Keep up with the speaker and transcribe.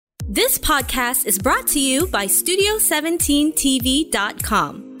This podcast is brought to you by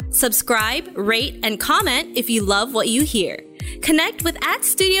Studio17TV.com. Subscribe, rate, and comment if you love what you hear. Connect with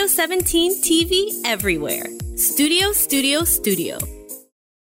 @Studio17TV everywhere. Studio.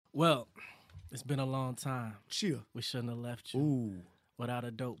 Well, it's been a long time. Chill. We shouldn't have left you Ooh. without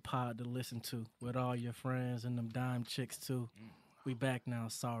a dope pod to listen to with all your friends and them dime chicks too. We back now.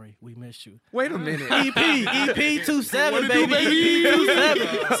 Sorry, we missed you. Wait a minute. EP 27, baby. EP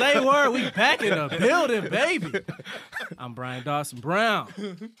 27. Say word. We back in the building, baby. I'm Brian Dawson Brown.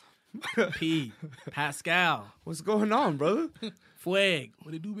 P. Pascal. What's going on, brother? Fueg.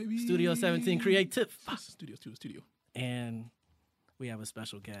 What it do, baby? Studio 17 Creative. Studio. And we have a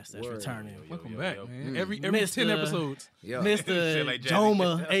special guest that's Word. every Welcome back, man. Mm. Every Mr. 10 episodes. Yo. Mr. like Jazzy.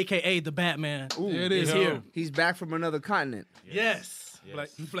 Joma, a.k.a. the Batman, Ooh. There it is is. here. He's back from another continent. Yes.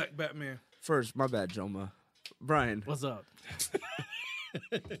 Black Batman. First, my bad, Joma. Brian. What's up?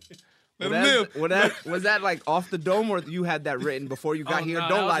 Let him live. Was that like off the dome, or you had that written before you got Oh, here? no,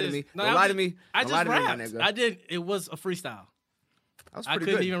 Don't that lie was to me. just- no, Don't that lie was to me. I Don't just lie to me, my rapped. nigga. I did. It was a freestyle. That was I pretty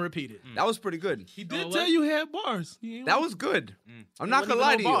couldn't good. even repeat it. That was pretty good. He Oh, did what? tell you he had bars. He ain't That lying. was good. I'm It not wasn't gonna even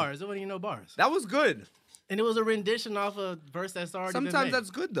lie no to you. bars. It wasn't even no bars. That was good. And it was a rendition off a verse that's already been Sometimes made.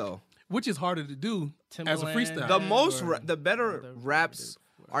 that's good though. Which is harder to do as a Timbaland. freestyle. The Yeah, most, or the better whatever. raps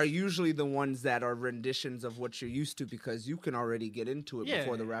are usually the ones that are renditions of what you're used to, because you can already get into it Yeah,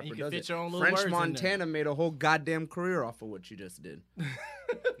 before the and rapper you can does fit it. your own little French words in there. Montana made a whole goddamn career off of what you just did.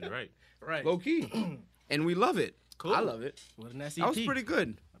 You're right. Right. Low key. And we love it. Cool. I love it. With an SEP. That was pretty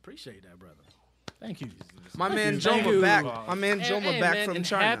good. Appreciate that, brother. Thank you. My man Thank Joma you. back. My man Joma Hey, back man, from and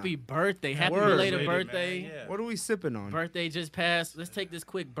China. Happy birthday. Happy Word. belated Belated, birthday. man, yeah. What are we sipping on? Birthday just passed. Let's take this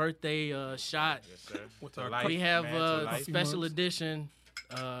quick birthday shot. Yes, sir. What's To our- life, We have man, to a life. special mugs. edition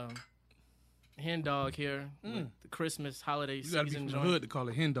hen dog here with the Christmas holiday You gotta be season from the joint. hood to call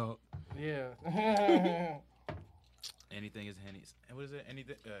it hen dog. Yeah. Anything is Henny. What is it?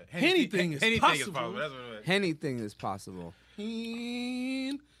 Anything. Anything is possible. That's what it is. Anything is possible.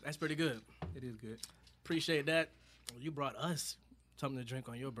 Hen. That's pretty good. It is good. Appreciate that. You brought us something to drink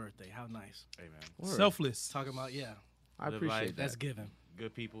on your birthday. How nice. Hey man, Word. Selfless. Talking about, yeah, I Live appreciate life. that. that's given.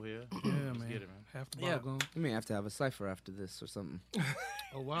 good people here. Yeah, Let's man. get it, man. Half the Yeah. bottle gone. You may have to have a cipher after this or something.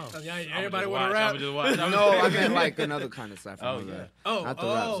 Oh, wow. Everybody want to rap? No, I meant like another kind of cipher. Oh, my yeah. bad. Oh, Not the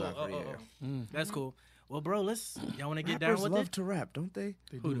rap cipher, yeah. That's cool. Well, bro, y'all want to get Rappers down with love it? to rap, don't they?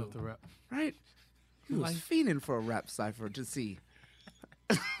 They do love to rap. Right? He was fiending for a rap cipher to see.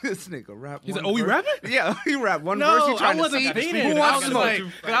 This nigga rap. He's one like, oh, we verse. rapping? Yeah, he rap one verse. No, He I trying to wasn't see feeding. who wants to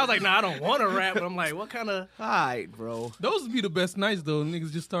smoke. I was like, nah, I don't want to rap. But I'm like, what kind of? All right, bro. Those would be the best nights, though.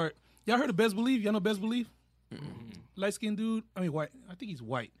 Niggas just start. Y'all heard of Best Believe? Y'all know Best Believe? Light skinned dude. I mean, white. I think he's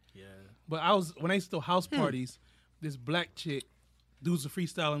white. Yeah. But when I used to house parties, this black chick, dudes are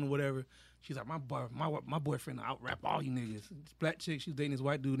freestyling or whatever. She's like, my boyfriend out rap all you niggas. This black chick, she's dating this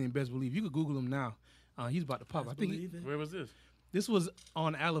white dude named Best Believe. You could Google him now. He's about to pop. I think Where was this? this was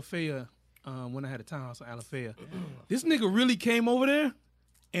on Alafaya when I had a townhouse on Alafaya. This nigga really came over there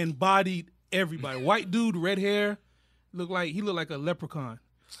and bodied everybody. White dude, red hair, looked like a leprechaun.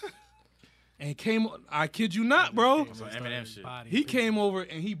 And came, I kid you not, bro. Some Eminem shit. He came over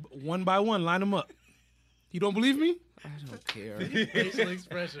and he one by one lined them up. You don't believe me? I don't care. facial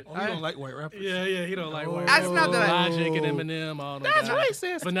expression. Oh, you don't like white rappers. Yeah, he don't like white. That's not that I- Logic and Eminem, all them That's guys.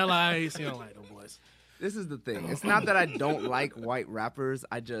 racist. Vanilla Ice, he don't like them boys. This is the thing. It's not that I don't like white rappers.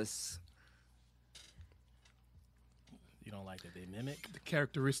 I just You don't like that they mimic? The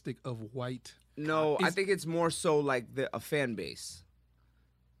characteristic of white. no. I Is- think it's more so like a fan base.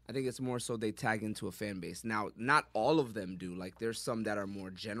 I think it's more so they tag into a fan base. Now, not all of them do. Like, there's some that are more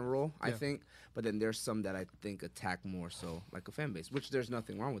general, I Yeah. think, but then there's some that I think attack more so like a fan base, which there's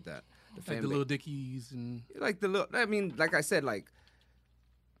nothing wrong with that. The Like fan the base, Little Dickies and like the little. I mean, like I said, like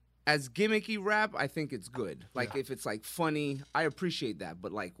as gimmicky rap, I think it's good. Like if it's like funny, I appreciate that.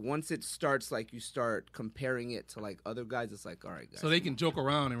 But like once it starts, like you start comparing it to like other guys, it's like, all right, guys. so they can joke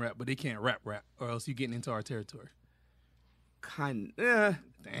around and rap, but they can't rap, or else you getting into our territory. kind Damn.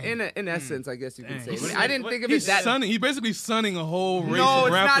 in essence, I guess you could Dang. say. I didn't think of He's it that. sunning. He's basically sunning a whole race No, of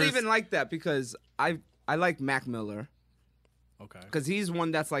it's rappers. not even like that because I like Mac Miller Okay. because he's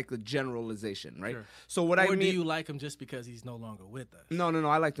one that's like the generalization, right? Sure. So what Or I do mean, you like him just because he's no longer with us? no,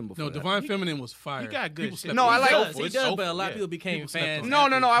 I liked him before. No, that. Divine Feminine was fire. He got good People shit. slept No, on I him. like- He does, It's but a lot of yeah. people became People slept fans. on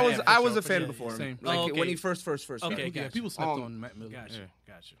No, I was Yeah, I for was sure, a fan yeah, before him. Same. Like Oh, okay. when he first Okay, came. Yeah, gotcha. people slept on Mac Miller. Gotcha.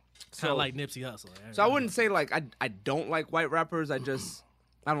 Yeah. Gotcha. Kind So- of like Nipsey Hussle. So I wouldn't say like I don't like white rappers. I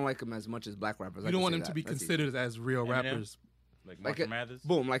don't like them as much as black rappers. You don't want them to be considered as real Eminem? rappers. Like Like Marshall Mathers.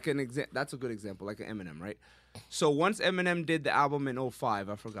 boom, like that's a good example, like an Eminem, right? So once Eminem did the album in 05,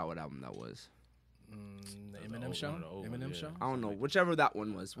 I forgot what album that was. The One Eminem of show. the old ones, Eminem yeah. show. I don't know, whichever that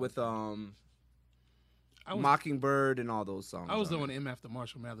one was with I was, Mockingbird and all those songs. I was on the it. one M after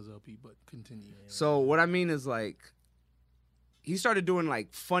Marshall Mathers LP, but continue. So what I mean is like, he started doing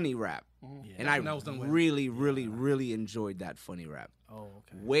like funny rap, Yeah. and I when that was done well. really enjoyed that funny rap. Oh,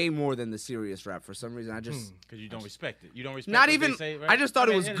 okay. Way more than the serious rap. For some reason, I just Because you don't respect it. You don't respect not what even. They say, right? I just thought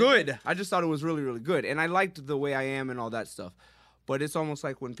it mean, was yeah, good. I just thought it was really good, and I liked the way I am and all that stuff. But it's almost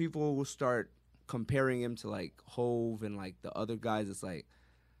like when people will start comparing him to like Hove and like the other guys, it's like,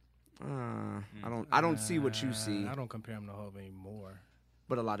 I don't see what you see, I don't compare him to Hov anymore.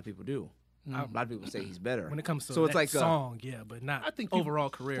 but a lot of people do. A lot of people say he's better. When it comes to so it's that like song, yeah, but not I think people- overall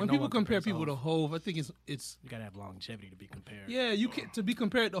career. When no people one compare compares people to Hov. Hove, I think it's You gotta have longevity to be compared. yeah. You can't to be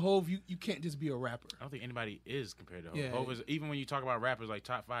compared to Hove. You can't just be a rapper. I don't think anybody is compared to Hov. Yeah. Hov is, even when you talk about rappers like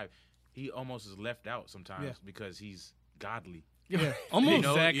top 5, he almost is left out sometimes Yeah. because he's godly. Yeah, almost.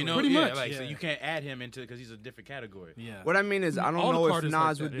 You know, pretty yeah, much. Like, so Yeah. you can't add him into because he's a different category. Yeah. what I mean is, I don't all the know if Carters Nas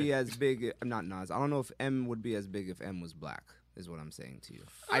like that, would be as big. Not Nas. I don't know if M would be as big if M was black. Is what I'm saying to you.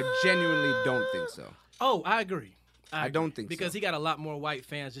 I genuinely don't think so. Oh, I agree. I don't think because so. he got a lot more white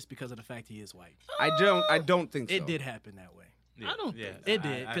fans just because of the fact he is white. I don't think so. It did happen that way. Yeah, I don't yeah. think It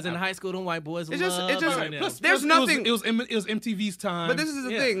did because in high school, them white boys It's just- loved it just- Eminem. plus, there's nothing- It was MTV's time. But this is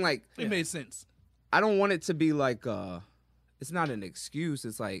the Yeah. thing. Like, it made sense. I don't want it to be like it's not an excuse.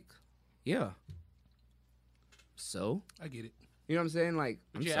 It's like, yeah. So, I get it. you know what I'm saying? Like,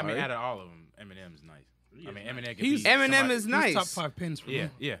 I'm Yeah, sorry. I mean, out of all of them, Eminem's nice. I mean, Eminem. Could He's- be Eminem somebody- is nice. He's top 5 pins for Yeah,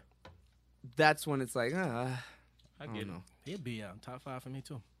 me. yeah. That's when it's like, I I get don't it. know. He'd be top 5 for me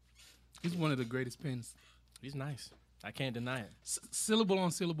too. He's one of the greatest pins. He's nice. I can't deny it. Syllable on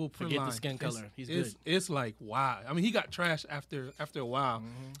syllable per Forget the line. skin It's- color. He's it's, good. It's like wow. I mean, he got trash after a while.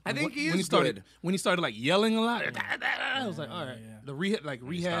 I think he when he is started good. when he started like yelling a lot. I was like, all right, yeah. the rehab,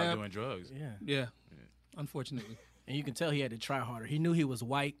 He started doing drugs. Yeah. yeah. Unfortunately, And you can tell he had to try harder. He knew he was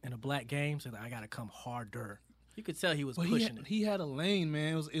white in a black game, so I got to come harder. You could tell he was but pushing it. he had a lane,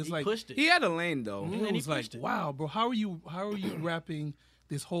 man. It was He like pushed it. He had a lane though. Mhm. it and he was like pushed it. wow, bro. How are you rapping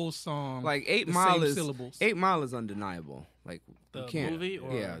this whole song? Like 8 the Mile same is syllables. 8 Mile is undeniable. Like The we can't. movie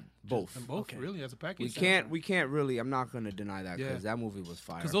or yeah, both. And both Okay. really as a package. We can't really. I'm not gonna deny that because Yeah. that movie was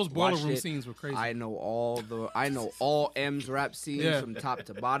fire. Because those boiler Watched room it. scenes were crazy. I know all M's rap scenes Yeah. from top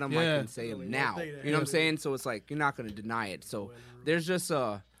to bottom. I Yeah. can say them now. You know what I'm saying? So it's like you're not gonna deny it. So there's just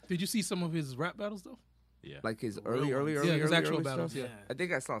Did you see some of his rap battles though? Yeah. like his Real early ones. Yeah, his actual early battles, stuff. yeah. I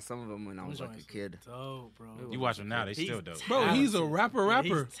think I saw some of them when I Them was like a joints kid. was dope, bro. You watch them now, they He's still dope. Bro, he's a talented. rapper. Yeah,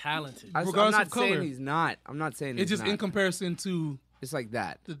 he's talented. I'm Regardless not of color. saying he's not. I'm not saying It's he's just not. in comparison to It's like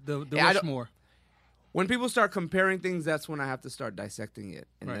that. the Yeah, I don't- Rushmore. When people start comparing things, that's when I have to start dissecting it,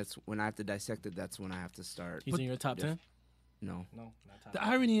 and Right. that's when I have to dissect it. That's when I have to start. He's in your top 10? No, No, not top The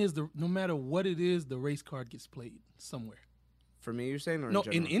irony is, no matter what it is, the race card gets played somewhere. for me, you're saying, or No, in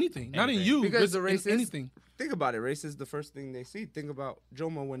in general? anything, not in Anything. you. Because just the in race is- anything. Think about it. Race is the first thing they see. Think about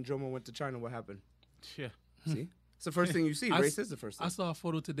Jomo when Jomo went to China. What happened? Yeah. See, it's the first thing you see. I Race s- is the first I thing. saw a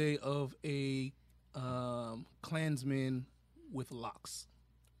photo today of a Klansman with locks.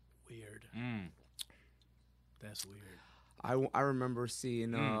 Weird. That's weird. I remember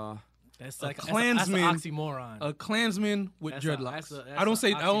seeing. That's A like Klansman- that's an oxymoron. A Klansman with That's a- dreadlocks. that's I don't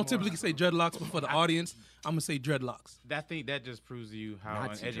an oxymoron. typically say dreadlocks, but for the audience, I'm gonna say dreadlocks. That thing that just proves to you how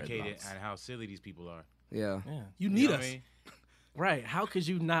Nazi uneducated dreadlocks. and how silly these people are. yeah. yeah. You You need know us. what I mean? Right. How could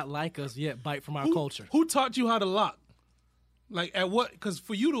you not like us yet bite from our Who- culture? Who taught you how to lock? Like at what? Because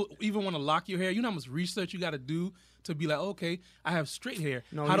for you to even want to lock your hair, you know how much research you got to do to be like, okay, I have straight hair.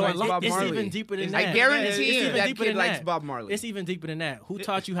 No, how he do I likes lock? Bob It's Marley. even deeper than I that. guarantee It's you even that deeper kid than likes that. Bob Marley. It's even deeper than that. Who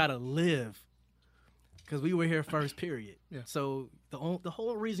taught you how to live? Because we were here first, period. Yeah. So the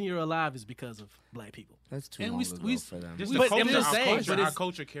whole reason you're alive is because of black people. That's too And long we- ago we- for them. Just But the I'm culture, just our saying, culture, but our it's-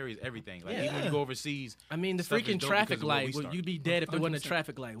 culture carries everything. Like Yeah. even when you go overseas, I mean, the stuff is freaking dope traffic because of what we light. started. You'd be dead if there wasn't a 100%.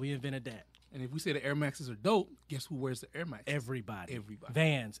 traffic light. We invented that. And if we say the Air Maxes are dope, guess who wears the Air Maxes? Everybody. Everybody.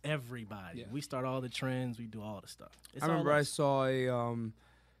 Vans. Everybody. Yeah. We start all the trends. We do all the stuff. It's I all remember I us. saw a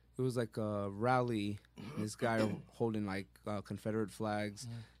it was like a rally. And this guy holding like Confederate flags,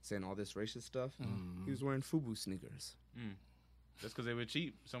 saying all this racist stuff. He was wearing FUBU sneakers. just because they were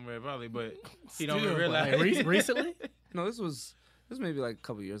cheap somewhere probably, but he don't Still, even realize. Like, recently? No, this was maybe like a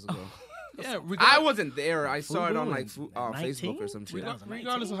couple years ago. Yeah, I wasn't there. I saw it on FUBU like in Facebook 19? or some shit. 2019?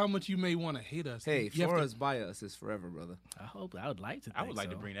 regardless of how much you may want to hate us. Hey, you have for to- us by us is forever, brother. I would like to. I would think like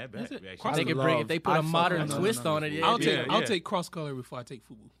so. to bring that back. Is it? Actually. I They could bring love- if they put I a fuck modern with twist none on of it. it. Yeah, I'll take Yeah, I'll yeah. take cross color before I take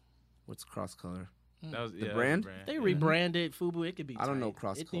FUBU. What's cross color? That was The that was brand? They rebranded Fubu. It could be. I don't know tight.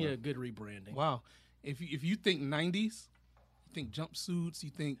 cross It need color. a good rebranding. Wow. If you think 90s, you think jumpsuits, you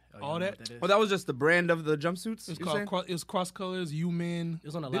think Oh, you all know that. what is? Oh, that was just the brand of the jumpsuits. It's you're called saying? it was cross colors, U-Men. It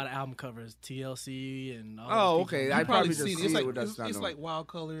was on a lot of album covers, TLC and all. Oh, those people. okay. You I probably seen just It's see like it. That's not it's no- like wild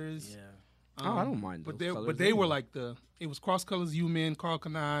colors. Yeah. Oh, I don't mind But those colors they were anyway. like it was cross colors, U-Men, Carl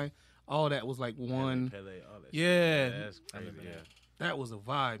Kanai, all that was like one. Pele, all that Yeah. shit. That's crazy. Yeah. That was a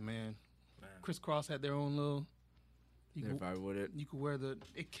vibe, man. Criss Cross had their own little. If I would it. You could wear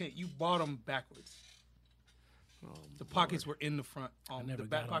you bought them backwards. The pockets were in the front. I never The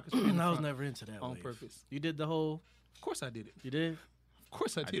back got pockets were in the I was front. never into that on wave. purpose. You did the whole. Of course I did it. You did. Of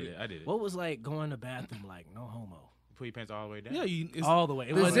course I I did did it. it. I did it. What was like going to bathroom like? No homo. Put your pants all the way down. Yeah, it's, All the way.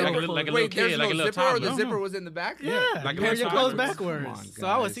 It The wasn't zipper, like like a a little wait, there's kid, no like a little zipper, or the toddler. zipper was in the back? Yeah, like a wear little your clothes toddler. backwards. Come on, So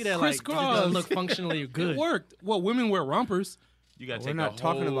I would guys. see that Criss like it doesn't Cross. look functionally it good. worked. Well, women wear rompers. You gotta We're take not the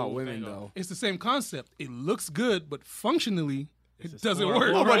talking about whole women thing off. though. It's the same concept. It looks good, but functionally, it just doesn't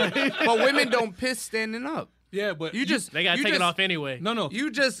horrible. work. But women don't piss standing up. Yeah, but You just They gotta you take it just- off anyway. no.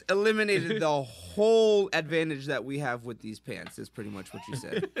 You just eliminated the whole advantage that we have with these pants. Is pretty much what you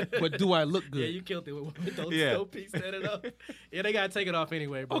said. But do I look good? Yeah, you killed it with those Yeah. no piece standing up. Yeah, they gotta take it off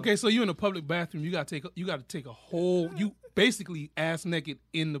anyway, bro. Okay, so you in a public bathroom, you gotta take a whole you basically ass naked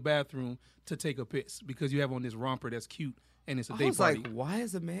in the bathroom to take a piss because you have on this romper that's cute and it's a I day was party. like, why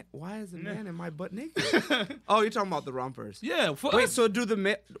is a man in my butt naked? Oh, you're talking about the rompers. yeah, for Wait, us, so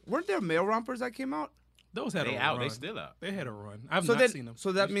weren't there male rompers that came out? those had They a out. run. They still out. They had a run. I've So not then, seen them.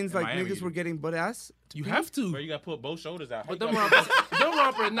 so that means in like Miami, niggas you were do. getting butt ass. You have to. Where you gotta put both shoulders out. But How them you rompers, them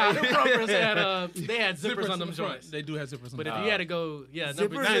rompers had they had zippers on in them the front. joints. They do have zippers on But the if front. you had to go, number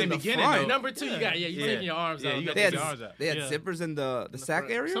Zippers two, in the beginning, front. though. number two, you got you Yeah. taking your arms Yeah, out. you got They to had take your arms out. they had Yeah. zippers in the sack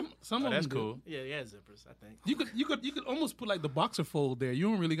front. area. Some Oh, of that's them do. cool. Yeah, yeah, zippers. I think. You could almost put like the boxer fold there. You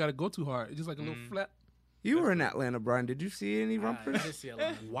don't really got to go too hard. It's just like a little flat. You were in Atlanta, Brian. Did you see any I rompers? didn't see a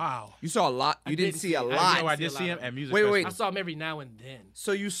lot. Wow. You saw a lot. You didn't didn't see see- a I You lot. know, I see a did lot see of him at music. Wait, wait. I saw them every now and then.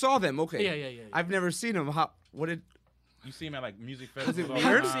 So you saw them, okay? Yeah. I've never seen them. How? What did? You see him at like music it festivals. all the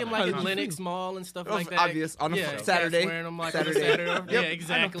weird? I time, see them like, like in concerts. Lennox Mall and stuff Oh, like that. obvious. On a yeah, cats Saturday. wearing them like Saturday. on a Saturday. Yep. Yeah,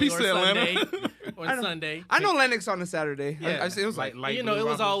 exactly. Peace Or to Sunday. Atlanta. Or I know- Sunday. I know Lennox on a Saturday. Yeah. It was like Light You know, blue it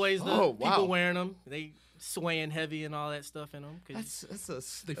was rompers. always the Oh, wow. people wearing them. They swaying heavy and all that stuff in them.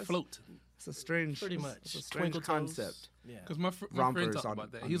 That's They float. It's a strange. Pretty much. It's a strange Twinkle toes. concept. Yeah. Because my friend Rompers talked on-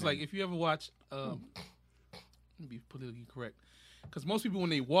 about that. on He was like, men. if you ever watch, let me be politically correct, because most people when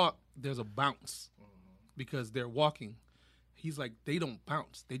they walk, there's a bounce because they're walking. He's like, they don't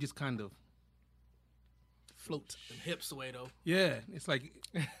bounce. They just kind of float. Them hips away though. Yeah, it's like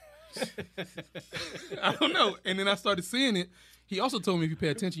I don't know. And then I started seeing it. He also told me if you pay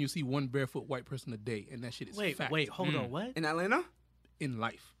attention, you see one barefoot white person a day, and that shit is Wait, fact hold on. What? In Atlanta? in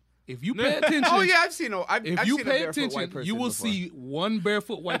life. If you pay attention, Oh yeah, I've seen. I've if I've you seen a pay barefoot white attention, person you will before. see one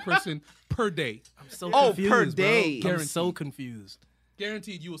barefoot white person per day. I'm so Oh, confused, per bro. day. I'm so confused.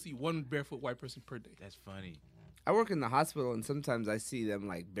 Guaranteed, you will see one barefoot white person per day. That's funny. I work in the hospital, and sometimes I see them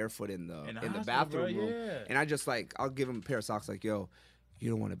like barefoot in the hospital, bathroom bro, room, yeah. and I just like I'll give them a pair of socks. Like, yo,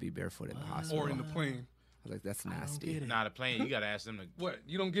 you don't want to be barefoot in the hospital. Or in the plane. I was like, that's nasty. get it. Nah, the plane. You gotta ask them to. What?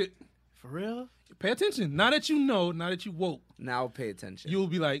 You don't get. For real? Pay attention. Now that you know, now that you woke, Now pay attention. you'll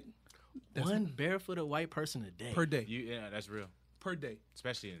be like, that's One barefooted white person a day. per day. Yeah, that's real. Per day.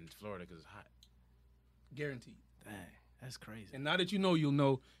 Especially in Florida because it's hot. Guaranteed. Dang, that's crazy. And now that you know, you'll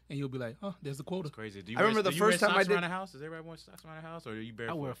know, and you'll be like, oh, there's the quota. It's crazy. Do you I remember wear, the do you wear first time I socks did- around the house. Does everybody wear socks around the house, or are you I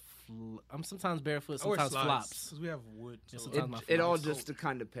barefoot? wear. I'm sometimes barefoot, I wear sometimes slides, flops. 'cause we have wood. Yeah, so- sometimes it my all flops. just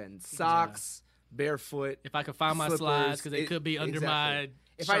kind of depends. Socks, barefoot. If I could find my slippers, slides, because they could be under my.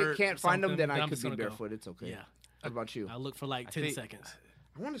 If I shirt can't or find them, something, then I I'm could just be gonna go. barefoot. It's okay. Yeah. What about you? I look for like 10 think- seconds.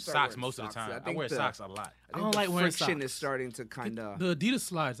 I want to start Socks wearing most of the socks. time. I think wear the- socks a lot. I don't think like the wearing friction socks. is starting to kind of. The Adidas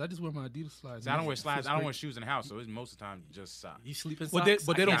slides. I just wear my Adidas slides. I don't wear It slides. feels I don't great. wear shoes in the house, so it's most of the time just socks. You sleep in But socks?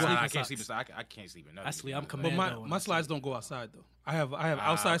 they don't I go- can't I sleep in can't sleep in socks. socks. I can't sleep in nothing. I sleep. I'm But commando. my when my I slides sleep. don't go outside though. I have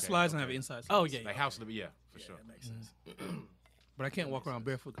outside okay, slides and I okay. have inside slides. Oh yeah, Like yeah. house slipper, yeah, for sure. That makes sense. But I can't walk around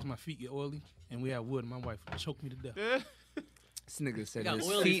barefoot because my feet get oily, and we have wood. And my wife would choke me to death. This nigga said got his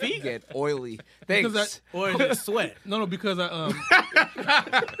oily feet, feet? get oily. Because Thanks. Or is it sweat No, because I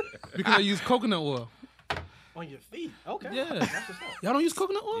because I use coconut oil. on your feet? Okay. Yeah, y'all don't use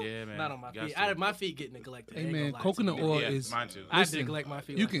coconut oil. Yeah, man. Not on my Got feet. to. My feet get neglected. Hey I ain't man, gonna lie to coconut you. oil Yeah, is. mine too. I Listen, neglect my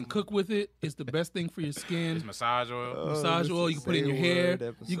feet. You like can that. cook with it. It's the best thing for your It's skin. massage oil. Massage this oil, is you can put it in your Say hair, Word, you can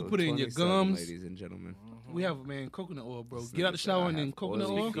episode put it in your 27, gums. ladies and gentlemen. We have man coconut oil, bro. This Get out the nigga said shower I and then have coconut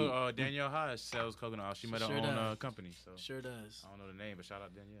oily oil. feet. Danielle Hodge sells coconut oil. She made her Sure own does. company. So Sure does. I don't know the name, but shout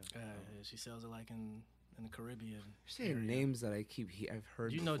out Danielle. She sells it like in in the Caribbean. You're saying names that I've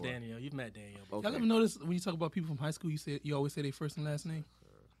heard. You know before. Daniel. You've met Daniel. Okay. Y'all ever notice when you talk about people from high school, you always say their first and last name?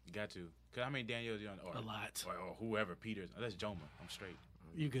 You got to. Cause how many Daniels you on? Or, A lot. Or whoever, Peters. Oh, that's Joma. I'm straight.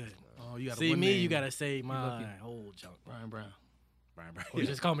 You good. Oh, you got See one me, name. you gotta say my lucky. whole junk. Brian Brown. Brian Brown. Or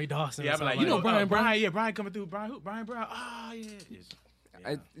just call me Dawson. Yeah, or I'm like, something you know Brian Brown? Brian, yeah, Brian coming through. Brian, who? Brian Brown. Ah, yeah.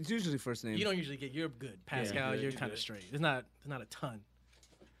 It's usually first name. You don't usually get. You're good, Pascal. good, you're you're kind of good. straight. It's not a ton.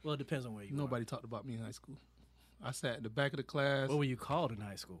 Well, it depends on where you Nobody talked about me in high school. I sat in the back of the class. are. What were you called in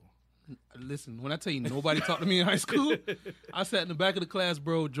high school? Listen, when I tell you nobody talked to me in high school, I sat in the back of the class,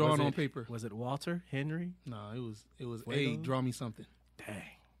 bro, drawing on paper. Was it Walter Henry? Nah, it was Fuego? hey, draw me something. Dang.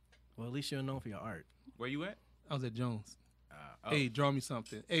 Well, at least you're known for your art. Where you at? I was at Jones. Oh. Hey, draw me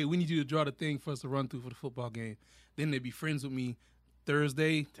something. Hey, we need you to draw the thing for us to run through for the football game. Then they'd be friends with me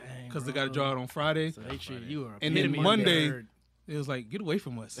Thursday Dang, because they bro. got to draw it on Friday. So they treat you are. And then epitome of Monday- nerd. It was like, get away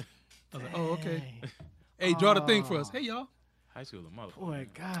from us. I was like, oh, okay. Dang. Hey, draw the thing for us. Hey, y'all. High school, a motherfucker. Boy,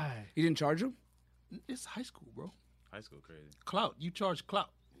 God. You didn't charge him? It's high school, bro. High school crazy. Clout. You charge clout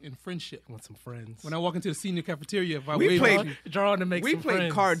in friendship. Want some friends? When I walk into the senior cafeteria, if I We wave played- at you, Drawing to make We some played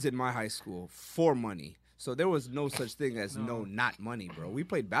friends. cards in my high school for money. So there was no such thing as no not money, bro. We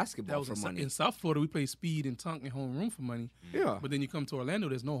played that basketball was for in, money. in South Florida, we play speed and tunk and homeroom for money. Yeah. But then you come to Orlando,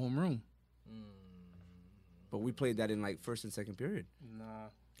 there's no homeroom. But we played that in like first and second period.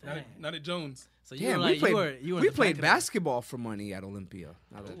 Nah. Not at Jones. So you Damn, were like, we played, you were in we the played back of the- basketball for money at Olympia.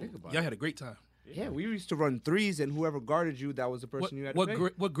 Now that I think about Y'all it. had a great time. Yeah, we used to run threes, and whoever guarded you, that was the person you had to pay.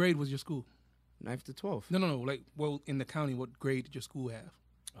 What grade was your school? 9th to 12th. No. Like, well, in the county, what grade did your school have?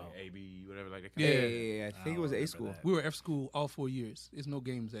 Like AB, whatever, like that. Yeah. Yeah, I think it was A school. We were F school all 4 years. There's no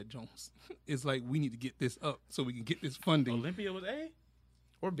games at Jones. It's like we need to get this up so we can get this funding. Olympia was A?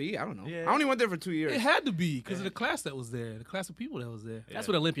 Or B, I don't know. Yeah. I only went there for 2 years. It had to be because of the class that was there, the class of people that was there. That's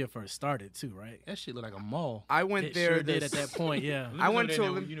when Olympia first started, too, right? That shit looked like a mall. I went It there sure did this, at that point, yeah. I went Olympia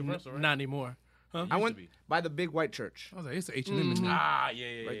to was Olymp- Universal, right? Not anymore. I went by the big white church. I was like, it's an H&M in there. Ah, yeah.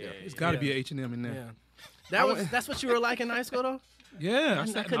 Right there. It's got to Yeah. be an H&M in there. Yeah. That's what you were like in high school, though? Yeah,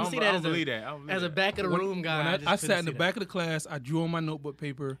 I couldn't see that believe that. I don't believe as a that. back of the room guy. When just I couldn't sat in the see back of the class, I drew on my notebook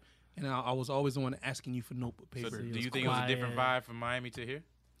paper, and I was always the one asking you for notebook So paper. do you think it was a different vibe from Miami to here?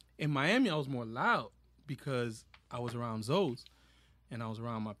 In Miami, I was more loud because I was around Zoes and I was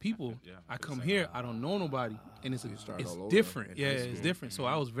around my people. Yeah, I for come the here, I don't know nobody, and it's started all over different. in Yeah, high it's school. different. So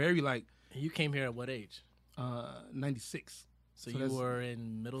I was very like that. You came here at what age? 96. So, So you that's were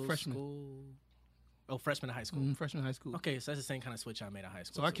in middle freshman. school? Oh, freshman in high school. Freshman high school. Okay, so that's the same kind of switch I made in high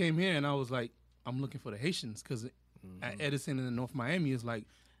school. So I came here and I was like, I'm looking for the Haitians because at Edison and North Miami is like,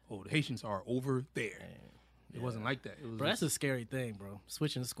 oh, the Haitians are over there. It wasn't like that. It was Bro, that's just- a scary thing, bro.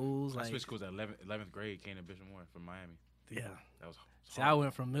 Switching schools, I like, switched schools at 11th grade, came to Bishop Moore from Miami. yeah. That was See, I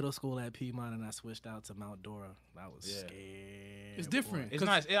went from middle school at Piedmont and I switched out to Mount Dora. That was Yeah. scary. It's different. It's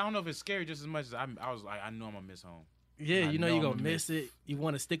nice. I don't know if it's scary just as much as I was like, I know I'm gonna miss home. Yeah, I you know know you're I'm gonna gonna miss it. You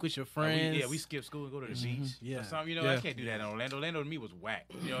want to stick with your Like, friends. we skip school and go to the beach. Yeah. Or something, you know, Yeah. I can't do that in Orlando. Orlando to me was whack.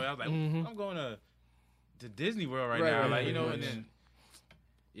 You know, I was like, Mhm. I'm going to Disney World right, Right, now. right, Like, you right, know, right. and then,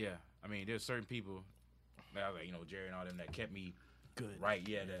 yeah. I mean, there's certain people, like, I was like, you know, Jerry and all them that kept me Good. right,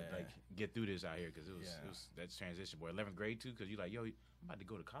 that like get through this out here because it was Yeah. that's transition, boy. 11th grade too, because you like, yo, I'm about to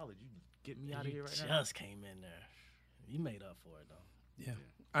go to college. You get me out of You here right just now. came in there. You made up for it though. Yeah.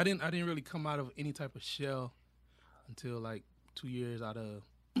 I didn't really come out of any type of shell until like 2 years out of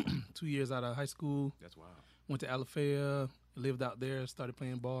 2 years out of high school. That's wild. Went to Alafaya, lived out there, started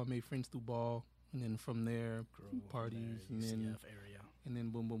playing ball, made friends through ball, and then from there parties, and then UCF area.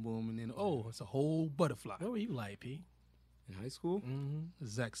 boom boom boom, and then it's a whole butterfly. What were you like, P? In high school? Mm-hmm.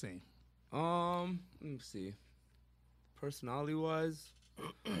 Exact same. Let me see. Personality wise,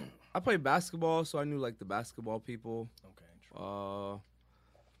 I played basketball, so I knew like the basketball people. Okay. True.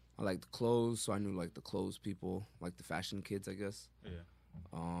 I liked the clothes, so I knew like the clothes people, like the fashion kids, I guess. Yeah.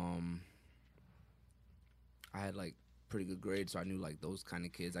 I had like pretty good grades, so I knew like those kind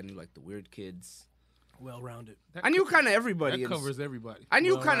of kids. I knew like the weird kids. Well-rounded. I knew kind of everybody. That in- covers everybody. I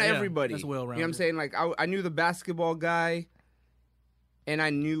knew Well, kind of yeah, everybody. that's You know what I'm well-rounded. saying? Like I knew the basketball guy, and I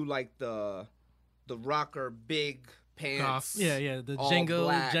knew like the rocker big pants. Yeah, the all Django's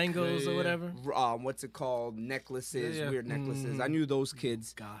black. or whatever. What's it called? Necklaces, Yeah, yeah. weird necklaces. Mhm. I knew those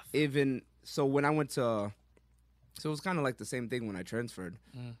kids. Goth. Even so, when I went to, so it was kind of like the same thing when I transferred.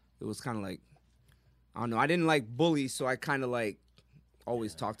 Mm. It was kind of like, I don't know. I didn't like bullies, so I kind of like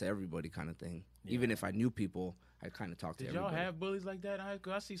always talked to everybody, kind of thing. Even if I knew people, I kind of talked to Did y'all everybody. have bullies like that in high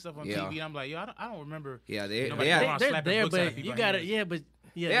school? I see stuff on Yeah. TV, and I'm like, yo, I don't remember. Yeah, they Nobody had. come around They're slapping there, books out of but people's you gotta, hands. yeah, but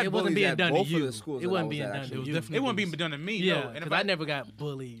Yeah, They had it wasn't bullies being at done to both of you. the schools It that I wasn't was being at, done actually. to was you. definitely It wouldn't be done to me. Yeah, though. And because if I never got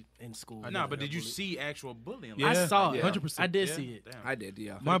bullied in school. No, but did you bullied. see actual bullying? Yeah. I saw it. Yeah. 100%. I did Yeah? see it. Damn. I did,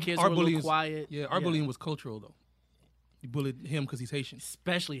 yeah. My kids were a little bullying quiet. Yeah, our bullying was cultural though. You bullied him because he's Haitian.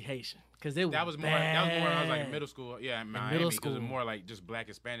 especially Haitian, because they were That was more. That was more. When I was like in bad. middle school. Yeah, in Miami, middle 'cause it was school. more like just black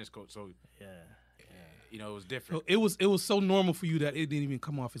and Spanish coach. So Yeah. you know, it was different. So it was so normal for you that it didn't even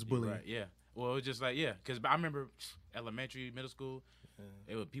come off as bullying. Right. Yeah. Well, it was just like because I remember elementary, middle school,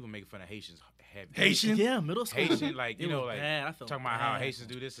 it was people making fun of Haitians. Heavy. Haitian? Yeah, middle school. Haitian, like It you know, was like bad. I felt talking about how bad. Haitians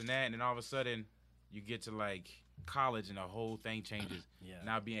do this and that, and then all of a sudden you get to like college and the whole thing changes. Yeah.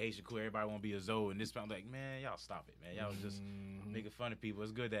 Now being Haitian cool, everybody want to be a Zoe, and this I'm like, man, y'all stop it, man. Y'all was just making fun of people.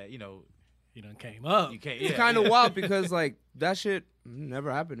 It's good that you know You done came up. you can't. It's Yeah, kind of yeah. wild because like that shit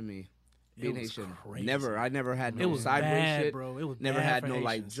never happened to me. It Being was Haitian, crazy. never. I never had It no was sideways bad, shit. bro. It was Never bad had for no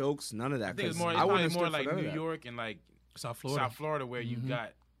like Haitians. jokes, none of that. I think it's 'cause more. It's I probably wouldn't more have stood like for none of New that. York and like South Florida. South Florida where you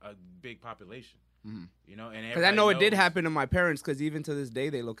got a big population. You know, and Because I know everybody it did knows. happen to my parents. Because even to this day,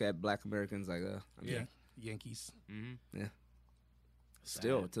 they look at Black Americans like, I mean, Yeah. Yankees.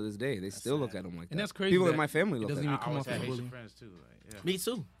 still to this day, they still look at them like that. And that's crazy People that in my family it look at doesn't them. even I come always off had as Haitian bullying. friends too. Like, yeah. Me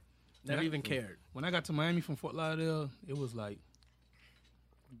too. Never Yeah. even cared. When I got to Miami from Fort Lauderdale, it was like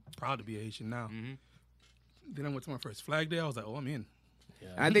proud to be a Haitian now. Then I went to my first flag day. I was like, oh, I'm in.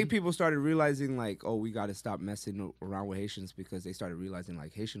 And I think people started realizing like, oh, we got to stop messing around with Haitians because they started realizing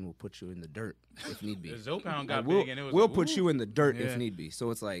like Haitian will put you in the dirt if need be. The Zopound Like, got we'll big and it was we'll like, put ooh. you in the dirt Yeah. if need be. So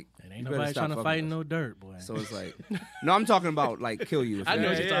it's like, And you ain't better nobody stop trying to fucking fight with in us. no dirt, boy. So it's like, no, I'm talking about like kill you. if I know you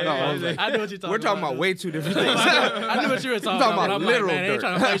what have you're to. talking No, about. I was like, I know what you're talking we're about. talking about way two different things. I knew what you were talking talking about. about I'm literal like, man, they ain't dirt.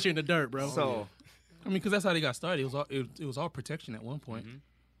 trying to fight you in the dirt, bro. So I mean, because that's how they got started. It was all protection at one point.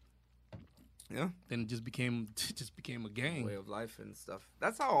 yeah, Then it just became a gang. way of life and stuff.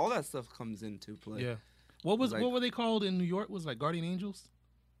 That's how all that stuff comes into play. Yeah. What Like- what were they called in New York? Was like guardian angels?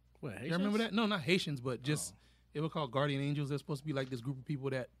 What, You remember that? No, not Haitians, but just they were called guardian angels. They're supposed to be like this group of people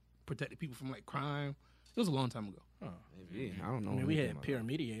that protected people from like crime. It was a long time ago. Maybe. I don't know. I mean, we anything had about peer that.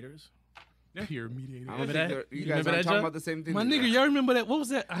 mediators. Peer mediator. I don't Remember think that? you You guys remember aren't that, talking Joe? about the same thing. My that nigga, y'all remember that? What was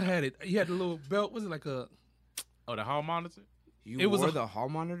that? I had it. He had a little belt. Was it like a? Oh, the hall monitor. You It was wore a- the hall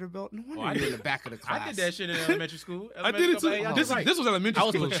monitor belt? No wonder I you were in did- the back of the class. I did that shit in elementary school. I did it too. Elementary This, school, like, this was elementary I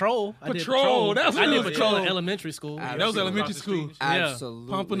was school. patrol. I did Patrol, that's I what did it was. patrol in Yeah. elementary school. That That was Absolutely. elementary Across the street. school. Yeah.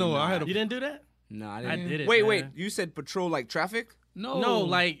 Absolutely. Pompano, I had not. a- You didn't do that? No, I I didn't. did it. Wait, man. wait. You said patrol like traffic? No, No,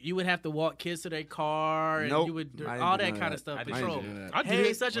 like you would have to walk kids to their car, and Nope. you would do I didn't all do that none of kind of that. stuff. I didn't Patrol. do none of that. I did Hey,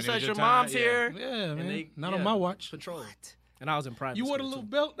 it. such and When it such, was your your time, mom's yeah. here. Yeah, man. they- Not yeah. on my watch. Patrol. And I was in private. You wore the school, little too.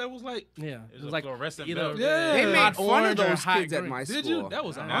 belt that was like. Yeah, It was like fluorescent either belt. Yeah. They Hot made fun of orange or those hot kids at green. my school. Did you? That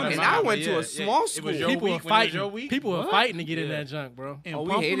was Nah, honest. And that's I fine, went but to a yeah, small It school. was your People week were when it was fighting. your week. People were What? fighting to get in Yeah. that junk, bro. And Oh,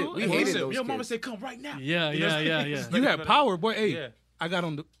 we hated- Pompano? we And hated listen, those Your mama kids. said, "Come right now." Yeah, You know what I'm yeah, saying? yeah. It's You like- had power, boy. Hey, Yeah. I got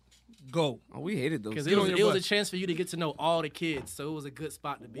on the go. Oh, we hated those Because kids. it was on it your was a bus. chance for you to get to know all the kids, so it was a good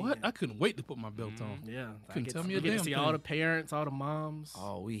spot to be. What? in. I couldn't wait to put my belt on. Yeah, Couldn't tell me you a get to damn see thing. all the parents, all the moms,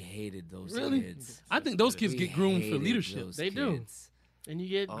 Oh, we hated those Really? kids. I think those kids We get groomed for hated leadership. those They do. kids. and you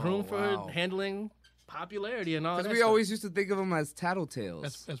get Oh, groomed for wow. handling popularity and all that. Because we stuff. always used to think of them as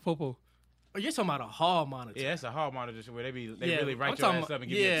tattletales. As Popo. Oh, you're talking about a hall monitor. Yeah, that's a hall monitor where they Yeah, really I'm write your talking ass about- up and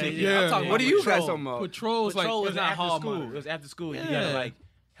give you yeah, a ticket. yeah. I'm talking What about are you guys patrol. talking about? Patrol's Patrol It like was not after hall school. monitor. It was after school. You Yeah. gotta like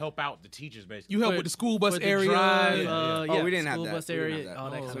help out the teachers basically. you help For- with the school bus for the area. drive, Yeah, yeah. Oh, we didn't have school that. bus We didn't area, have that. all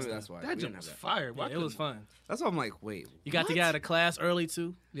that Oh, kind of so stuff. that's why. That we jump didn't was have that. fire. Yeah, it was fun. That's why I'm like, wait. You got to get out of class early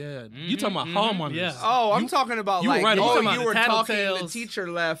too. Yeah. You talking about hall monitors. Yeah. Oh, I'm talking about you were like, right about oh, that. you were Tattletales. talking, the teacher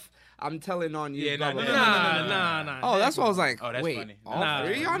left. I'm telling on you. Yeah, blah, no, blah, no, blah. Nah. Oh, that's why I was like, Oh, that's wait, funny. all Nah,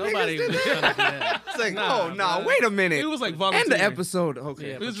 three of y'all nobody niggas did was trying that? to do that. It's like, Nah, oh, nah, bro. wait a minute. It was like End volunteering. the episode. Okay.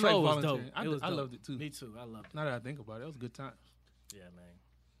 Yeah, It was patrol like was dope. volunteering. It was I dope. loved it too. Me too. I loved it. Now that I think about it, it was good times. Yeah, man.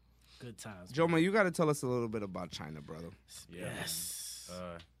 Good times. Joma, you got to tell us a little bit about China, brother. Yeah, man. Yes.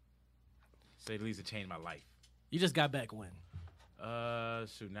 Say the least, it changed my life. You just got back when?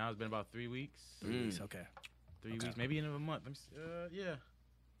 Shoot, now it's been about 3 weeks. Okay. 3 weeks, maybe end of a month. Let me see. Yeah,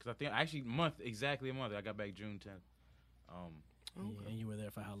 because I think actually exactly a month. I got back June 10th. And you were there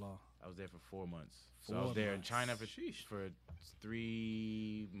for how long? I was there for 4 months. So I 4 was there in months. China for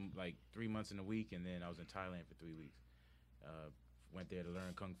 3 months in a week, and then I was in Thailand for 3 weeks. Went there to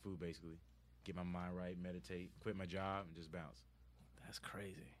learn kung fu, basically, get my mind right, meditate, quit my job, and just bounce. That's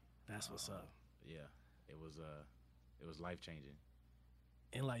crazy. That's what's up. Yeah, it was life changing.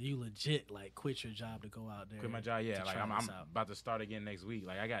 And like you legit like quit your job to go out there. Quit my job, yeah. to Like try I'm this out. about to start again next week.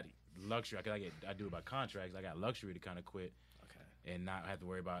 Like I got luxury. I do it by contracts. I got luxury to kind of quit Okay. and not have to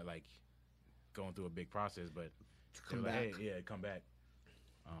worry about like going through a big process. But Come they were back. Hey, yeah, come back.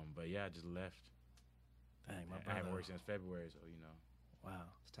 But yeah, I just left. Dang, my I brother. haven't worked since February, so you know. Wow.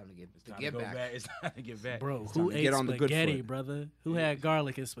 It's time to get It's time get to go back. It's time to get back. Bro, time who to ate get on the good spaghetti, foot. brother? Who had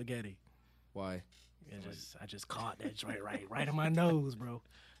garlic and spaghetti? Why? I just caught that joint right in my nose, bro.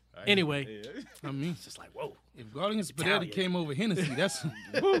 Anyway, I mean, it's just like, whoa. if garlic and spaghetti Italian. came over Hennessy, that's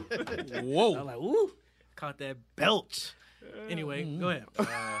whoa. I was like, ooh, caught that belch. Anyway, go ahead.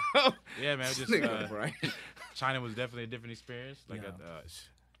 Yeah, man. Just Nigga, Brian. China was definitely a different experience. Like, Yeah.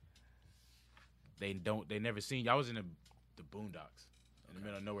 they never seen. I was in the boondocks in the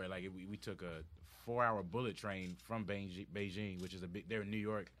middle of nowhere. Like we took a 4-hour bullet train from Beijing, which is they're in New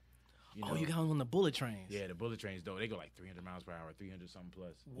York. You got on the bullet trains. Yeah, the bullet trains though they go like 300 miles per hour, 300 something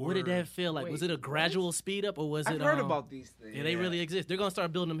plus. What did that feel like? Was Wait, it a gradual speed up or was I've it? heard about these things. Yeah, they really exist. They're gonna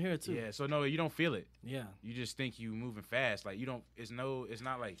start building them here too. Yeah, so no, you don't feel it. Yeah. You just think you moving fast. Like you don't. It's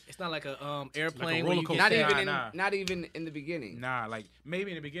not like It's not like a airplane roller where you coaster. get Not there. even Nah. not even in the beginning. nah, like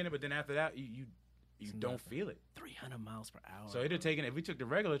maybe in the beginning, but then after that you don't feel it. 300 miles per hour. So it'd have taken if we took the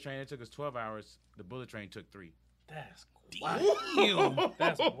regular train, it took us 12 hours. The bullet train took 3. That's wild.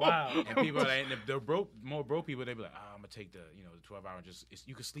 That's wild. And people, like, and if they're more broke people, they be like, I'm gonna take the 12 hour and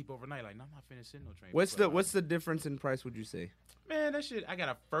you can sleep overnight. Like, no, I'm not finna sit in no train. for What's 12 the hours. difference in price? Would you say? Man, that shit. I got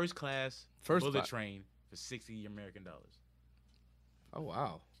a first class First bullet class. train for $60 American. Oh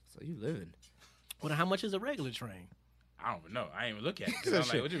wow. So you living? Well, how much is a regular train? I don't even know. I ain't even look at it. 'Cause I'm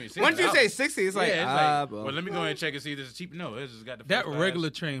like, what do you mean? Once you $60? say 60, it's like, yeah, it's well, well, let me go ahead and check and see if this is cheap. No, this has got the that first class. regular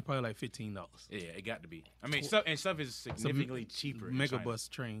train probably like $15. Yeah, it got to be. I mean, stuff is significantly cheaper. in China. Megabus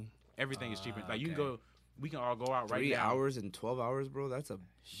train. Everything is cheaper. Like you can okay. go, we can all go out right 3 now. hours and 12 hours, bro. That's a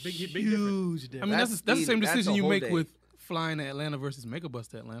Big difference. Huge difference. I mean, That's that's the same speed. That's decision a you whole make day. with flying to Atlanta versus Megabus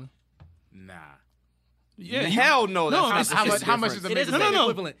to Atlanta. Nah. Yeah, hell no. No, That's how not much- the how much difference. is the It is the no, same no,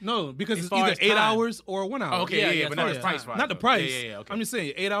 equivalent. no, because As it's far either as 8 time. hours or 1 hour. Oh, okay, Yeah, yeah, as but far not as the price. time. Not the price. Yeah, okay. I'm just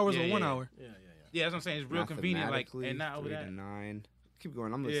saying 8 hours Yeah, or yeah, 1 yeah. hour. Yeah, that's what I'm saying. It's real convenient, like, Mathematically, and not over 3 that. to 9. Keep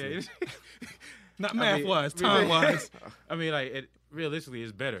going. I'm Yeah, listening. Not I mean, math wise, really- time wise. I mean, like, realistically,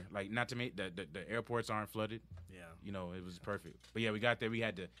 it's better. Like, not to make the airports aren't flooded. Yeah. It was perfect. But yeah, we got there. We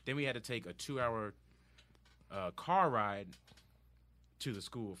had to take a 2-hour car ride to the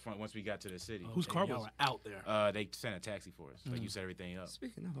school front once we got to the city. Whose car y'all was were out there. They sent a taxi for us. Like you set everything up.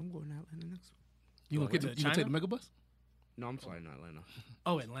 Speaking of, I'm going to Atlanta next week. You gonna Went take to the Megabus? No, I'm flying to Atlanta.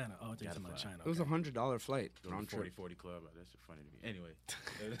 Oh, Atlanta. Oh, it's Gotta about fly. China. It was a $100 flight Go to round the trip. 40-40 club. That's funny to me. Anyway,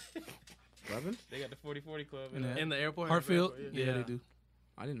 11? they got the 40-40 club. In in the airport. Hartfield? Yeah. Yeah, they do.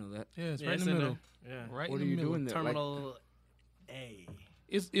 I didn't know that. Yeah, it's Yeah, right it's in the in middle. there. Yeah. Right What in are the you middle. doing there? Terminal A.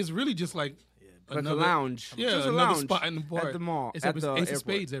 It's really just like Like another, a lounge. Yeah, Just a another lounge spot in the bar. at the mall. Except at it's the Ace of airport.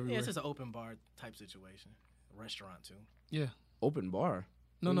 Spades Yeah, everywhere. it's just an open bar type situation. A restaurant too. Yeah. Open bar.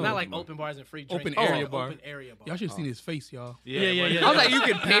 No, no. Not like open bars and free drinks. Open Oh, area like bar. Open area bar. Y'all should have seen his face, y'all. Yeah, yeah, yeah. I was like, you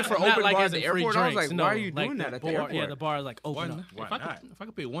can pay for Not open like bar as at the in free airport. I was like, drinks, why no. are you Like doing that at the bar, airport? Yeah, the bar is like Why open not? up. Why not? If I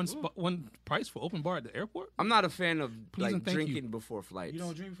could pay one price for open bar at the airport, I'm not a fan of Please like and thank you. drinking before flights. You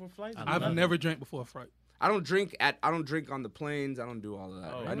don't drink before flights? I've never drank before a flight. I don't drink on the planes. I don't do all of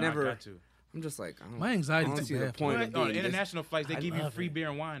that. Oh, I no, never. got to. I'm just like, I don't, My anxiety I don't too see the bad. point What? of Oh, being the this- international flights, they I give you love free it. beer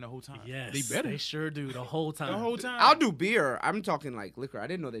and wine the whole time. Yes, They better. They sure do the whole time. The whole time. I'll do beer. I'm talking like liquor. I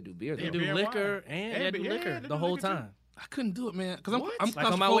didn't know they do beer. They Though. do beer and liquor wine. and And they do beer, liquor yeah, they the do whole liquor, too. time. I couldn't do it, man, because I'm Like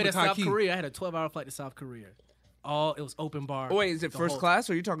on my way to claustrophobic, high South key. Korea, I had a 12-hour flight to South Korea. It was open bar. Oh, wait, is it the first whole- class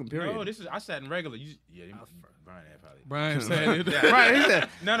or are you talking period? No, I sat in regular. Brian had probably. Brian said it. Right, he said,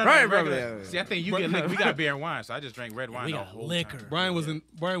 No, Right, regular. probably, yeah. See, I think you get liquor. We got beer and wine, so I just drank red wine We the got whole liquor. time. Brian was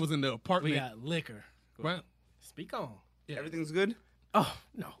in the We apartment. got liquor. Brian, Speak on. Everything's good. Oh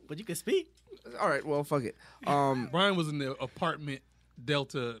no, but you can speak. All right, well, fuck it. Brian was in the apartment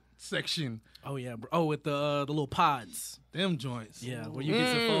Delta section. Oh yeah, bro. Oh, with the little pods. Them joints. Yeah, where you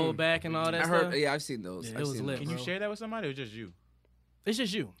get to fold back and all that I stuff. heard. Yeah, I've seen those. Yeah, I've it was seen lit. those. Can you bro. share that with somebody or just you? It's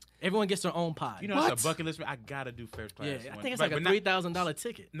just you. Everyone gets their own pod. You know, it's a bucket list. I gotta do first class. yeah, I one. think it's But- like a but not- $3,000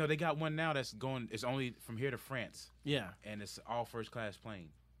 ticket. No, they got one now that's going. It's only from here to France, Yeah. and it's all first class plane.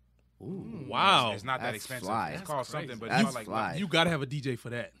 Ooh, Wow. It's not that That's expensive. fly. It's called That's crazy. something, but That's it's not like fly. You gotta have a DJ for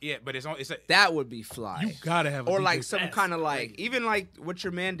that. yeah, but it's on. It's a, that would be fly. You gotta have a or DJ. like some That's kind of like, crazy. even like what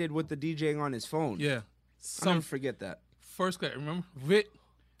your man did with the DJing on his phone. Yeah. I'll never Some forget that. first class. Remember Vit?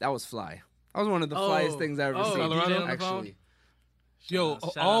 That was fly. That was one of the flyest things I ever oh, seen. Colorado? DJ on the phone? Actually, Yo,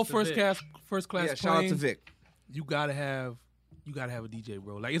 Shout all out to first Vic. class yeah. Shout out to planes, Vic. you gotta have a DJ,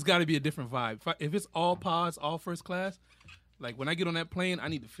 bro. Like it's gotta be a different vibe. If it's all pods, all first class, like when I get on that plane, I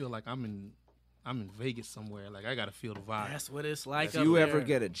need to feel like I'm in Vegas somewhere. Like I gotta feel the vibe. That's what it's like. If up you ever there.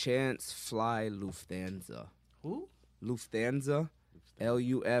 get a chance, fly Lufthansa. Who? Lufthansa,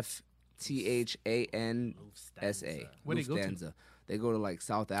 Lufthansa. Where they go to? Lufthansa. They go to like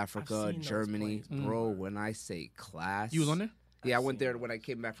South Africa, seen those Germany. planes Bro, when I say class. You was on there? Yeah, I went there when I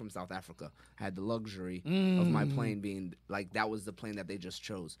came back from South Africa. I had the luxury of my plane being like that was the plane that they just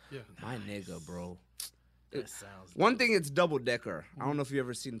chose. Yeah. My nigga, bro. That sounds. One thing, it's double decker. I don't know if you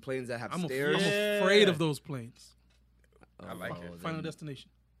ever seen planes that have I'm stairs. afraid of those planes. I like it. Final Destination.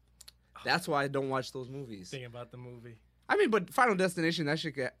 That's why I don't watch those movies. Thinking about the movie. I mean, but Final Destination, that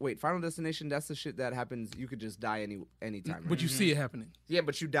shit. Final Destination, that's the shit that happens. You could just die anytime. Right? But you see it happening. Yeah,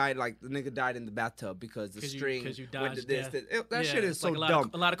 but you died like the nigga died in the bathtub because the 'Cause you- string 'cause you went to dodged this. death. That Yeah, shit is it's so like a lot dumb,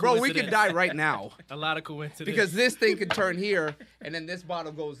 of- a lot of bro. We could coincidence. die right now A lot of coincidence. because this thing could turn here, and then this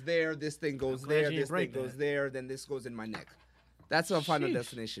bottle goes there, this thing goes glad there, you didn't this thing break goes that. there, then this goes in my neck. That's what Final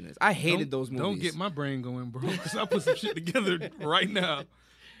Destination is. I hated those movies. Don't get my brain going, bro, because I put some shit together right now.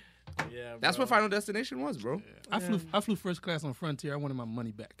 Yeah, That's bro. what Final Destination was, bro. I flew first class on Frontier. I wanted my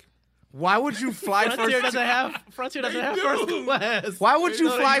money back. Why would you fly Frontier first? doesn't have first class. Why would you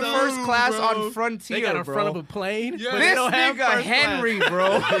No, they fly don't, first class bro. on Frontier, They got in bro? front of a plane. Yeah. but they This don't have nigga first Henry, class.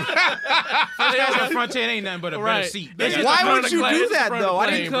 bro. On Frontier ain't nothing but a better Right. seat. This is Why the front would of you class, do it's the that front of though? I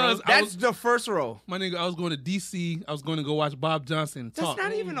plane, didn't. bro. Because That's the first row. My nigga, I was going to D.C. I was going to go watch Bob Johnson That's talk.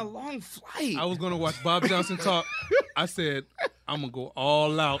 not even a long flight. I was going to watch Bob Johnson talk. I said, I'm going to go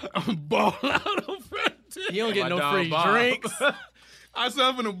all out. I'm going to ball out on Frontier. You don't get My no dog free Bob. drinks. I said,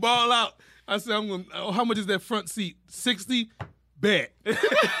 I'm going to ball out. I said, I'm going to, how much is that front seat? 60? Bet.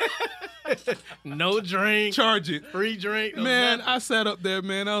 No drink. Charge it. Free drink. No Man, nothing. I sat up there,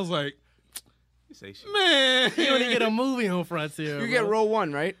 man. I was like, You say shit. man. You don't even get a movie on Frontier. You get bro. row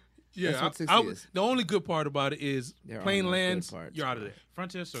one, right? Yeah, That's what 60 is. the only good part about it is There are plane no good lands, parts, you're out of there.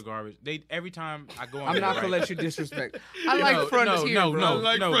 Frontier so garbage. They every time I go on. I'm there, not gonna right? let you disrespect. I like Frontier, no, bro. I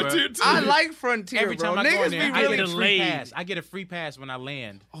like no, bro. Frontier too. I like Frontier, Every bro. time I go Niggas in be there, I really get a free delayed. pass. I get a free pass when I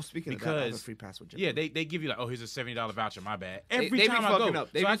land. Oh, speaking of that, I have a Because free pass with JetBlue. Yeah, they give you like, oh, here's a $70 voucher. My bad. They Every be time I fucking go,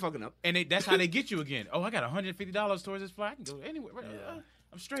 up. They So be I- fucking up. and that's how they get you again. Oh, I got $150 towards this flight. I can go anywhere.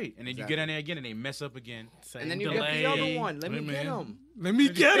 I'm straight. And then you get on there again, and they mess up again. Same And then you delay. get the other one. Let me Hey, get man. him. Let me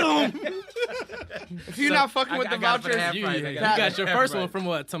get him. If you're not fucking with the I got it for the vouchers, half You, price. you I got your half first price. one from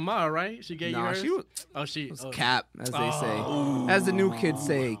what? Tamar, right? She gave you nah, hers? she was Oh, she. Oh, cap, as they say. As the new kids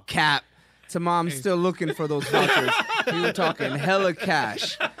say, cap. To mom's still looking for those vouchers. You were talking hella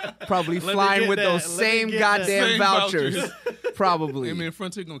cash. Probably me flying get with that. those Let me same get that. goddamn Same vouchers. vouchers. Probably. Hey, man,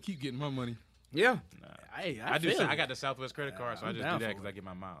 Frontier gonna keep getting my money. Yeah. Hey, I do. feel I it. got the Southwest credit card, so I I'm just down do that for because it. I get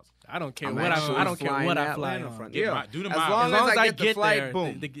my miles. I don't care I'm what actually I don't care flying what I that fly Atlanta on. front. Get Yeah. my- do the as miles. long As long as I get the flight, there,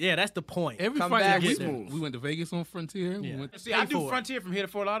 boom. yeah, that's the point. Every Come flight back that we, smooth. we went to Vegas on Frontier. We Yeah. went See, I Pay do for it. Frontier from here to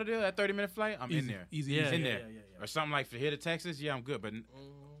Fort Lauderdale, that 30-minute flight. I'm in easy, there. easy, Yeah, easy. in yeah, there. yeah. Or something like for here to Texas, yeah, I'm good. But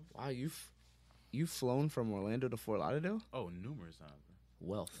Wow, you flown from Orlando to Fort Lauderdale? oh, numerous times.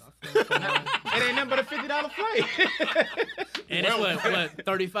 Wealth. It ain't nothing but a $50 flight. And it's what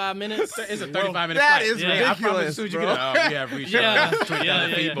 35 minutes? It's a 35-minute That flight. is I promise ridiculous, as soon as you bro. get out, we have reached Yeah,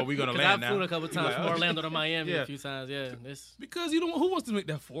 feet, but we're gonna 'Cause land I now. flew a couple times like, from oh, Orlando to Miami Yeah. a few times. Yeah, it's, Because you don't. Who wants to make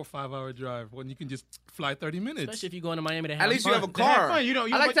that 4 or 5 hour drive when you can just fly 30 minutes? especially if you're going to Miami to have At least you fun. have a To have car. fun, you know,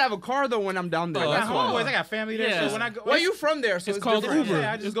 I like to have a car though when I'm down there. I That's got why. homeboys, I got family there. Yeah. So when I go, Well, you from there, so it's called different. Uber.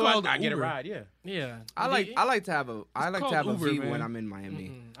 Yeah, I just It's go out. called I get a Uber. ride. Yeah. Yeah, I like to have a called a Uber, view man. when I'm in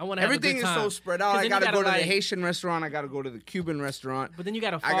Miami. I want to have Everything a is good time. so spread out. 'Cause I then you gotta go to like, the Haitian restaurant. I gotta go to the Cuban restaurant. But then you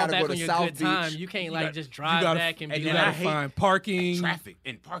got to I fall gotta back go to on your South good time. Beach. You can't You like got- just you drive gotta- back and and be then You I like, gotta hate find parking. Traffic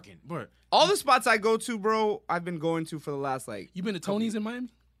and parking, bro. All the spots I go to, bro, I've been going to for the last You been to Tony's in Miami?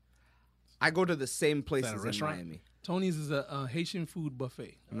 I go to the same places in restaurant? Miami. Tony's is a Haitian food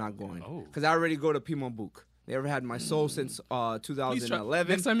buffet. I'm not going Oh. because I already go to Pimon Bouk. They ever had my soul since Please try.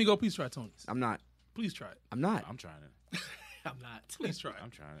 2011. Next time you go, please try Tony's. I'm not. Please try it. I'm not. I'm trying it. I'm not. Please try it.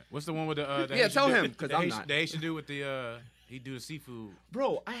 I'm trying it. What's the one with the? The Yeah, Haitian tell dude- him, 'cause the I'm Haitian- not. The Haitian dude with the he do the seafood.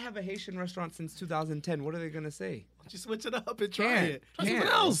 Bro, I have a Haitian restaurant since 2010. What are they gonna say? Just switch it up and Can't. Can't.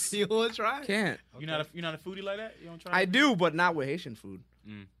 else. You want to try it? Can't. You're not a foodie like that. You don't try. I it? do, but not with Haitian food.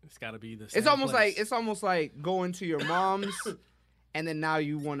 It's got to be the same It's almost place. like going to your mom's, and then now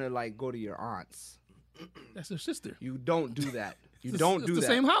you want to like go to your aunt's. That's her sister. You don't do that. You It's don't it's do the that.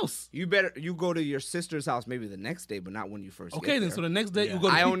 same house. You go to your sister's house maybe the next day, but not when you first. Okay, get then. there. So the next day Yeah. you go.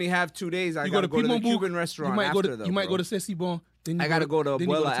 To I Pi- only have 2 days. I you gotta go to go to the Pimon Bouk, Cuban restaurant You might after go to though, you might bro. go to Ceci-Bon. Then you I gotta go to then you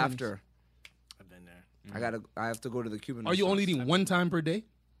Abuela Tony's. after. I've been there. I have to go to the Cuban. Are you only restaurants. eating one time per day?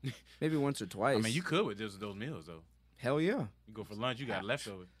 Maybe once or twice? I mean, you could with those meals though. Hell yeah. You go for lunch, you got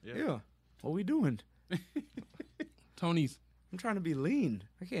leftovers. Yeah. Yeah. What we doing? Tony's. I'm trying to be lean.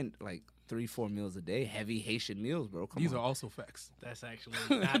 I can't like 3-4 meals a day. Heavy Haitian meals, bro. Come These on. are also facts. That's actually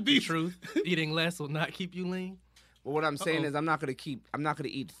not the truth. Eating less will not keep you lean. But what I'm saying Uh-oh. is I'm not gonna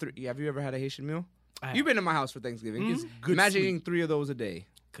eat 3. Have you ever had a Haitian meal? I You've been to my house for Thanksgiving. It's good Imagine sweet. eating 3 of those a day.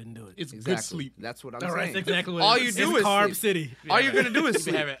 Couldn't do it. It's Exactly. good sleep. That's what I'm All right, saying. that's exactly what All it you is. do It's is Carb sleep. City. All you're gonna do is Be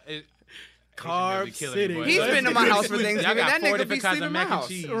sleep. having- Carb be killing City. me, boy. He's been to my house for Y'all Thanksgiving. got That 4 nigga be different kinds sleeping of in my mac and house.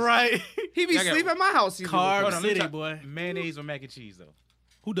 cheese. Right. He be Y'all got- sleeping at my house. Carb Hold on, let me City, try- boy. Mayonnaise or mac and cheese though.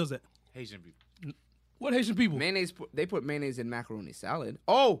 Who does that? Haitian people. What Haitian people? Mayonnaise. They put mayonnaise in macaroni salad.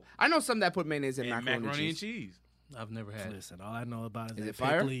 Oh, I know some that put mayonnaise in And macaroni, and cheese. cheese. I've never had it. Listen, all I know about Is is it that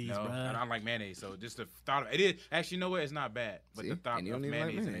fire? pickles, No, bruh. I don't like mayonnaise. So just the thought of it is actually, you know what? It's not bad. But See? the thought And you of don't even like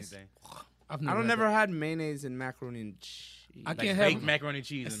mayonnaise and mayonnaise. anything. I've I never. don't had never that. had mayonnaise and macaroni and cheese. I Like can't baked have. macaroni and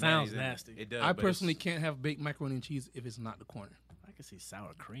cheese. It and sounds mayonnaise in it. nasty. It does. I but it's- personally can't have baked macaroni and cheese if it's not the corner. I can see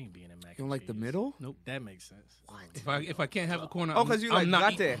sour cream being in mac You don't and like the cheese. middle? Nope. That makes sense. If I can't have a corner, Oh, 'cause you like I'm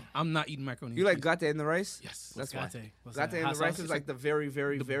not gate. I'm not eating macaroni. You like and cheese. gate in the rice? Yes. That's What's why. gate? What's Gate that? in Hot the rice sauce? is like the very,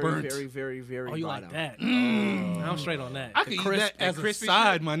 very, The very, burnt. very, very, very Oh, you bottom. like that? I'm straight on that. I The could eat crisp- that as a crispy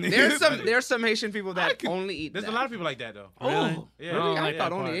side, shit? my nigga. There's some Haitian people that only eat There's that. a lot of people like that though. Oh, Yeah, Really? I like thought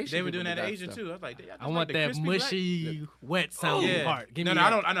that only part. Asian They were people doing that did in Asian stuff. too. I was like, I just I want like the that crispy black. mushy, wet sounding Yeah. part. Give No, me no, that. I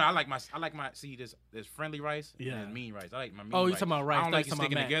don't. I know. I like my. See, there's friendly rice. Yeah. And there's mean rice. I like my mean Oh, rice. you talking about rice, I don't not like it talking about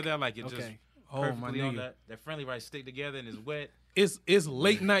sticking mac. together. I like it just Okay. Oh, my perfectly on nigga. that friendly rice stick together and it's wet. It's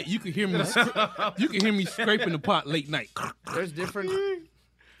late night. You can hear me. You can hear me scraping the pot late night. There's different.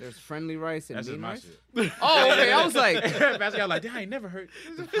 There's friendly rice and That's just mean my rice. shit. Oh, okay. I was like, Basically, I was like, I ain't never heard.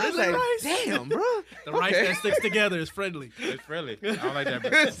 I was like, damn, bro. The rice that sticks together is friendly. It's friendly. I don't like that. Bro.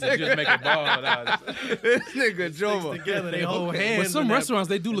 Just make a ball. This nigga Jova. Together, they hold Okay. hands. But some in that- restaurants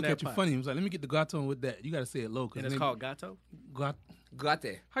they do in look that at you pot. funny. It's like, let me get the gratin with that. You gotta say it low because And it's called gato. Gate.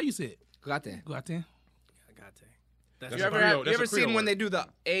 How you say it? Gate. Gratin. Gate. That's You a ever, Creole- you that's ever a Creole seen when word. they do the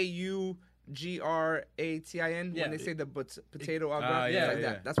AUGRATIN Yeah. when they say the potato au Ah, gratin? yeah, It's like yeah.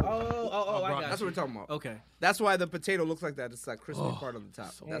 that. That's what, I got that's what we're talking about. Okay. That's why the potato looks like that. It's like crispy Oh, part on the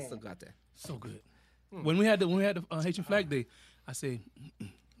top. That's the gate. So good. When we had the Haitian Flag Day, I say,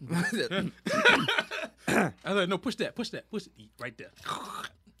 I was like, no, push it, eat right there.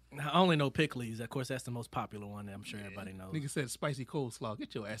 I only know pickles. Of course, that's the most popular one that I'm sure everybody knows. Nigga said spicy coleslaw.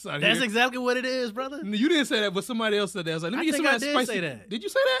 Get your ass out of That's here. exactly what it is, brother. You didn't say that, but somebody else said that. I was like, let me I get think some I of that did spicy. say that. Did you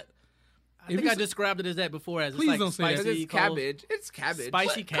say that? I think I described it as that before. As Please it's like don't say that. Because spicy, it's cold- cabbage. It's cabbage.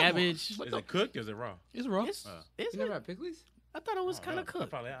 spicy Come on. cabbage. Is it cooked or is it raw? It's raw. Is You it? never had pickles? I thought it was kind of cooked.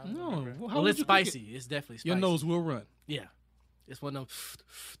 Probably. I don't No. remember. Well, how Well, would it's you cook it? spicy. It's definitely spicy. Your nose will run. Yeah. It's one of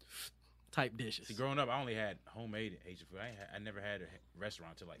them type dishes. See, growing up, I only had homemade Asian food. I never had a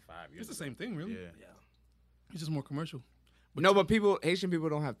restaurant till like 5 years. It's the ago. same thing, really. Yeah. Yeah. It's just more commercial. No, but Haitian people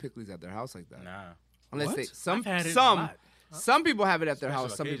don't have pickles at their house like that. Nah. Unless What? they I've had it a lot. some people have it at their Special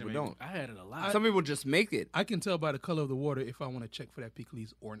house. Some occasion, people maybe. don't. I had it a lot. Some people just make it. I can tell by the color of the water if I want to check for that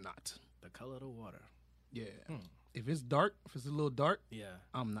pickles or not. The color of the water. Yeah. If it's dark, if it's a little dark, Yeah.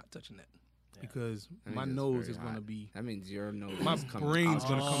 I'm not touching that because That my means it's nose very is going to hot. be. That means your nose. My is coming brain's out.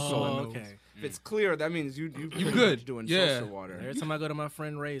 gonna come to my Oh, nose. okay. If it's clear, that means you pretty good. much doing Yeah. salsa water. Every time I go to my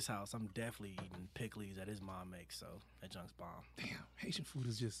friend Ray's house, I'm definitely eating pickles that his mom makes. So that junk's bomb. Damn, Haitian food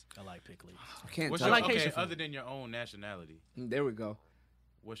is just. I like pickles. I can't What's touch your, like it. Haitian okay, food. other than your own nationality, There we go.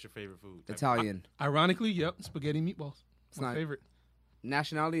 what's your favorite food? Italian. Ironically, yep, spaghetti meatballs. It's my not- favorite.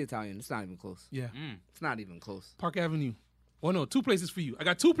 Nationality Italian. It's not even close. Yeah. It's not even close. Park Avenue. Oh no, 2 places for you. I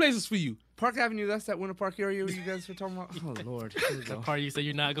got 2 places for you. Park Avenue, that's that Winter Park area you guys were talking about? Oh, Lord. Here we The go. part you say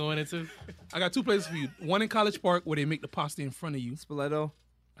you're not going into? I got 2 places for you. One in College Park where they make the pasta in front of you. Spoleto.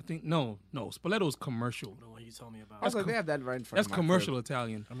 I think no, Spoleto The commercial. one you told me about. I was like, they have that right in front That's of my commercial crib.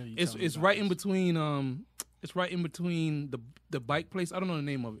 Italian. I remember you It's telling me it's about right in this. between it's right in between the bike place. I don't know the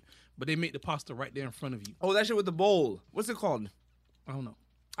name of it, but they make the pasta right there in front of you. Oh, that shit with the bowl. What's it called? I don't know.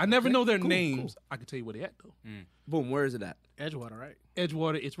 I never know their cool, names. I can tell you where they at though. Boom, where is it at? Edgewater, right?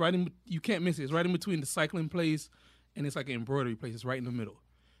 Edgewater. It's right in. You can't miss it. It's right in between the cycling place and it's like an embroidery place. It's right in the middle.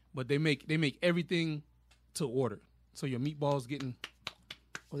 But they make everything to order. So your meatballs getting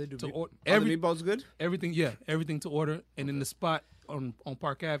Oh, they do. to order. Are the meatballs good? Everything, yeah, everything to order. And then the spot on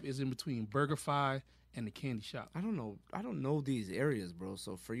Park Ave is in between BurgerFi and the candy shop. I don't know these areas, bro.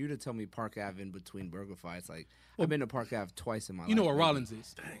 So for you to tell me Park Ave in between BurgerFi, it's like I've been to Park Ave twice in my life. You know what maybe. Rollins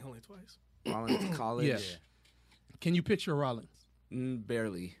is? Dang, only twice. Rollins College? Yeah. Can you picture Rollins?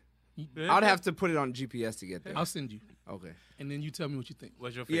 Barely. You- I'd have to put it on GPS to get there. I'll send you, Okay. and then you tell me what you think.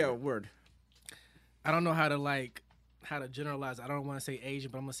 What's your favorite? Yeah, word. I don't know how to generalize. I don't want to say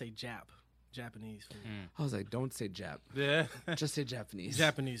Asian, but I'm gonna say Japanese food. I was like, don't say Jap. Yeah. Just say Japanese.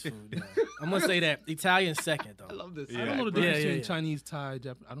 Japanese food. Yeah. I'm gonna say that. Italian second though. I love this. I don't know the Yeah, difference yeah, between yeah. Chinese, Thai,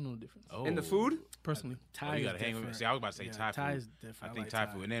 Japanese. I don't know the difference. Oh. And the food? Personally, Thai you is gotta hang with me. different. See, I was about to say Yeah, Thai Thai food. is different. I think like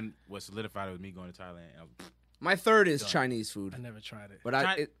Thai food. And then what solidified it was me going to Thailand. My third is Chinese food. I never tried it.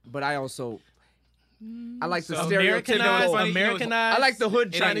 But I also I like the Americanized, stereotypical. I like the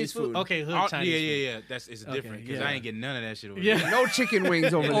hood Chinese food. Okay, hood Yeah, Chinese food. yeah. It's different because yeah. I ain't getting none of that shit over Yeah. there. No chicken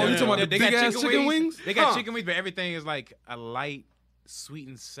wings over Oh, there. you talking about the They got big-ass chicken wings? They got Huh. chicken wings, but everything is like a light, sweet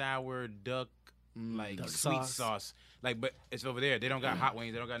and sour duck, like Duck sweet sauce. sauce. Like, but it's over there. They don't got hot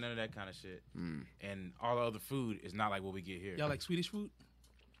wings. They don't got none of that kind of shit. And all the other food is not like what we get here. Y'all like Swedish food?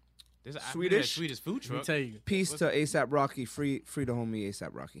 There's a Swedish? Swedish food Let me truck. tell you. Peace to ASAP Rocky. Free the homie ASAP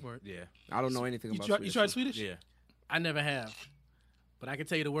Rocky. Word. Yeah, I don't know anything You, about try, Swedish you tried food. Swedish? yeah. I never have. But I can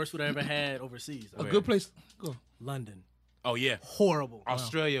tell you the worst food I ever had overseas. A good place. Go. London. Oh yeah. Horrible.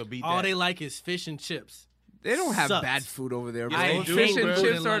 Australia beat All that. they like is fish and chips. They don't have Sucks. bad food over there, bro. I they do, Fish and bro.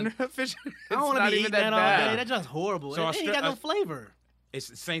 chips They are like- fish. I don't want to be eating that all day. That's just horrible. So It ain't got no flavor. It's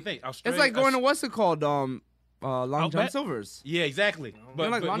the same thing. It's Australia, like going to what's it called? Long John Outback? Silver's. Yeah, exactly.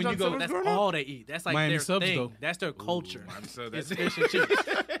 But, like but Long when John you go, Silver's? That's growing up? all they eat. That's like Miami their subs, thing. though. That's their culture. so It's that's fish and chips.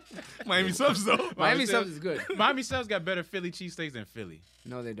 Miami subs though. Miami Subs- subs is good. Miami subs got better Philly cheesesteaks than Philly.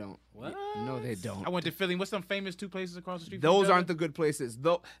 No, they don't. What? No, they don't. I went to Philly. What's some famous two places across the street? from Those each other? aren't the good places.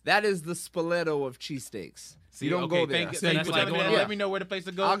 Though that is the Spoleto of cheesesteaks. See, You don't okay, go there. Thank, See, thank that's you for like telling me going that. on- Let me know where the place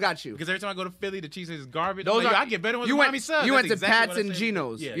to go. I got you. Because every time I go to Philly, the cheesesteak is garbage. Those I'm like, are I get better ones you than went. Miami subs. You That's went to exactly Pat's what I and said.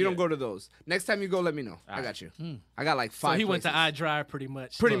 Geno's. Yeah, You don't yeah. go to those. Next time you go, let me know. I Alright. got you. I got like So 5 he went to places. iDrive pretty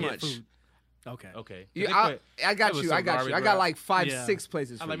much. Pretty to get much. Food. Okay. Okay. You- They I, put- I got that was you. some I got you. garbage, I bro. got like 5, Yeah. 6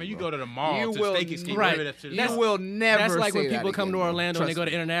 places. I for like, man, you bro. go to the mall You to will Steak and Ski. Right. Right. That shit. That's- You will never. That's like when say that people come again, to bro. Orlando and they Trust go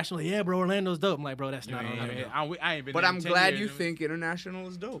to me. international. Yeah, bro, Orlando's dope. I'm like, bro, that's not Orlando. I ain't been But there I'm in 10 glad years, you man. think international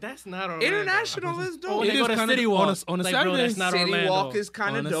is dope. That's not Orlando. International is dope. When It they go is to kinda City on a- Walk. on a like, bro, Saturday. that's not City Orlando. Walk is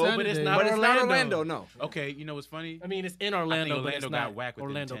kind On of a dope, but it's Saturday. not but it's not Orlando. Orlando. No. Okay, you know what's funny? I mean, it's in I Orlando, think but it's Orlando not got whacked within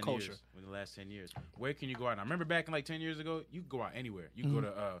Orlando 10 culture. years, within the last 10 years. Where can you go out? And I remember back in like 10 years ago, you could go out anywhere. You could go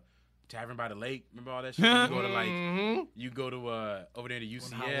to Tavern by the Lake. Remember all that shit? You go to like, you go to over there to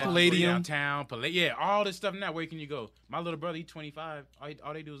UCF, Palladium. downtown, yeah, all this stuff. Now, where can you go? My little brother, he's 25.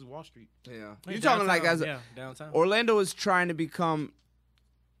 All they do is Wall Street. Yeah. Hey, You're talking like downtown, as a, downtown. Orlando is trying to become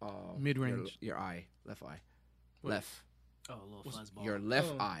Mid-range. Your eye, left eye, left. Oh, a little fuzzball. Your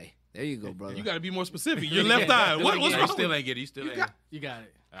left eye. There you go, brother. You got to be more specific. Your left eye. What's You wrong? still ain't get it. You still You ain't. got- You got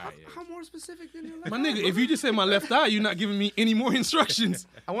it. All right, yeah. How more specific than your left My eye, nigga, if brother? you just say my left eye, you're not giving me any more instructions.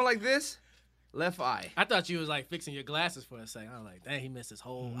 I went like this, left eye. I thought you was like fixing your glasses for a second. I was like, dang, he missed his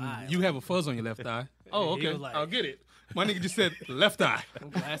whole eye. You have a fuzz on your left eye. Oh, He okay. was like- I'll get it. My nigga just said left eye.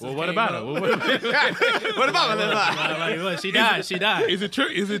 Glasses Well, what came about up. it? What about my left eye? Like, look, she died. She died. Is it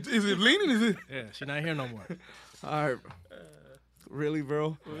is it leaning? Is it? Yeah, she not here no more. All right. Really,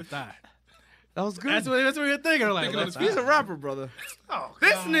 bro? Left eye. That was good. That's what you're thinking. I'm like, Thinking of left the He's eye. a rapper, brother. Oh,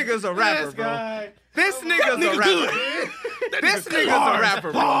 This nigga's a rapper, bro. This nigga's a rapper. This nigga's a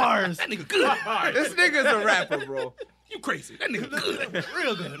rapper, bro. Bars. That nigga good. This nigga's a rapper, bro. You crazy. That nigga good.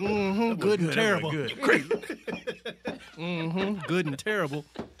 Real good. Mm-hmm. Good and terrible. Good. Crazy. Mm-hmm. Good and terrible.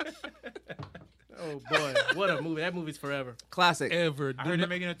 Oh boy, what a movie! That movie's forever. Classic. Ever. I Do heard they're not-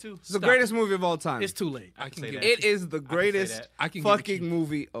 making it too. It's the greatest movie of all time. It's too late. I can say give that. It is the greatest that. I can give it to fucking you.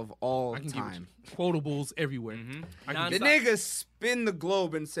 movie of all I can give it time. to you. Quotables everywhere. I can The Non-stop. nigga spin the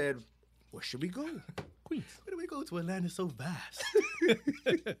globe and said, "Where should we go?" Queens. Where do we go to? Atlanta so vast.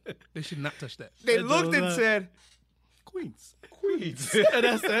 They should not touch that. They That looked goes and up. said, Queens.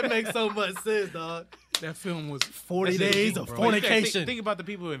 that makes so much sense, dog. That film was 40 That's days bro. of Think- fornication. Think about the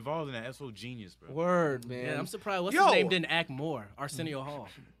people involved in that. That's so genius, bro. "Word, man." Yeah, I'm surprised. What's Yo. his name didn't act more? Arsenio Hall.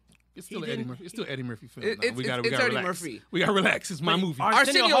 It's still He Eddie didn't- Murphy. It's still Eddie Murphy film. It- now. it's- we gotta it's Eddie relax. Murphy. We gotta relax. It's my movie.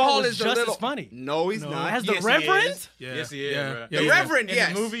 Arsenio Hall is just as funny. No, he's not. As the Yes, he Reverend? is. Yeah. Yes, he is, Yeah. bro. Yeah, The yeah. Reverend, In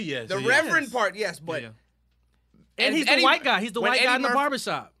yes. the movie, yes. The he is. Reverend part, yes, but Yeah. And he's the Eddie- white guy. He's the when white guy Eddie in the Murphy-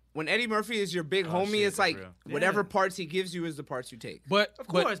 barbershop. when Eddie Murphy is your big homie, shit, it's like for real. whatever Yeah. parts he gives you is the parts you take. But Of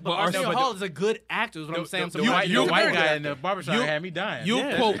course, but Arsenio Arsenio- Hall is a good actor, is what I'm saying. The, So the, white, you- the white you- guy in the barbershop you- had me dying. You'll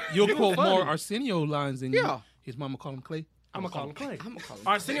Yeah. quote funny. more Arsenio lines than Yeah. his mama called him Clay. I'm gonna call him Clay. I'm gonna call him.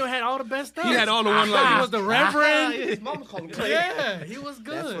 Arsenio had all the best stuff. He had all the He one-liners. was the Reverend. His mama called him Clay. Yeah, he was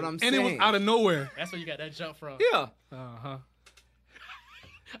good. That's what I'm And saying. it was out of nowhere. That's where you got that jump from. Yeah. Uh-huh.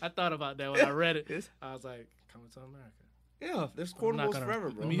 I thought about that when I read it. Yes. I was like, coming to America. Yeah, there's not quotables gonna- forever,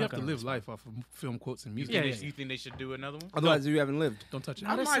 bro. I mean, you not have to gonna live life off of film quotes and music. Yeah, You think they should do another one? Otherwise, you haven't lived. Don't touch it.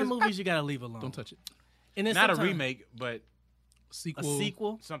 Now, there's some movies you gotta leave alone. Don't touch it. And then Not a sometimes- remake, but A Sequel.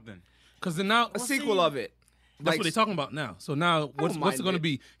 sequel? something. Because then now A sequel of it. that's what they're talking about now. So now what's mind it going to it.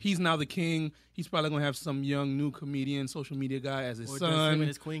 be? He's now the king. He's probably going to have some young new comedian, social media guy as his Or does him and son.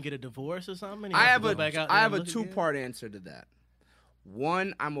 his queen get a divorce or something? and he I has to have go a back out I there have and a look again? two-part answer to that.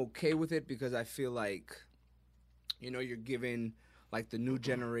 One, I'm okay with it because I feel like, you're giving like the new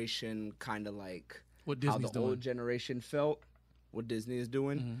generation kind of like What how Disney's the old doing. generation felt.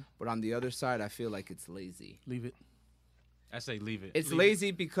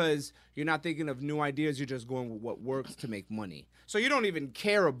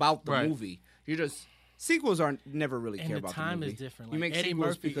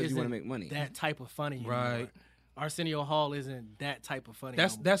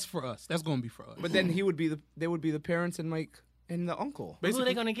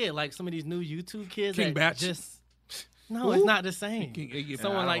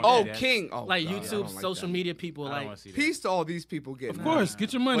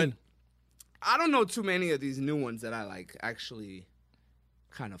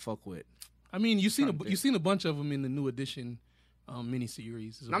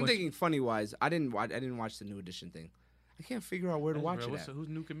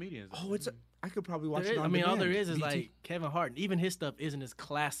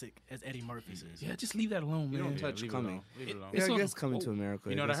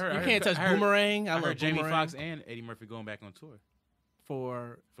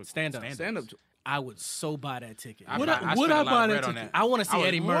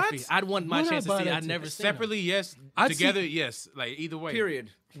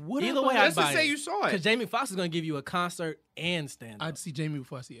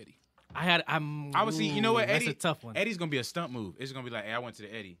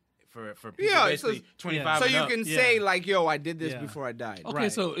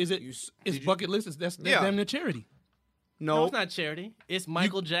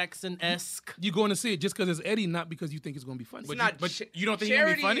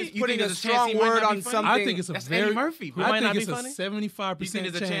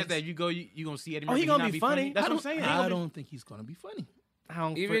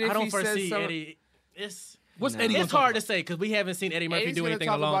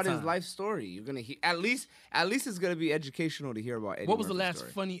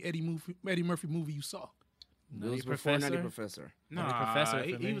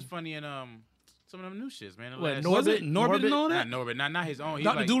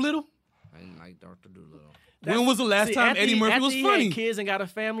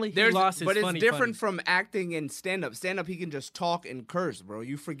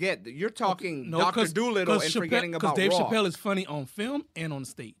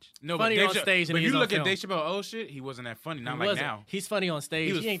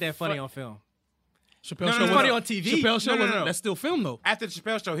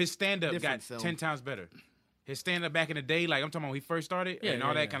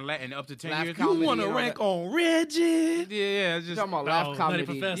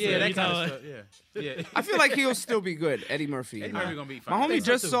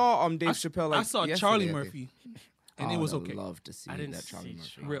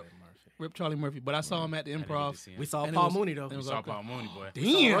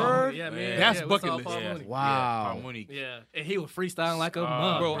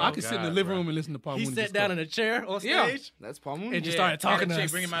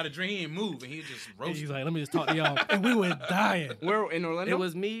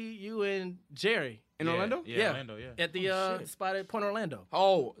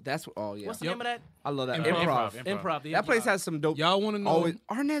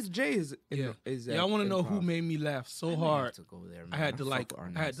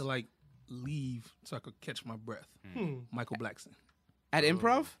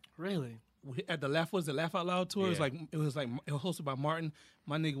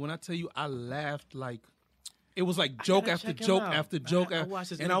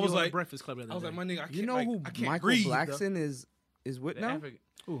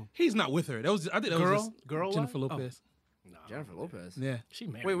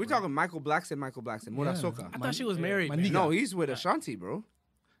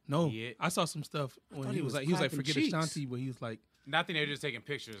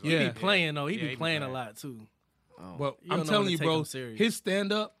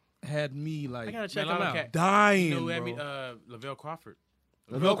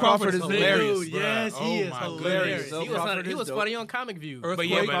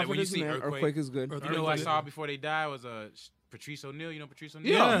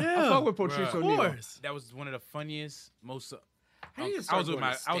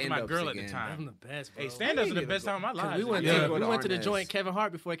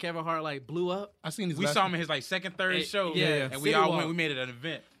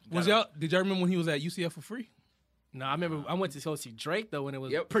 go see Drake though when it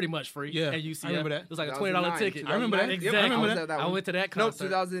was Yep. pretty much free. Yeah, at UCF. I remember that. It was like a 2009, $20 ticket. I remember that. 2009. Exactly. Yep, I remember was at that I one. went to that No, concert.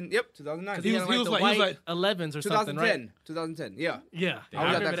 2000. Yep, 2009. He was- had he like was the like- he was white like- 11s or something, right? 2010. Yeah. Yeah, I was I at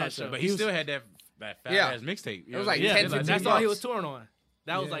remember that that concert. show. But he still had that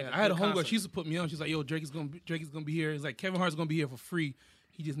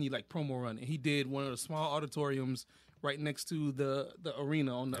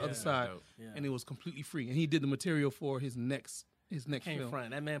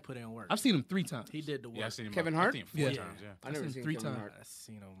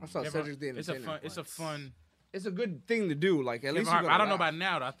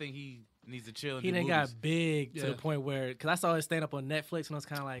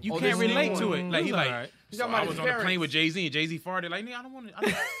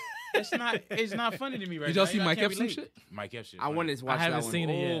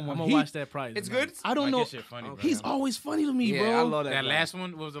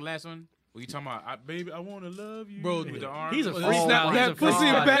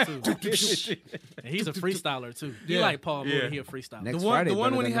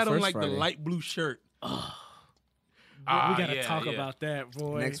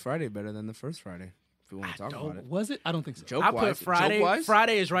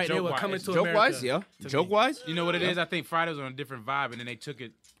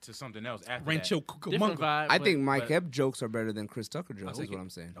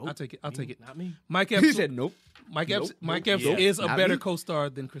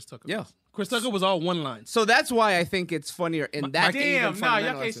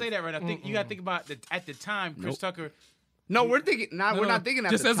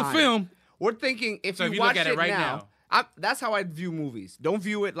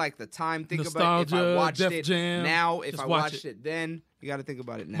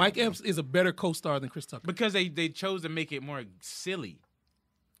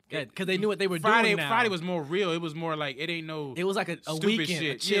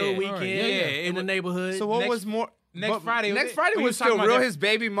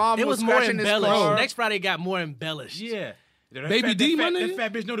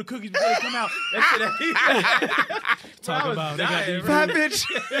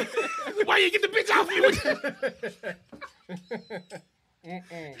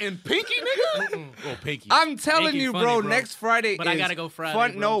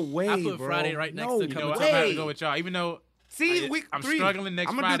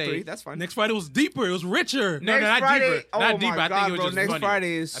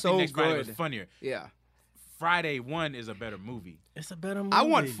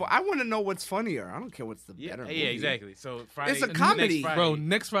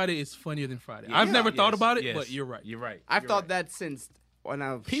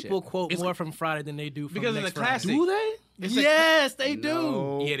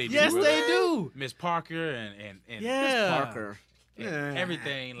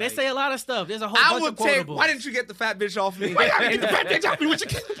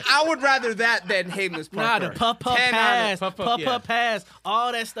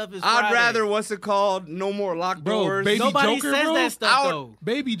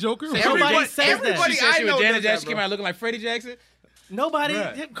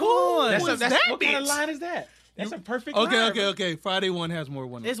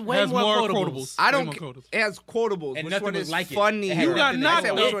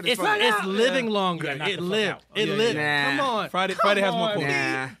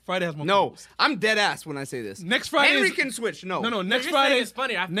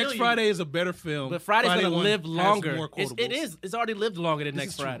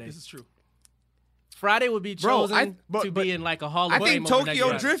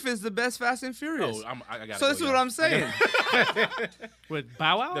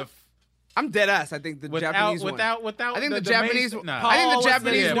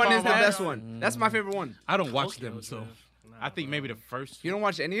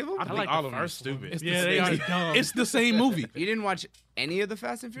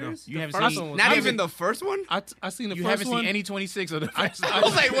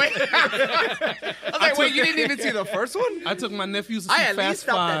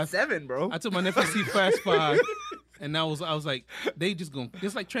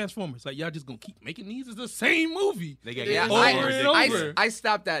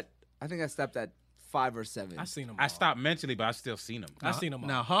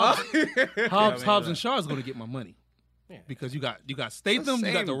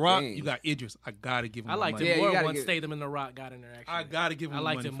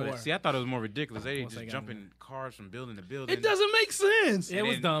cars from building to building. It doesn't make sense. It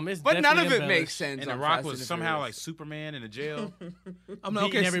was dumb. It's But none of definitely it makes embellished. sense. And on The Rock Fast was and somehow like Furious. Superman in a jail. I'm like,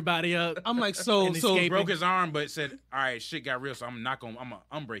 Beating okay, everybody up. I'm like, And so escaping. Broke his arm, but said, "All right, shit got real, so I'm gonna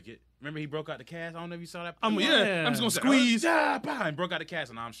unbreak it." Remember, he broke out the cast. I don't know if you saw that. I'm just gonna Oh, squeeze. and broke out the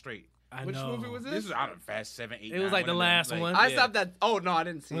cast, and I'm straight. I Which know. movie was This this? is out of Fast 7, 8. It was 9, like the of them, last one. I yeah. stopped that. Oh no, I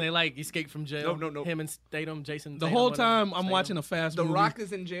didn't see When they it. like escaped from jail. No. Him and Statham, Jason. The Statham, whole whatever. time I'm Statham. watching a fast The movie. Rock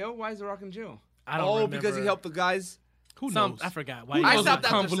is in jail. Why is The Rock in jail? I don't Oh, remember. because he helped the guys. Who Some knows? I forgot. Who Why I knows stopped the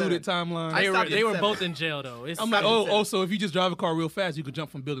after convoluted seven. timeline? I stopped they at were 7. both in jail though. It's I'm like, it's- oh, so if you just drive a car real fast, you can jump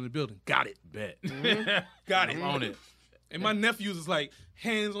from building to building. Got it. Bet. Got it. I'm on it. And my nephews is like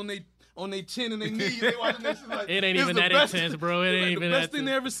hands on their chin and their knees. They watching that shit like, It ain't this even is the that best- intense, bro. It ain't like even the best that thing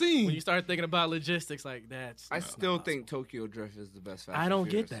they intense. ever seen. When you start thinking about logistics, like that's. I not still possible. think Tokyo Drift is the best. Fast I and don't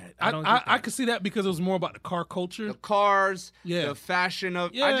get Furious. that. I don't. Get I that. could see that because it was more about the car culture. The cars, Yeah. the fashion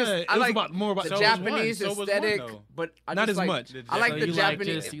of. Yeah, I it was like about more about the so was one. Japanese So was one, aesthetic, though. but I Not just as like, much. I like So the you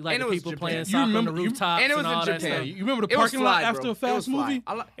Japanese. Like you like and the it was people Japan. playing You soccer on the remember- you- rooftops and it was all in that Japan. stuff. You remember the It was parking lot fly, after bro. a fast It was fly. movie?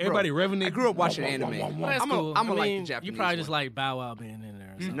 I like- bro, Everybody revving their. I grew up watching anime. Well, that's I'm cool. gonna I like mean, the Japanese You probably just one. like Bow Wow being in there.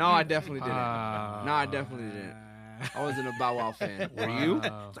 Or something. No, I definitely didn't. Ah. No, I definitely didn't. I wasn't a Bow Wow fan. Were you?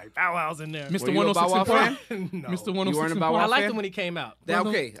 It's like Bow Wow's in there. Mr. Were you a Bow 106 Wow and fan? Park. no. Mr. 106 You weren't a and Bow Wow I Park. liked fan? him when he came out. That,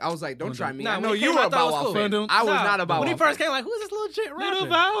 okay, I was like, don't try me. Nah, I when know he you came were out, a I thought Bow it was Wow cool. fan. Nah, I was not a Bow Wow When he fan. first came, like, who's this little jit Little rapping?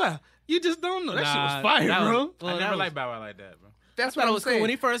 Bow Wow. You just don't know. That shit was fire, that bro. was- well, I that never was- liked Bow Wow like that, bro. That's thought what it I'm was cool. saying. When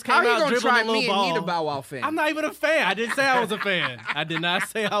he first How came he out, gonna dribbling try the little me and he the ball. Bow Wow fan? I'm not even a fan. I didn't say I was a fan. I did not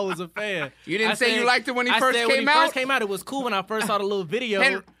say I was a fan. You didn't I say you liked it when he I first said when came he out? first came out, it was cool when I first saw the little video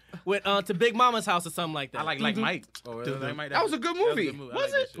Hen- with to Big Mama's house or something like that. I like Mike. Oh, like Mike. That was a good movie. I like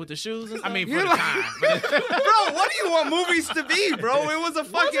Was that it? shit. with the shoes and I stuff. mean, for You the like- time. Bro, what do you want movies to be, bro? It was a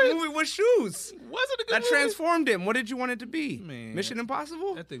fucking movie with shoes. Was it a good That movie? transformed him. What did you want it to be? Man. Mission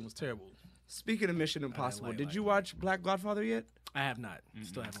Impossible? That thing was terrible. Speaking of Mission Impossible, like did that. you watch Black Godfather yet? I have not.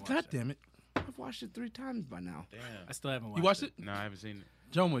 Still haven't watched God it. damn it. I've watched it 3 times by now. Damn. I still haven't watched You watched it? No, I haven't seen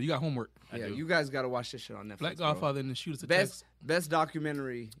it. Joma, you got homework. Yeah, do. you guys got to watch this shit on Netflix. Black bro. Godfather and the Shooters Best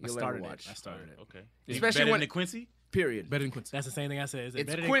documentary I you'll ever started watch. it. I started it. Okay. Especially better when- than Quincy. Period. Better than Quincy. That's the same thing I said. Is it It's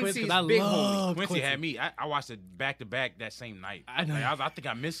better than Quincy? Quincy's 'Cause I big love Quincy had me. I watched it back to back that same night. I know. Like, I think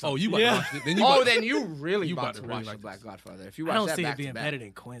I missed Oh, something. you about Yeah. to watch it. Then you Oh, about- then you really You about about to to watch really The like Black this. Godfather. If you I watch don't that see back it being to back. better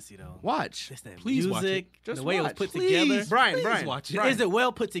than Quincy though. Watch. Just that Please watch music, it. Just the way it was watch. put Please. together. Brian, Please Brian. watch it. Brian. Is it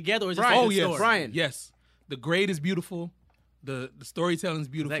well put together or is it Brian. just a Oh, good yes. story? Brian. Yes. The grade is beautiful. The storytelling is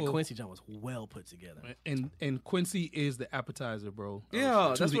beautiful. That Quincy John was well put together. And Quincy is the appetizer, bro.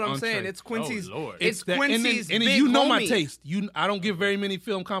 Yeah, to that's the what I'm saying. entree. It's Quincy's. Oh, Lord. It's that- and then- Quincy's and then big you know my homie. taste. I don't give very many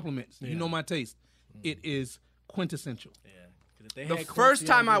film compliments. You Yeah. know my taste. It is quintessential. Yeah. 'Cause if they The had first Quincy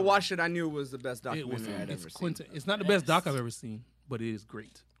time on I board- watched it, I knew it was the best It was. documentary I'd ever It's seen. It's not the best doc I've ever seen, but it is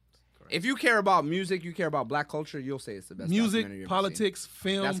great. If you care about music, you care about black culture, you'll say it's the best documentary Music, you've ever politics, That's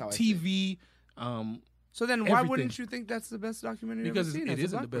film, how I see it. TV. seen. So then why everything. wouldn't you think that's the best documentary you've Because ever seen? it as a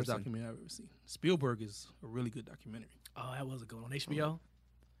isn't black the best person? documentary I've ever seen. Spielberg is a really good documentary. Oh, that was a good one on HBO.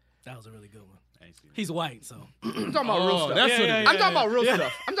 That was a really good one. I ain't seen it. He's white, so. I'm talking about real stuff. that's what it is. I'm talking about real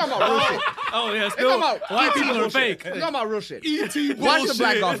stuff. I'm talking about real shit. Oh yeah, I'm still talking about white E.T. people are bullshit. fake. I'm talking about real shit. E.T. Watch the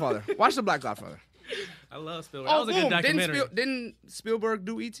Black bullshit. Godfather. Watch the Black Godfather. I love Spielberg. That Oh, was a boom. good documentary. Didn't Spielberg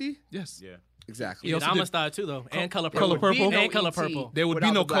do E.T.? Yes. Yeah. Exactly. He Yeah, also I'm did a star too though, and Color Color Purple, Purple. and Color E.T. Purple. There would Without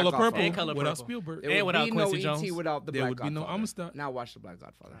be no the Black Color Godfather. Purple And Color without Purple. Spielberg. There And would without be Quincy no Jones. E.T. without the There Black would be no Godfather. Amistad. Now watch the Black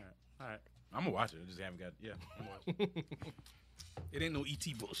Godfather. All right. I'm gonna watch it. I just haven't got. Yeah. I'm gonna watch it. It ain't no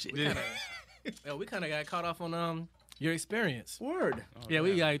ET bullshit. Yeah, we kind of got caught off on your experience. Word. Oh, Yeah,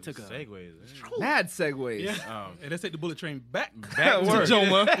 we damn. took a- segues. Mad segues. Hey, let's take the bullet train back Back to word.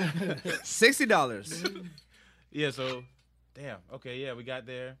 Joma. $60. Yeah. So, damn. Okay. Yeah, we got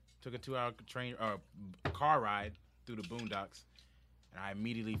there. Took a 2-hour train car ride through the boondocks, and I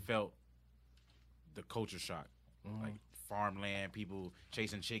immediately felt the culture shock. Like farmland, people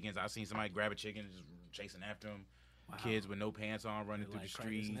chasing chickens. I seen somebody grab a chicken, just chasing after them. Kids with no pants on running through the like crack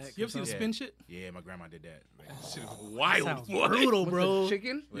his streets. neck You ever see the Yeah. spin shit? Yeah, my grandma did that. Shit is That wild. sounds boy. brutal, With bro. the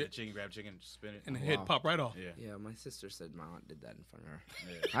chicken? With a chicken, grab chicken, spin it. And the head Wow. pop right off. Yeah. Yeah, my sister said my aunt did that in front of her.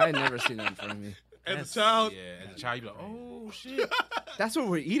 Yeah. I had never seen that in front of me. As a child, Yeah, as a child, you be like, oh shit. That's what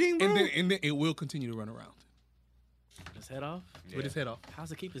we're eating, bro? and then it will continue to run around His head off. with his head off. How's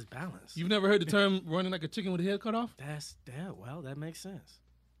it keep his balance? You've never heard the term running like a chicken with a head cut off? That's that. Well, that makes sense.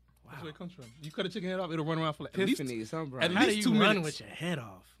 Wow. That's where it comes from. You cut a chicken head off, it'll run around for like at least Epiphanies, huh, bro? at How do least you 2 run minutes. with your head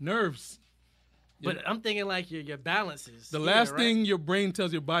off? Nerves. But I'm thinking like your balance is The here, last right? thing your brain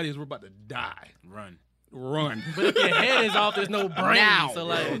tells your body is we're about to die. Run. Run. But if your head is off, there's no brain. Now. So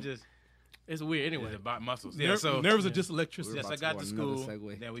Yeah, like, it just it's weird. Anyway, it's about muscles. Yeah, so nerves are just electricity. yes, about I to got go to on another school.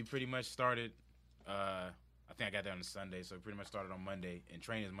 segue. Then we pretty much started. I think I got there on a Sunday, so we pretty much started on Monday. And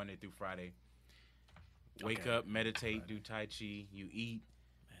training is Monday through Friday. Wake Okay. up, meditate, do Tai Chi. You eat,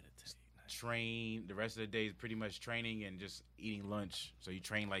 meditate. train. The rest of the day is pretty much training and just eating lunch. So you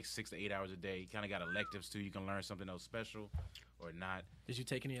train like 6 to 8 hours a day. You kind of got electives too. You can learn something else special or not. Did you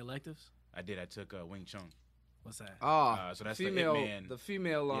take any electives? I did. I took Wing Chun. What's that? So that's female, the Ip Man. the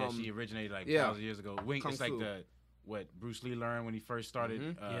female. Yeah, she originated like yeah. 1,000 years ago. Wing. Kung It's like Fu. what Bruce Lee learned when he first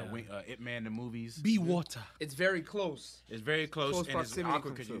started. Ip Man, the movies. Be water. It's very close. It's very close, Close and it's proximity awkward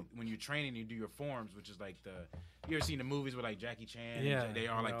Kung because Fu. when you're training, you do your forms, which is like you ever seen the movies with like Jackie Chan? Yeah, They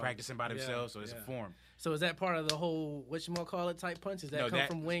are like you know, practicing by yeah, themselves, so it's a yeah. form. So is that part of the whole whatchamacallit type punch? Does that No, come that-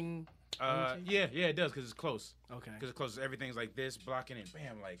 from wing? Yeah, it does because it's close. Okay. Because it's close. Everything's like this, blocking it,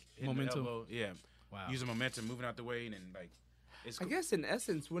 bam, like hitting Momentum. The elbow. Yeah. Wow. Using momentum, moving out the way, and then like it's. I guess in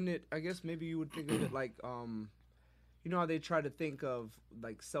essence, wouldn't it? I guess maybe you would think of it like, you know how they try to think of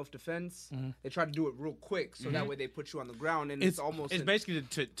like self-defense. They try to do it real quick, so that way they put you on the ground, and it's almost. It's basically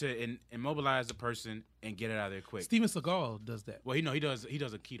to immobilize the person and get it out of there quick. Steven Seagal does that. Well, he does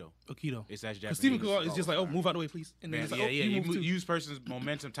Aikido. Aikido. It's actually Because Japanese. Steven Seagal is just like, oh, move out the way, please. And then Man, it's like, yeah, oh, yeah. you You move too. use person's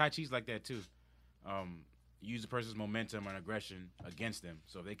momentum. Tai Chi's like that too. Use the person's momentum and aggression against them.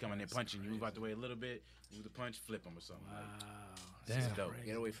 So if they come in there punching, you move out the way a little bit, move the punch, flip them or something. Like, Damn. it's dope.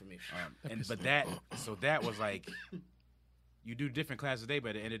 Get away from me. That was like, you do different classes a day, but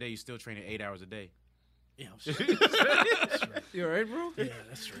at the end of the day, you're still training 8 hours a day. Yeah, I'm straight. You alright, bro? Yeah,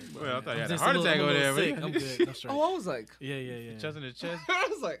 that's straight. Well, I thought you I'm had a just heart little- attack I'm a over little there. sick. man. I'm good. I'm straight. Oh, I was like, Yeah. Chest in the chest. I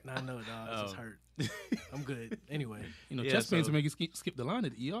was like, I know, dog. It just Oh. hurt. I'm good. Anyway, You know, Yeah, chest pains so- will make you skip the line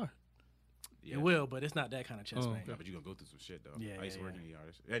at the ER. Yeah. it will, but it's not that kind of chest Oh, pain. No, but you're going to go through some shit, though. Yeah, I used to yeah, work yeah. in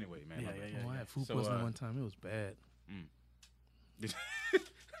the ER. Anyway, man. Yeah, my bad. yeah, Oh, I had food So, poisoning uh, one time. It was bad.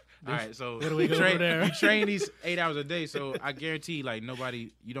 All right, so Where do we go train, over there? you train these 8 hours a day, so I guarantee, like,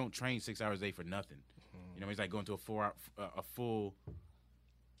 you don't train 6 hours a day for nothing. You know, it's like going to a full.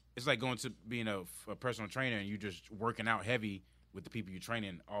 It's like going to being a personal trainer and you just working out heavy with the people you're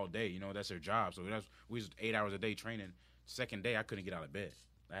training all day. You know, that's their job. So we was 8 hours a day training. Second day, I couldn't get out of bed.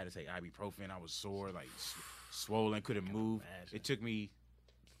 I had to take ibuprofen. I was sore, like swollen, couldn't move. imagine. It took me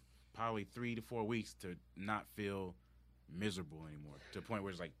probably 3 to 4 weeks to not feel miserable anymore, to the point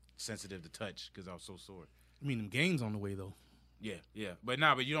where it's like sensitive to touch because I was so sore. I mean, them gains on the way, though. Yeah. But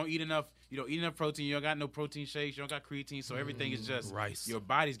you don't eat enough. You don't eat enough protein. You don't got no protein shakes. You don't got creatine. So everything is just Rice. your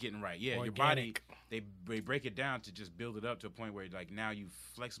body's getting right. Yeah, your body. Organic. They break it down to just build it up to a point where like now you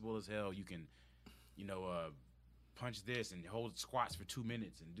flexible as hell. You can, punch this and hold squats for 2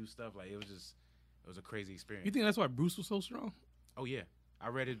 minutes and do stuff like it was a crazy experience. You think that's why Bruce was so strong? Oh yeah, I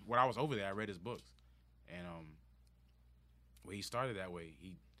read it when I was over there. I read his books, and when he started that way,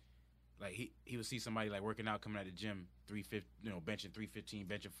 he would see somebody like working out, coming out the gym, 350, benching 315,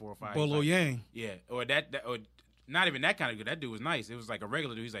 benching 4 or 5. Bolo like, Yang. yeah, or that, or not even that kind of good. That dude was nice. It was like a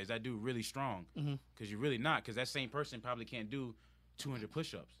regular dude. He's like, is that dude really strong? Because you're really not. Because that same person probably can't do 200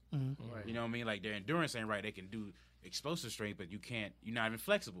 push-ups. right. You know what I mean? Like their endurance ain't right. They can do explosive strength, but you can't. You're not even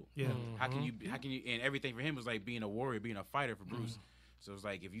flexible. Yeah. How can you? And everything for him was like being a warrior, being a fighter for Bruce. So it's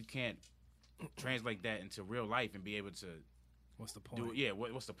like if you can't translate that into real life and be able to What's the point? do it, yeah.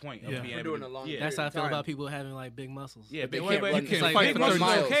 What's the point? Yeah. Of being We're able doing to, a long yeah. That's how I feel Time. about people having like big muscles. Yeah, But they but can't wait, run- you can't can't fight big for muscles 30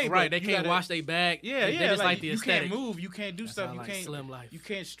 is miles. okay, Right, but they you can't gotta- wash their back. Yeah, they yeah. just Like, like the you aesthetic. can't move. You can't do That's stuff. how I You like can't. slim life. You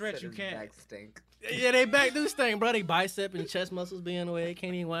can't stretch. Said You his can't. back stink. Yeah, they back do thing, bro. They bicep and chest muscles being the way they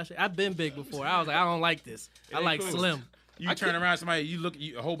can't even wash it. I've been big before. I was like, I don't like this. I ain't like cool. slim. You turn around, somebody. You look.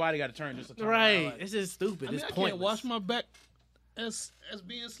 Your whole body got to turn just to turn around, Right. like- It's just stupid. I mean, it's I pointless. can't wash my back as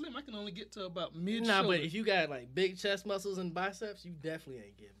being slim. I can only get to about mid. Nah, but if you got like big chest muscles and biceps, you definitely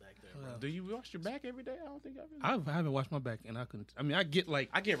ain't getting back there, bro. Do you wash your back every day? I don't think I really. I haven't washed my back, and I couldn't. I mean, I get like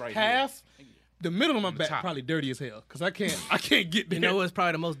I get right half. The middle of my On the back top. probably dirty as hell because I can't get there. You know what's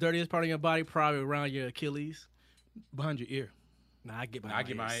probably the most dirtiest part of your body? Probably around your Achilles. behind your ear. Nah, I get I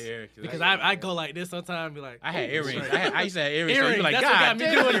get my ears. hair Because I go like this sometimes and be like, I had "Ooh, earrings. straight." I used to have earrings. So you Earrings, be like, that's what God got me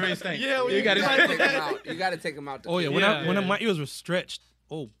damn, doing it. earrings stink. Yeah, when you got You gotta to. take them out. You gotta take them out. Oh yeah, Yeah, when yeah. my ears were stretched.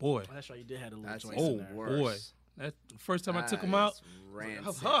 Oh boy, That's right, you did have the little That's joints in oh there. worse. boy. That the first time I took them out.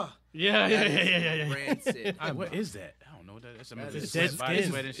 Rancid. Yeah. Rancid. What is that? I don't know what that is. That It's is dead body skin.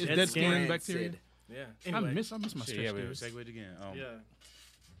 sweat and It's shit. dead skin Rancid. bacteria. Yeah. I Anyway. miss my Shit, stretched yeah, we ears. segued again. Yeah.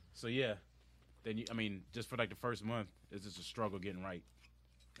 So yeah, then just for like the first month, it's just a struggle getting right,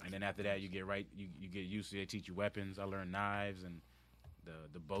 and then after that you get right. You get used to. They teach you weapons. I learned knives and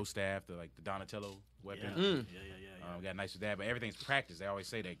the bow staff, the Donatello weapon. Yeah. Got nice with that, but everything's practice. They always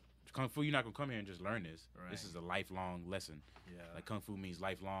say that Kung Fu, you're not gonna come here and just learn this. Right. This is a lifelong lesson. Yeah. Like Kung Fu means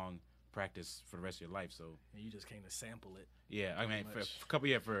lifelong practice for the rest of your life. So And you just came to sample it. yeah, I mean, for much. a couple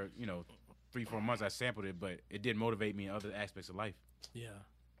for 3-4 months I sampled it, but it did motivate me in other aspects of life. Yeah.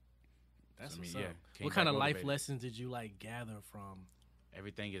 That's So, I what's mean, up. yeah, came What kind back of life motivated. lessons did you like gather from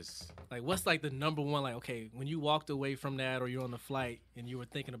everything is. Like, what's like the number one? Like, okay, when you walked away from that, or you're on the flight and you were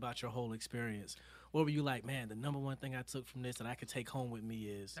thinking about your whole experience, what were you like? Man, the number one thing I took from this that I could take home with me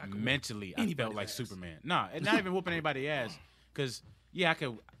is Mentally, I felt anybody's like ass. Superman. Nah, and not even whooping anybody's ass. Because, yeah, I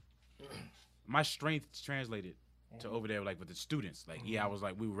could. My strength translated to over there, like with the students. Like, yeah, I was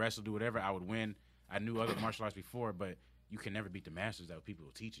like, we would wrestle, do whatever. I would win. I knew other martial arts before, but you can never beat the masters that people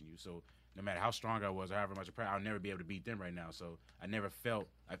were teaching you. So, no matter how strong I was or however much I practiced, I'll never be able to beat them right now. So, I never felt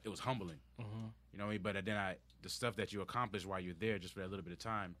it was humbling. You know what I mean? But then the stuff that you accomplish while you're there, just for that little bit of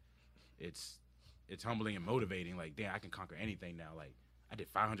time, it's humbling and motivating. Like, damn, I can conquer anything now. Like, I did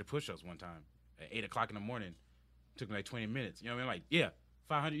 500 push-ups one time at 8 o'clock in the morning. Took me like 20 minutes. You know what I mean? Like, yeah,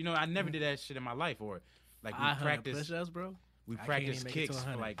 500. You know, I never did that shit in my life. Or like we 500 practice, push-ups, bro. we I can't practice even make it to kicks for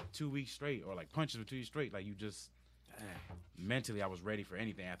 100. like 2 weeks straight, or like punches for 2 weeks straight. Like you just mentally, I was ready for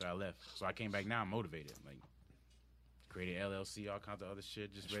anything after I left. So I came back now, I'm motivated. Like created LLC, all kinds of other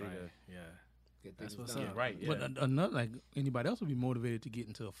shit, just ready to. Yeah. Get That's things what's done. up. Right. Yeah. But another, like anybody else would be motivated to get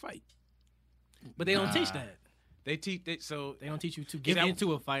into a fight. But they don't teach that. They teach it so. They don't teach you to get that-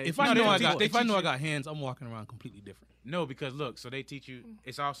 into a fight. If No, I they know don't I teach- got they if I teach know I you- got hands, I'm walking around completely different. No, because look, so they teach you.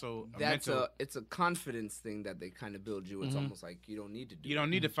 It's also a That's mental. it's a confidence thing that they kind of build you. It's almost like you don't need to do. You don't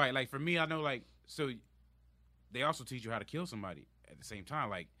need to fight. Like for me, I know like so. They also teach you how to kill somebody at the same time.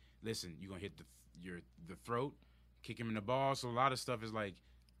 Like, listen, you're gonna hit the throat, kick him in the balls. So a lot of stuff is like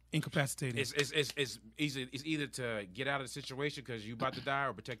Incapacitated. it's either to get out of the situation because you about to die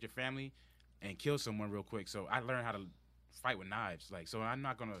or protect your family and kill someone real quick. So I learned how to fight with knives. Like, so I'm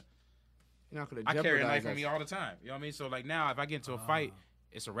not gonna. You're not gonna I jeopardize carry a knife that. on me all the time. You know what I mean? So like now, if I get into a fight,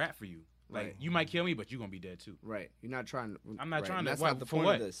 it's a wrap for you. Like Right. you might kill me, but you're gonna be dead too. Right. You're not trying. I'm not right. trying to. That's what, not the for point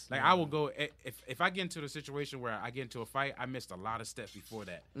what? of this. Like I will go if I get into the situation where I get into a fight, I missed a lot of steps before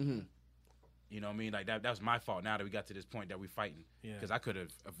that. Mm-hmm. You know what I mean? Like that was my fault. Now that we got to this point that we fighting, Yeah. because I could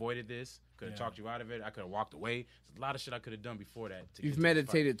have avoided this, could have Yeah. talked you out of it. I could have walked away. There's a lot of shit I could have done before that. To You've get to this fight.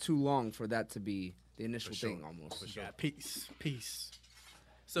 meditated too long for that to be the initial sure. thing, almost. For sure. Got peace.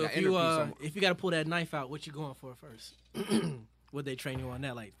 So Yeah, if inner you peace almost. if you got to pull that knife out, what you going for first? Would they train you on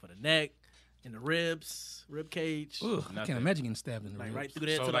that, like for the neck, in the rib cage, Ugh, I Nothing. can't imagine getting stabbed in the like ribs. right through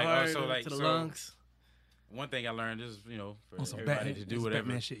there So to like, the oh, heart, so like- to the so- lungs? One thing I learned is, you know, for On some everybody Batman, to do this whatever.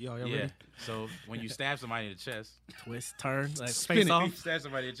 Batman shit, y'all yeah. ready? So when you stab somebody in the chest, Twist, turn, like Spin face it. you off, stab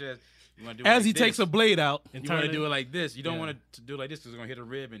somebody in the chest, you want to do As like he this. takes a blade out, and You turn want it. to do it like this. You don't Yeah. want to do it like this because it's gonna hit a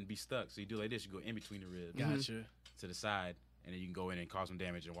rib and be stuck. So you do it like this. You go in between the ribs Gotcha. to the side, and then you can go in and cause some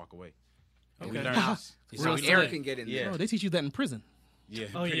damage and walk away. And we Okay. learned Wow. this. So Real air slick. can get in Yeah. there. oh, they teach you that in prison. Yeah.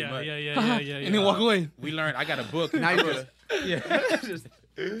 Oh pretty yeah, much. yeah. And then walk away. We learned. I got a book. Now you just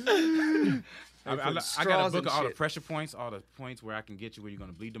I got a straws book and of all the shit. pressure points, all the points where I can get you where you're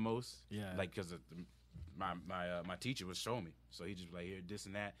gonna bleed the most. Yeah. Like because my teacher was showing me, so he just like here this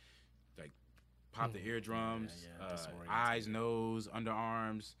and that, like pop the eardrums, yeah, disorienting. eyes, nose,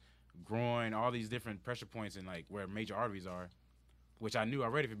 underarms, groin, all these different pressure points and like where major arteries are, which I knew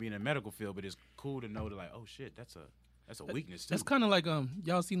already for being in the medical field, but it's cool to know that like oh shit that's a weakness too. That's kind of like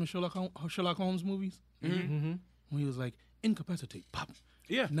y'all seen the Sherlock Holmes movies Mm-hmm. when he was like incapacitate, pop.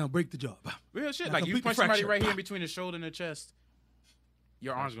 Yeah. Now break the jaw. Pop. Real shit. Now Like you complete punch the somebody fracture. right here in between the shoulder and the chest,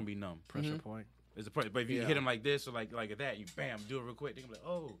 your arm's gonna be numb. Pressure point. It's a but if you Yeah. hit them like this or like that, you bam, do it real quick. They're gonna be like,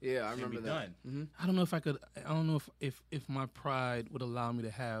 oh, Yeah, I and remember be that. done. Mm-hmm. I don't know if I could. I don't know if my pride would allow me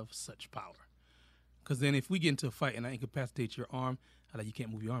to have such power. Because then if we get into a fight and I incapacitate your arm, I'm like, you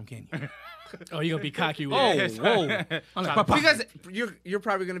can't move your arm, can you? Oh, you gonna be cocky with Oh, it. whoa. I'm like, Papa. Because you're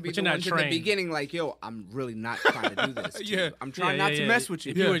probably gonna be But the you're not ones in the trained. beginning, like, yo, I'm really not trying to do this. to Yeah. you. I'm trying Yeah, not yeah, to yeah. mess with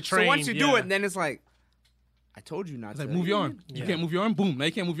you. If you were So once you trained, do yeah. it, then it's like, I told you not It's to. like, move your arm. Yeah. You can't move your arm. Boom. Now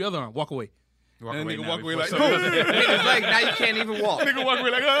you can't move your other arm. Walk away. Walk And then nigga now walk away before like, somebody- It's like now you can't even walk. Nigga walk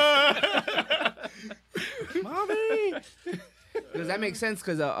away like, ah. Mommy. Does that make sense?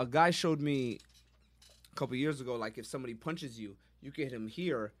 Because a guy showed me a couple years ago, like if somebody punches you, you can hit him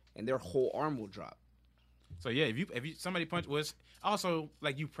here, and their whole arm will drop. So yeah, if you somebody punch was also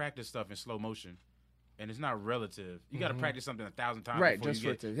like you practice stuff in slow motion, and it's not relative. You got to practice something 1,000 times Right, before just you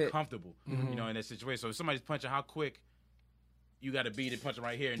for get it to hit. comfortable. You know, in that situation. So if somebody's punching, how quick you got to be to punch them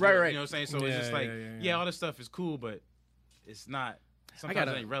right here. And Right, do it, right. You know what I'm saying? So Yeah, it's just like yeah. all this stuff is cool, but it's not. Sometimes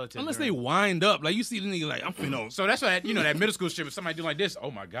gotta- it ain't relative. Unless during- they wind up. Like, you see the nigga like, I'm finna. So that's why that middle school shit. If somebody do like this, oh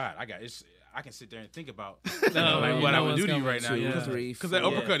my god, I can sit there and think about No, like you what know I would what's do to you coming. right now. 2, Yeah. 3, Because that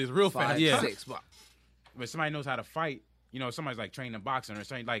 4, uppercut is real 5, fast. Yeah. 6. But somebody knows how to fight. You know, if somebody's like training boxing or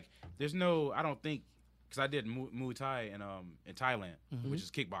something. Like, there's no. I don't think because I did Muay Thai in Thailand, which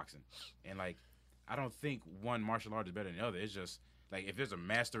is kickboxing, and like I don't think one martial art is better than the other. It's just like if there's a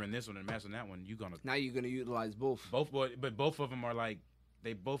master in this one and a master in that one, you're gonna Now you're gonna utilize both. but both of them are like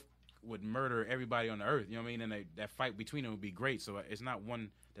they both would murder everybody on the earth. You know what I mean? And that fight between them would be great. So it's not one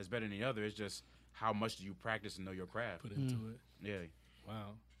that's better than the other. It's just how much do you practice and know your craft. Put into it. Yeah.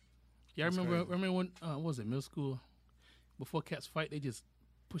 Wow. Yeah, I remember when what was it, middle school? Before cats fight, they just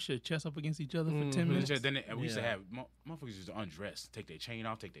push their chest up against each other for 10 minutes. Then we used to have motherfuckers used to undress, take their chain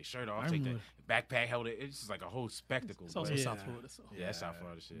off, take their shirt off, take their remember. backpack, held it. It's just like a whole spectacle. It's also but- South Florida. So. yeah, that's South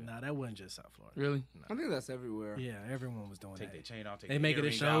Florida shit. Nah, that wasn't just South Florida. Really? I think that's everywhere. Yeah, everyone was doing Take that. their chain off, take They their make it a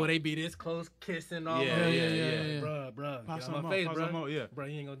earrings show out. where they be this close, kissing all Yeah, over. yeah. Bruh, Pop get some on my more, face, pop some bruh. more, yeah. Bruh,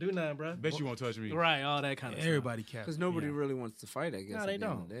 you ain't gonna do nothing, bruh. Bet you won't touch me. Right, all that kind of Everybody cats. Because nobody Yeah. really wants to fight, I guess. No, at they the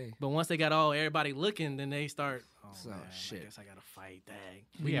end don't. of the day. But once they got everybody looking, then they start. Oh, So, man, shit. I guess I gotta fight.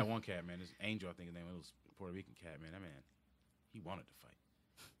 Dang. We had one cat, man. This Angel, I think his name was Puerto Rican cat, man. That man, he wanted to fight.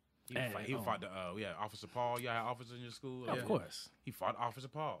 He would Hey, fight. He oh. fought we had Officer Paul. You had officers in your school. Of course. He fought Officer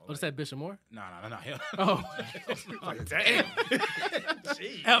Paul. What's that, Bishop Moore? No. Hell. Oh, Damn.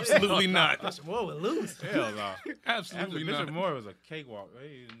 Absolutely not. Bishop Moore would lose. Hell no. Absolutely Bishop not. Moore was a cakewalk.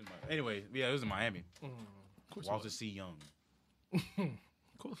 Anyway, yeah, it was in Miami. course it Walter C. Young. Of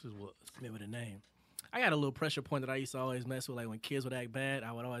course it was. Remember the name. I got a little pressure point that I used to always mess with. Like when kids would act bad,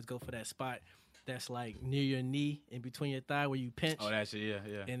 I would always go for that spot that's like near your knee in between your thigh where you pinch. Oh, that shit,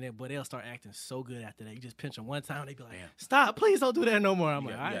 yeah. And then, but they'll start acting so good after that. You just pinch them one time, they be like, Damn. "Stop! Please don't do that no more." I'm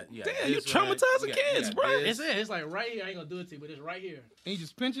like, "All right." Damn, you traumatizing kids, bro. It's like right here. I ain't gonna do it to you, but it's right here. And you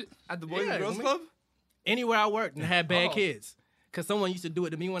just pinch it. At the Boys Yeah, and Girls I mean- Club? Anywhere I worked and had bad Oh. kids, because someone used to do it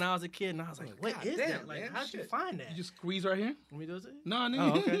to me when I was a kid, and I was like, "What God is damn, that? Like, man, how'd you shit. find that?" You just squeeze right here. Let me do it. No, Oh,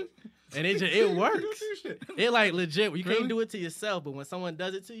 nigga. okay. And it works. Shit. It like legit. You Really? can't do it to yourself, but when someone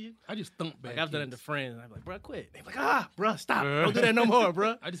does it to you, I just thump back. like I've done it to friends, I'm like, "Bro, quit." They like, bro, stop. Don't do that no more,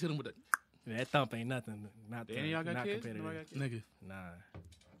 bro. I just hit him with a That thump ain't nothing. Not Any of y'all got not kids? competitive. Nobody got kids? nigga. Nah,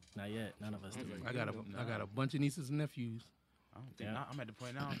 not yet. None of us do. I got a bunch of nieces and nephews. I don't think Yeah. I'm at the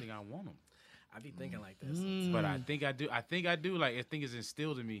point now. I don't think I want them. I be thinking like this. But I think I do. I think I do. Like I think it's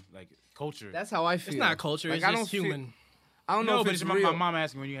instilled in me, like culture. That's how I feel. It's not culture. Like, It's I just don't feel- human. I don't know no, if but it's it's real. my mom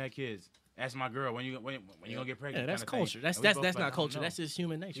asked me when you had kids. Ask my girl when you gonna get pregnant. Yeah, that's kinda thing. culture. That's And we that's both that's like, I not don't culture. know. That's just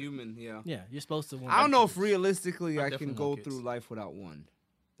human nature. Human, yeah. Yeah, you're supposed to. I don't know if realistically I definitely can go want kids. through life without one.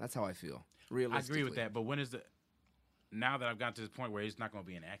 That's how I feel. I Realistically. agree with that, but when is the? Now that I've gotten to this point where it's not going to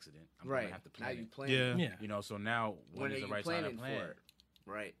be an accident, I'm Right. going to have to Now plan you it. plan. Yeah. Yeah. You know, so now When when are is the you right time to planning plan? for it?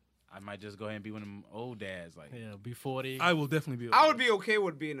 Right. I might just go ahead and be one of them old dads, like Yeah, be 40. I will definitely be. I would be okay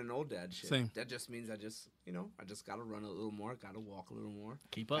with being an old dad. Shit. Same. That just means I just gotta run a little more, gotta walk a little more,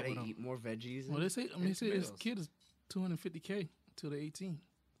 Keep up gotta with them. eat more veggies. Well, they say. I mean, they say this tomatoes. kid is $250K till they're 18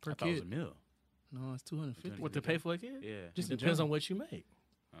 per I thought it was a kid. meal. No, it's 250. What to pay for a kid? Yeah. Just It in depends general. on what you make.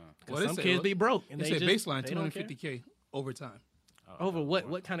 'Cause Well, they some say- kids be broke. And They they say just, baseline they don't care. 250K over time, Over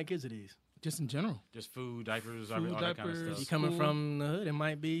what kind of kids are these? just in general. Just food, diapers, Food, all that kind diapers. of You stuff. coming School. from the hood, it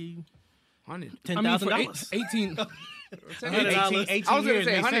might be $100. $10,000. I mean, for 18 $100. 18 I was gonna years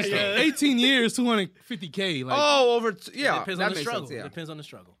say makes 100. sense, though. 18 years, 250K. Like, Oh, over It yeah. depends that on the makes struggle. sense. Yeah. It depends on the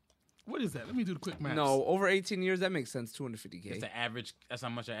struggle. what is that? Let me do the quick math. No, over 18 years, that makes sense. 250K. It's the average. That's how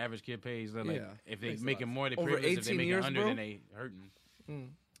much an average kid pays. They're like, Yeah. if they Makes a making lot. more, they Over privileged. If they 18 making years, under, bro? then they hurting.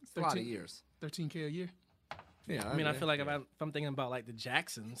 It's a lot of 13 years. 13K a year. Yeah. I mean, I feel like if I'm thinking about like the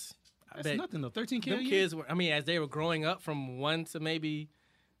Jacksons, I That's bet nothing though. 13K a them year. kids were. I mean, as they were growing up from one to maybe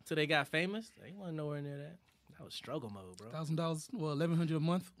till they got famous, they weren't nowhere near that. That was struggle mode, bro. $1,000, well, $1,100 a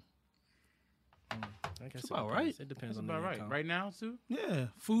month. I guess about it right. depends. It depends That's on about the right. income. Right now, too. Yeah,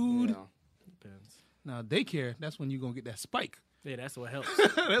 food. Yeah. Depends. Now daycare, that's when you're gonna get that spike. Yeah, that's what helps.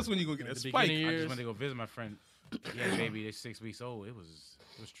 That's when you're gonna get At that the spike. beginning I years. just went to go visit my friend. He had a baby. They're 6 weeks old. It was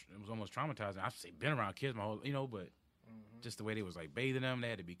almost traumatizing. I've been around kids my whole, but just the way they was like bathing them, they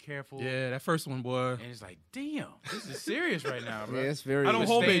had to be careful. Yeah, that first one, boy. And it's like, damn, this is serious right now, bro. Yeah, it's very. I don't They're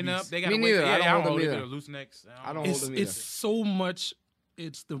hold staying babies. up. They gotta Me wait. neither. Yeah, I don't I hold don't hold them them either. either. Loose necks. I don't hold It's them it's either. so much.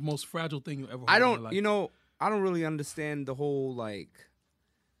 It's the most fragile thing you ever. Hold I in your don't. life. You know, I don't really understand the whole like.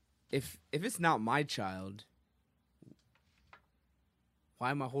 If it's not my child, why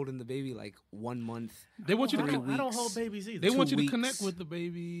am I holding the baby like 1 month? They want you to. I don't weeks. hold babies either. They want 2 you to weeks. connect with the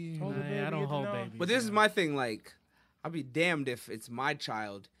baby. Nah, I don't hold babies. But this is my thing. Like, I'd be damned if it's my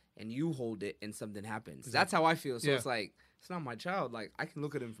child and you hold it and something happens. That's how I feel. So Yeah. it's like it's not my child. Like I can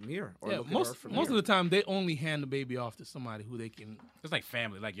look at him from here or Yeah, look at her most from of here. the time they only hand the baby off to somebody who they can. It's like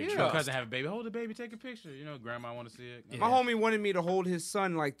family. Like your Yeah. cousin have a baby. Hold the baby. Take a picture. Grandma want to see it. My homie wanted me to hold his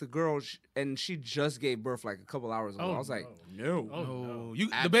son, like the girl, and she just gave birth like a couple hours ago. Oh, I was like, no. no. Oh, No, no.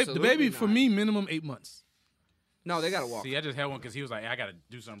 the baby Absolutely for not. me minimum 8 months. No, they gotta walk. See, I just had one because he was like, I gotta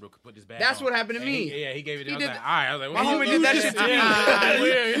do something real quick. Put this bag. That's on. what happened to And me. he gave it. He I was did like, that. all right. I was like, My what homie you did that do? shit to me.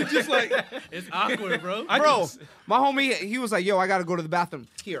 Weird. Just like It's awkward, bro. Bro, my homie, he was like, "Yo, I gotta go to the bathroom.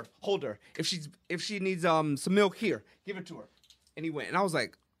 Here, hold her. If she needs some milk, here, give it to her." And he went, and I was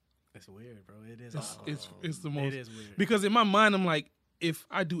like, It's weird, bro. It is. it's the most. It is weird. Because in my mind, I'm like, if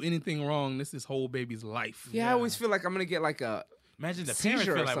I do anything wrong, this is whole baby's life. "Yeah, I always feel like I'm gonna get like a Imagine the parents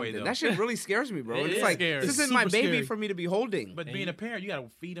seizure feel or that way something." though. That shit really scares me, bro. It It's is like scary. this It's isn't my super baby scary. for me to be holding. But being a parent, you gotta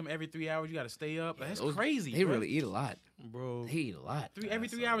feed them every 3 hours. You gotta stay up. That's Those- crazy. They bro. really eat a lot. Bro. They eat a lot. Every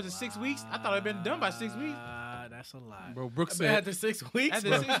 3 hours in 6 weeks. I thought I'd been done by 6 weeks. That's a lot. Bro, Brooks But said. after 6 weeks, After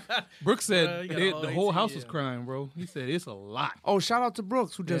bro. 6 Brooks Bro, said you got a they- whole the whole 18 house was years. crying, bro. He said it's a lot. Oh, shout out to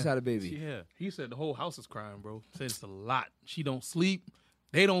Brooks who just Yeah. had a baby. Yeah. He said the whole house is crying, bro. Said it's a lot. She don't sleep.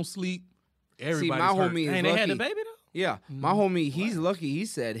 They don't sleep. Everybody's See, my hurt. homie is And they lucky. had the baby though. Yeah, my homie, he's lucky. He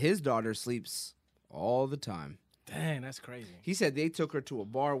said his daughter sleeps all the time. Dang, that's crazy. He said they took her to a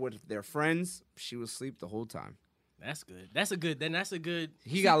bar with their friends. She was asleep the whole time. That's good. That's a good. Then that's a good.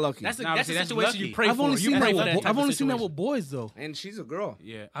 He got lucky. That's a, Nah, that's see, a that's situation lucky. you pray I've for. only You seen pray that. for With, type I've of only seen that situation. with boys though. And she's a girl.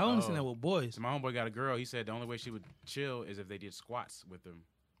 Yeah. I only seen that with boys. So my homeboy got a girl. He said the only way she would chill is if they did squats with them.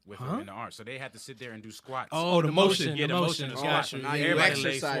 With Huh? her in the arms. So they had to sit there and do squats. Oh, the motion. Yeah, the motion Got of squats. you. Now you Everybody laid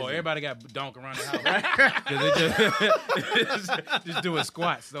exercising. slow. Everybody got donk around the house, right? 'Cause they just doing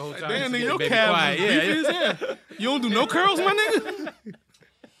squats the whole time. Damn, just to nigga, get your the baby calves quiet. is Yeah, beefy as hell. You don't do no curls, my nigga?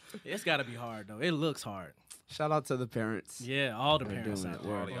 It's got to be hard though. It looks hard. Shout out to the parents. Yeah, all the They're parents doing out it.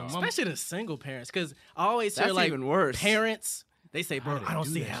 there, Word. y'all. especially the single parents. Because I always hear That's like even worse. parents. They say, How "Bro, do I they don't do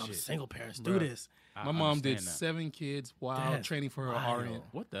see that how shit? single parents Bruh. do this." I My mom did understand that. 7 kids while That's training for her wild. RN.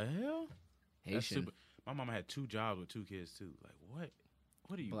 What the hell? That's Haitian, super. My mama had 2 jobs with 2 kids too. Like what?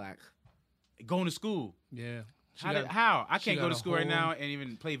 What are you black. going to school? Yeah. She How? got- How? I she can't got go to a school right whole- now and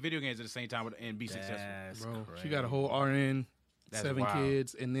even play video games at the same time and be successful. That's Bro, crazy. she got a whole RN, That's 7 wild.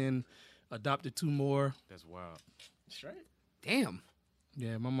 kids, and then adopted 2 more. That's wild. straight. Damn.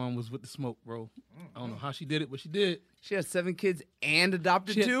 Yeah, my mom was with the smoke, bro. I don't know how she did it, but she did. She had 7 kids and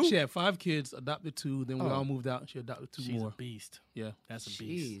adopted She 2? had 5 kids, adopted 2. Then we Oh. all moved out, and she adopted 2 She's more. a beast. Yeah, That's a Jeez.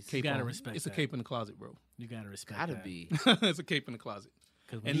 beast. cape You gotta on. respect. It's that. a cape in the closet, bro. You gotta respect. Gotta that. be. It's a cape in the closet.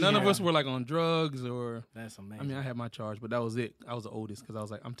 'Cause when And you none of have- us were like on drugs or. That's amazing. I mean, I had my charge, but that was it. I was the oldest because I was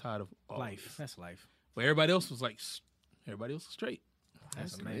like, I'm tired of all life. this. That's life. But everybody else was like, everybody else was straight.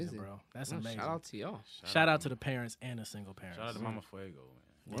 That's That's amazing, amazing. bro. That's Oh, amazing. Shout out to y'all. Shout out to the parents and the single parents. Shout out to Mama Fuego,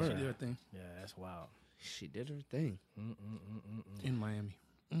 man. She did her thing Yeah, that's wild. She did her thing. in Miami.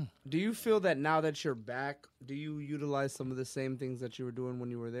 Do you feel that now that you're back, do you utilize some of the same things that you were doing when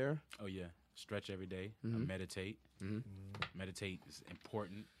you were there? Oh yeah, stretch every day. Meditate. Meditate is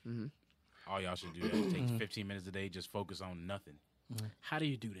important. All y'all should do that. Take 15 minutes a day. Just focus on nothing. How do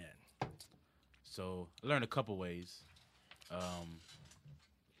you do that? So I learned a couple ways.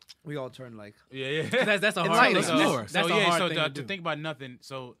 We all turn like, Yeah. That's a hard like thing. this. That's So a yeah, hard so thing to, to to do. think about nothing.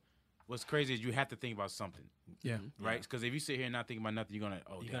 So what's crazy is you have to think about something, Yeah. right? Because if you sit here and not think about nothing, you're gonna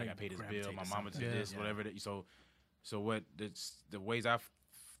You damn, I gotta gotta pay this gravitate bill. My to mama something. did Yeah. this, Yeah. whatever. So what the ways I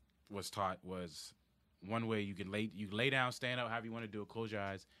was taught was one way you lay down, stand up, however you want to do it. Close your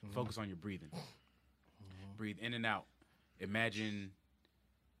eyes, focus on your breathing. Breathe in and out. Imagine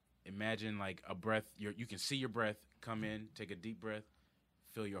like a breath. You can see your breath come in. Take a deep breath.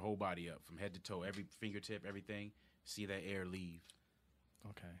 Fill your whole body up from head to toe, every fingertip, everything. See that air leave.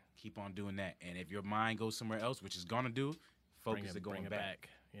 Okay. Keep on doing that. And if your mind goes somewhere else, which is gonna do, focus it going bring it back.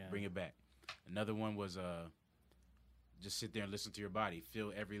 Yeah. Bring it back. Another one was just sit there and listen to your body.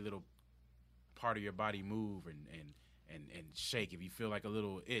 Feel every little part of your body move and shake. If you feel like a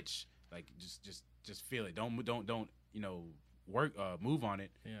little itch, like just feel it. Don't work move on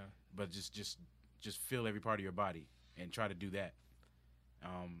it. Yeah. But just feel every part of your body and try to do that.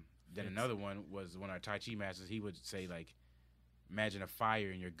 Then another one was one of our Tai Chi masters. He would say like, imagine a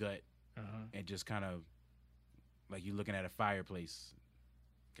fire in your gut and just kind of like you looking at a fireplace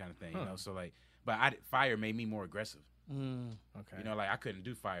kind of thing, you know? So like, but fire made me more aggressive. Okay. You know, like I couldn't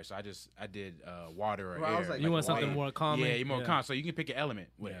do fire, so I did water or Well, I air. was like, you want something water. more calming? Yeah, you're more calm. So you can pick an element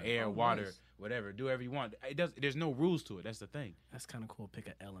with Yeah. air, Oh, water, nice. whatever. Do whatever you want. There's no rules to it. That's the thing. That's kind of cool. Pick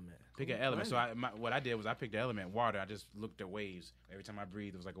an element. Pick an element. So what I did was I picked the element water. I just looked at waves. Every time I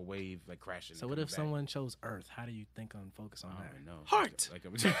breathed, it was like a wave, like crashing. So and what coming if back. someone chose Earth? How do you think on focus on I that? don't know. Heart.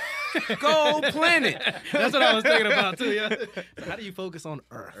 Like go planet. That's what I was thinking about too. Yeah. So how do you focus on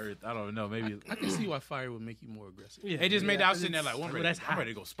Earth? Earth. I don't know. Maybe I can see why fire would make you more aggressive. Yeah. it just made. I was sitting there like, well, I'm Well, ready, that's I'm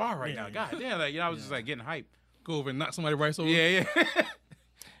ready to go spar right Yeah, now. yeah. God damn, like I was just like getting hype. Go over and knock somebody rice over. Yeah.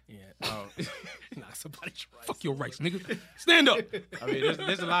 Yeah. Oh. Knock somebody's right. Fuck your rice, nigga. Stand up. I mean,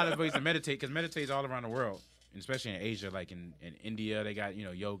 there's a lot of ways to meditate because meditate is all around the world. especially in Asia, like in India, they got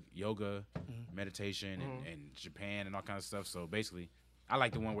yoga, meditation, and Japan and all kinds of stuff. So basically, I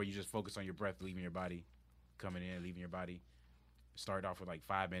like the one where you just focus on your breath, leaving your body, coming in, leaving your body. Start off with like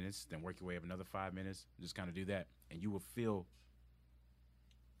 5 minutes, then work your way up another 5 minutes. Just kind of do that, and you will feel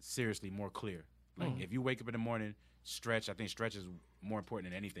seriously more clear. Like if you wake up in the morning, stretch. I think stretch is more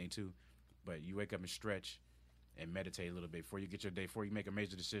important than anything too. But you wake up and stretch and meditate a little bit before you get your day, before you make a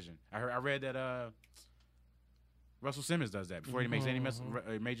major decision. I read that Russell Simmons does that before he makes any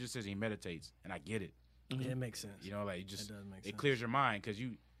major decision. He meditates, and I get it. Yeah, it makes sense. You know, like It does make it sense. clears your mind because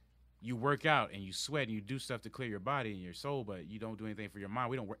you work out and you sweat and you do stuff to clear your body and your soul, but you don't do anything for your mind.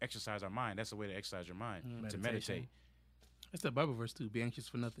 We don't exercise our mind. That's the way to exercise your mind, to Meditation. meditate. That's that Bible verse too. Be anxious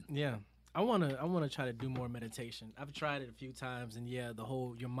for nothing. Yeah. I wanna try to do more meditation. I've tried it a few times, and yeah,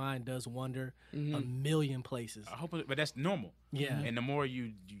 your mind does wander a million places. I hope, but that's normal. Yeah. And the more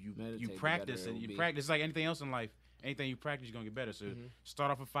you Meditate, the practice better and it'll you be. practice like anything else in life. Anything you practice, you're gonna get better. So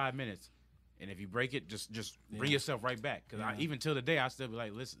start off with 5 minutes, and if you break it, just bring yourself right back. Because even till the day, I still be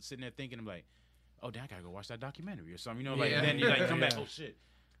like, sitting there thinking, I'm like, oh, damn, I gotta go watch that documentary or something. You know, like Yeah. then you like come back, Yeah. oh shit,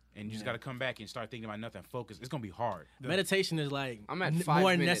 and you just gotta come back and start thinking about nothing. Focus. It's gonna be hard. Meditation is like I'm at 5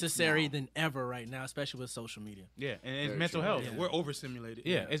 more minutes necessary now. than ever right now, especially with social media. Yeah, and it's Very mental true. health. Yeah, we're overstimulated.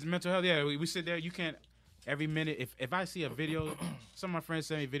 Yeah, it's mental health. Yeah, we sit there. You can't every minute. If I see a video, some of my friends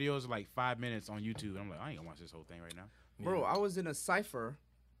send me videos of like 5 minutes on YouTube. I'm like, I ain't gonna watch this whole thing right now. Bro, I was in a cipher.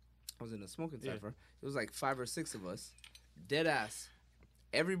 I was in a smoking Yeah. cipher. It was like 5 or 6 of us. Dead ass.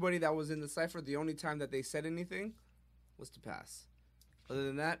 Everybody that was in the cipher, the only time that they said anything was to pass. Other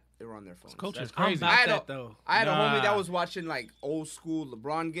than that, they were on their phones. Culture. That's I'm crazy. about I that don't- though. I had a homie Nah. that was watching like old school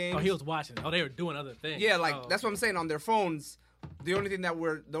LeBron games. Oh, he was watching. Oh, they were doing other things. Yeah, like Oh, that's what I'm saying. On their phones, the only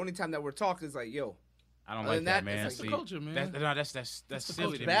time that we're talking is like, yo, I don't Other like than that, that, man. it's like the culture, man. That's it's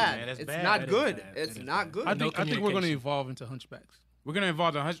silly to me, bad. man. That's It's bad. not That is good. bad. It's That is not bad. good. I think we're going to communication. evolve into hunchbacks. We're gonna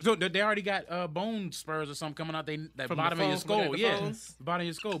involve the hundred. So they already got bone spurs or something coming out. That From bottom the of your phones, when they skull, got the yeah, phones? the bottom of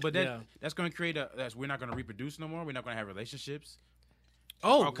your skull. But Yeah. that's gonna create we're not gonna reproduce no more. We're not gonna have relationships.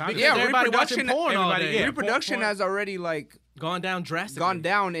 Oh, All kinds of- because Yeah, everybody watching reproduction- porn all everybody- day. yeah. Reproduction porn- has already like Gone down drastically. gone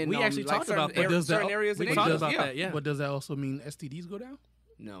down in We actually like talked about certain that. Does that- certain areas. we in talked Asia. about Yeah. that, yeah. But does that also mean STDs go down?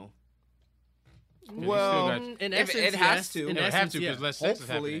 No. you Well, still got- In If essence, it has yes. to. In It would have essence, to yeah. because less sex is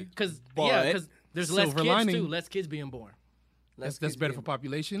Hopefully. happening. Because But there's less silver kids lining. too. Less kids being born. Let's That's keep better it- for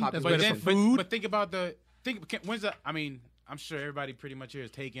population. But That's But better then, for food. but think about when's the? I mean, I'm sure everybody pretty much here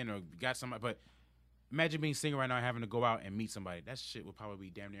is taken or got somebody. But imagine being single right now, and having to go out and meet somebody. That shit would probably be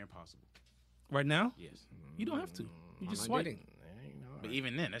damn near impossible. Right now, Yes, you don't have to. You I'm just not swipe. dating. but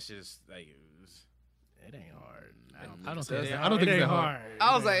even then, that shit is like. It ain't hard. I don't It think ain't I don't think it it's ain't that hard. hard.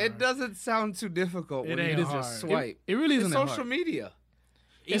 I was like, it doesn't sound too difficult It when ain't you hard. just swipe. It really It's isn't that social hard. media.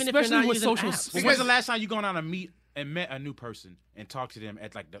 Even Especially if you're not with using social apps. Well, when's the last time you gone out and met a new person and talked to them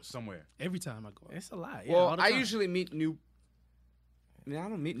at like somewhere? Every time I go out. It's a lot. Yeah, Well, all the I time. usually meet new. I mean, I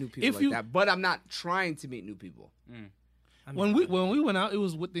don't meet new people If like you- that, but I'm not trying to meet new people. I When mean, we went out, it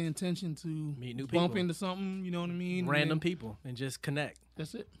was with the intention to Meet new bump people. into something. You know what I mean? random And then- people and just connect.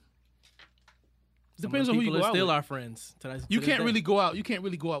 That's it. Some Depends of on the who you people go are out still with. our friends. To You this can't day. really go out. You can't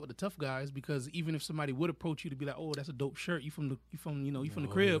really go out with the tough guys because even if somebody would approach you to be like, "Oh, that's a dope shirt. You from the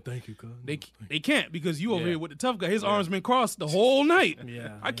crib." Thank you, cuz. They can't because you over Yeah. here with the tough guy. His arms been crossed the whole night.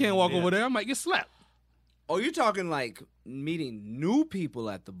 Yeah, I can't walk yeah. over there. I might get slapped. Oh, you're talking like meeting new people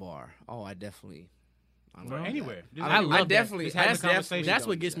at the bar. Oh, I definitely. I don't Or know. anywhere. Just I like- love definitely- Just having that's a conversation. That's don't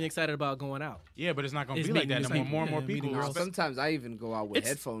what do gets that. me excited about going out. Yeah, but it's not gonna It's be like meeting that new no more. people. More and more Yeah, people. meeting girls. Sometimes I even go out with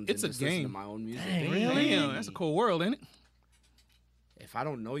It's- headphones it's and a just listen to game. my own music. Damn, that's a cold world, ain't it? If I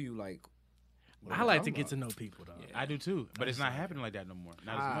don't know you, like, what I are we like to talking get to about? know people though. I do too, but it's not happening like that no more.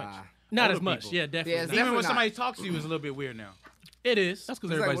 Not as much. Not Older as much. people. Yeah, definitely. Yeah, it's not. Even definitely when not. somebody talks to you, it's a little bit weird now. It is. That's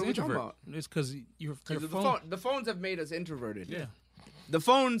because It's like, everybody's what are we talking introvert. It's because your 'Cause phone. the phones have made us introverted. Yeah. The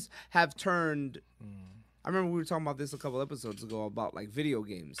phones have turned. I remember we were talking about this a couple episodes ago about like video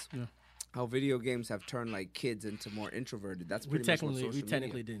games. Yeah. How video games have turned like kids into more introverted. That's we pretty much what technically social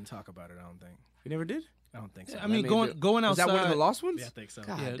technically mean. didn't talk about it. I don't think. We never did. I don't think so. I mean, That going made going Was that one of outside. the lost ones? yeah, I think so.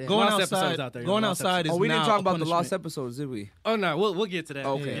 God Yeah, damn. going Lost episodes outside. out there, Going lost outside is Oh, we didn't now talk a about the lost punishment. episodes, did we? Oh no, we'll get to that.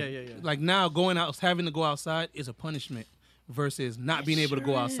 Okay. Yeah. Like now, going out, having to go outside is a punishment versus not being able to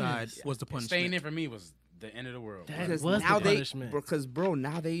go sure outside is. was the Staying punishment. in for me was the end of the world. That Because was now the they, punishment. because bro,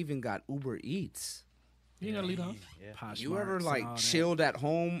 now they even got Uber Eats. You ain't gotta leave the house. Poshmarks You ever and like all that. chilled at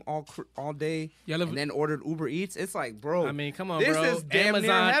home all day Y'all ever- and then ordered Uber Eats? It's like, bro. I mean, come on, this bro. is damn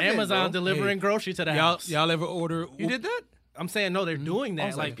near heaven, Amazon bro. delivering Hey, grocery to the Y'all, house. y'all ever order? You did that? I'm saying no, they're doing that.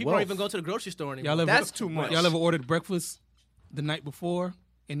 was Like like, people don't whoa. even go to the grocery store anymore. Y'all ever? That's too much. Y'all ever ordered breakfast the night before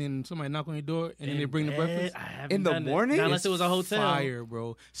and then somebody knock on your door, and then they bring the breakfast. I haven't In the done it. morning? Not unless it was a hotel. Fire,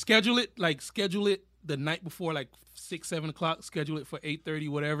 bro. Schedule it the night before, like 6, 7 o'clock. Schedule it for 8:30,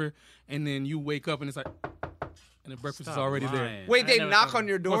 whatever, and then you wake up and it's like, and the breakfast is already there. Wait, I they never knock thought on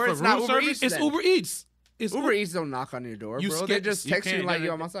your Or door? for It's not room Uber service? Eats. It's then. Uber Eats. It's Uber Eats don't knock on your door, You bro. ske- They just You text you can't. like,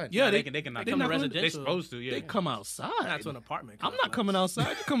 yo, I'm outside. Yeah, they can knock they on knock the on- They're supposed to. Yeah. They come outside. That's an apartment. I'm not coming outside.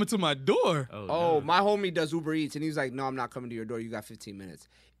 You're coming to my door. Oh, my homie does Uber Eats, and he's like, no, I'm not coming to your door. You got 15 minutes.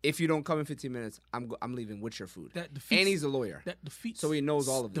 If you don't come in 15 minutes, I'm leaving with your food. That defeats, And he's a lawyer. that defeats. So he knows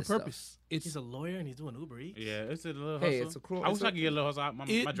all of the this stuff. purpose. It's He's a lawyer and he's doing Uber Eats. Yeah, it's a little hustle. Hey, it's a cool- I wish it's I a- could get a little hustle. My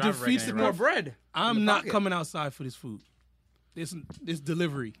It driver defeats record the ain't More right. bread. in I'm the not pocket. coming outside for this food. This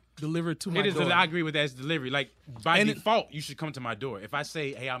delivery. Delivered to my It is. door. I agree with that. It's delivery. Like by And it- default, you should come to my door. If I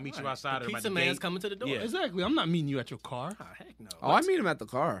say, "Hey, I'll meet you outside," The or by pizza the man's gate, coming to the door. Yeah. Exactly. I'm not meeting you at your car. Oh, heck no. Oh, I meet him at the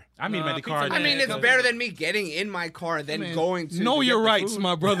car. I meet him at the Pizza car. Man I mean, it's comes- better than me getting in my car and then Man, going to know to your get the rights, food.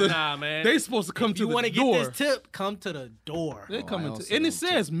 my brother. Nah, man. They supposed to come If to you the want to door. get this tip, come to the door. They come I into, also and it don't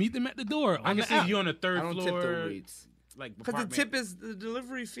says meet them at the door. I on can the see app. you on the third I don't tip the floor. Uber Eats. Like Because the apartment. tip is the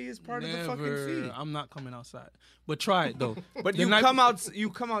delivery fee is part of the fucking Never. fee. I'm not coming outside. But try it though. But The you night- come out. You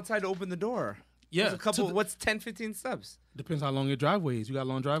come outside to open the door. Yeah. There's a couple. to the- What's 10, 15 steps? depends how long your driveway is. You got a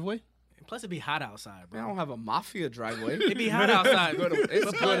long driveway? Plus, it'd be hot outside, Man, bro. I don't have a mafia driveway. It'd be hot outside. It's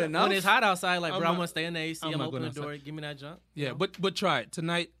But good enough. When it's hot outside, like, I'm bro, I not- want to stay in the AC. I'm I'm not open the going door. outside. Give me that junk. Yeah, but try it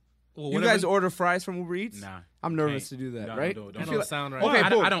tonight. Or You whatever. guys order fries from Uber Eats? Nah. I'm nervous Can't. to do that, No, right? don't do it. That Don't don't do it. sound right. Okay, I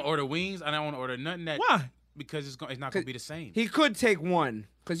boom. don't order wings. I don't want to order nothing that. Why? Because it's not gonna be the same. He could take one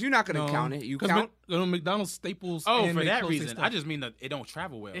because you're not gonna count it. You 'Cause count. McDonald's staples. Oh, and for they that close their reason. stuff. I just mean that it don't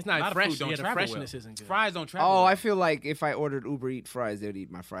travel well. It's A not lot fresh. Of food don't Yeah, the travel freshness well. isn't good. Fries don't travel. Oh, well. I feel like if I ordered Uber Eat fries, they would eat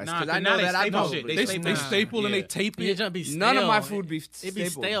my fries Nah, because I 'cause know now they that I staple probably shit. They They they staple and they Yeah. tape Your it. junk be stale. None of my food be It'd be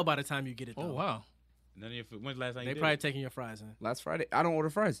stapled. stale by the time you get it. Though. Oh wow. None of your food. When's the last time They you did probably it? taking your fries in. Last Friday, I don't order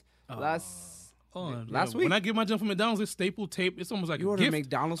fries. Last week. When I get my junk from McDonald's, it's staple tape. It's almost like You a order gift.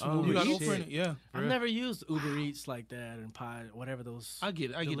 McDonald's from Oh, Uber You got Eats? offer in it, yeah. I've never used Uber Eats like that and pie, whatever those. I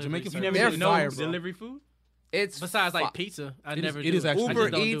get delivery Jamaican service. food. You never They're did no fire, bro. delivery food? It's Besides like fi- pizza, I It is- never. it do is actually- I Uber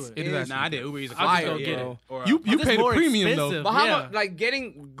just don't Eats do it. It is is- Nah, I did Uber Eats. Fire, I just go get bro. it. Or, You It's paid a more premium expensive. But how Yeah. much?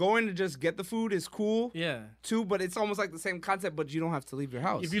 Like going to just get the food is cool Yeah. too, but it's almost like the same concept. But you don't have to leave your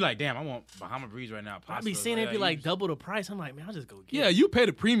house. if you like, damn, I want Bahama Breeze right now. I Pasta, be seeing it be like use- double the price. I'm like, man, I'll just go get though. Yeah, it. you paid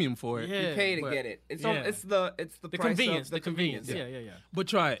a premium for it. Yeah. you pay to but- get it. It's yeah. it's the The price convenience. Of The convenience. Yeah, yeah, yeah. But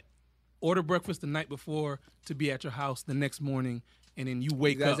try it. Order breakfast the night before to be at your house the next morning, and then you You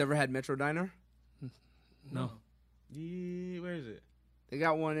wake guys up. ever had Metro Diner? No. Yeah, where is it? They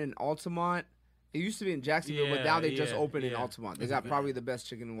got one in Altamont. It used to be in Jacksonville, but now they just Yeah, opened in yeah. Altamont. They got probably the best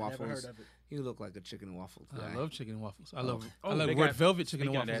chicken and Never waffles. heard of it. You look like a chicken and waffle guy. I love chicken and waffles. I love they red got- velvet chicken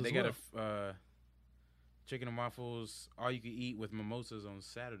and Speaking of waffles that, as they well. got a chicken and waffles all you can eat with mimosas on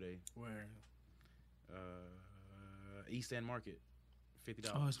Saturday. Where? East End Market,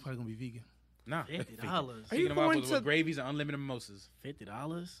 $50. Oh, it's probably gonna be vegan. Nah, $50. Are Chicken you and going waffles to- with gravies and unlimited mimosas.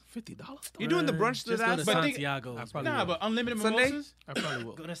 $50. $50. You doing the brunch to Just go that? to But think- Santiago's. I bro. probably Nah, will. but unlimited Sunday? mimosas. I probably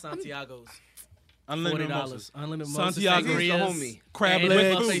will. Go to Santiago's. Unlimited $40. mimosas. Unlimited Santiago's mimosas, the sangrias, homie. Crab and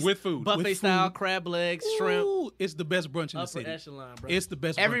legs. buffet- With food. buffet With style food. crab legs, shrimp, Ooh, it's the best brunch in the upper city. echelon, bro. It's the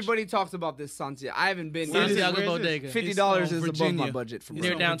best. brunch. Everybody talks about this Santiago. I haven't been. Where is it? Santiago Where is it? Bodega. $50 is above Virginia. my budget for brunch.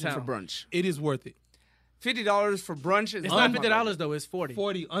 Near downtown. For brunch. It is worth it. $50 for brunch is It's above not my $50 though. It's 40.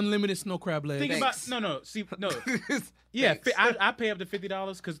 40 unlimited snow crab legs. Think Thanks. about no. See, no. budget. Yeah, Thanks. I pay up to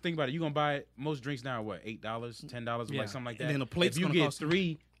 $50 because think about it. You're gonna buy most drinks now. Are what, $8, $10, Yeah. like something like that. And then a plate's if you gonna get cost you-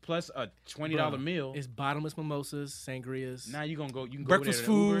 3 plus a $20 meal, It's bottomless mimosas, sangrias. now you can go Breakfast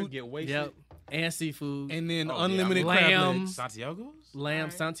over there to Uber, food. get wasted. Yep. And seafood. and then Oh, yeah, unlimited I'm- crab Lamb. legs. Santiago's? Lamb,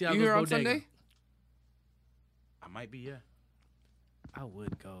 Alright. Santiago's You here on Bodega. Sunday? I might be, yeah. I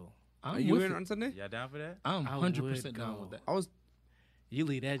would go. I'm Are you with in it. on Sunday? Y'all down for that? I'm I 100% would down go. with that. I was You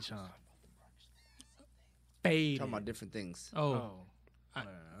leave that John. Fade. talking about different things. Oh,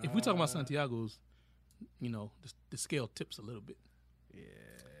 if we talk about Santiago's, the scale tips a little bit.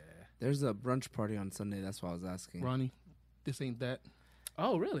 There's a brunch party on Sunday. That's why I was asking. Ronnie, this ain't that.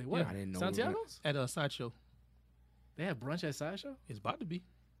 Oh, really? What? Yeah. I didn't know we were Santiago's? At a sideshow. They have brunch at Sideshow? It's about to be.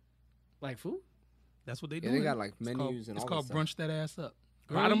 Like food? That's what they do. Yeah, they got like It's menus called, and it's all called that stuff. brunch that ass up.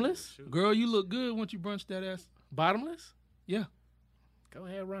 Bottomless? Girl, you look good once you brunch that ass. Bottomless? Yeah, Go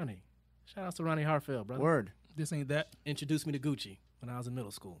ahead, Ronnie. Shout out to Ronnie Hartfield, brother. Word. this ain't that. Introduced me to Gucci when I was in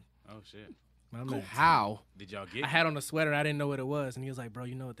middle school. Oh shit. My man. How? Did y'all get I had on a sweater. I didn't know what it was. And he was like, bro,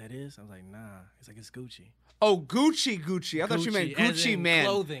 you know what that is? I was like, nah. He's like, it's Gucci. Oh, Gucci. I thought you meant as Gucci in Man.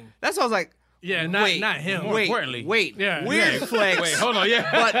 Clothing. That's why I was like, Yeah, not him. More importantly. Wait. Yeah. Weird flex. Wait, hold on. Yeah.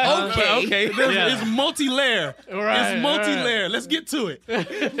 But okay. okay. It's multi-layer. Right, It's multi-layer. Let's get to it.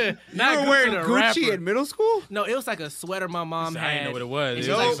 Not You were Gucci wearing the Gucci rapper. in middle school? No, it was like a sweater my mom I had. didn't know what it was. And It she's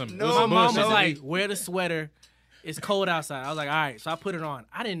was like, like some. no, it was some My mom was bullshit. like, wear the sweater. It's cold outside. I was like, all right. So I put it on.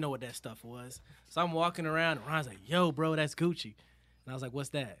 I didn't know what that stuff was. So I'm walking around, and Ron's like, yo, bro, that's Gucci. And I was like, what's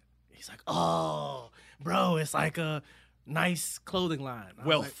that? He's like, oh, bro, it's like a nice clothing line. I was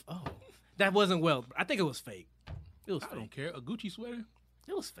Wealth. like, oh, that wasn't wealth. I think it was fake. It was I don't fake. care. A Gucci sweater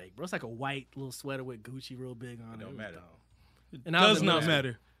It was fake, bro. It's like a white little sweater with Gucci real big on it. don't was matter. dope. And I was does in not middle school. matter.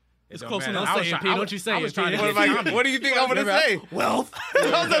 It It's don't close matter. enough. I was Say it, trying- P. I Don't was- you say I it, was P. trying to What get am I- Tommy. What do you think I'm gonna say? Wealth.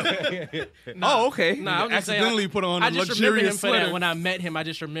 Oh, okay. Nah, I'm just saying, Accidentally put on a I just remember him luxurious for that. sweater. When I met him, I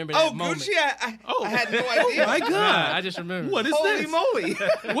just remember that Oh, moment. Gucci. I had no idea. My God. Nah, I just remember. What is Holy this?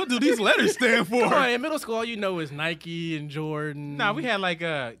 moly. What do these letters stand for? Bro, in middle school, all you know is Nike and Jordan. Nah, we had like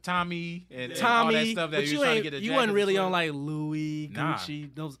Tommy and all that Tommy, stuff that but you you was trying to ain't. get a You jacket wasn't really for. on like Louis, Nah.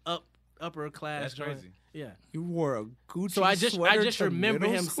 Gucci, those upper class. That's joints. crazy. Yeah. You wore a Gucci So I just sweater to remember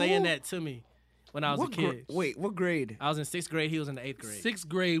middle him school? saying that to me when I was a kid. Wait, what grade? I was in 6th grade. He was in the 8th grade. Sixth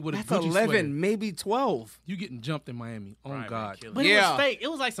grade with a That's Gucci 11, sweater. maybe 12. You getting jumped in Miami. Oh, Brian, man, God. kill it. But it Yeah. was fake.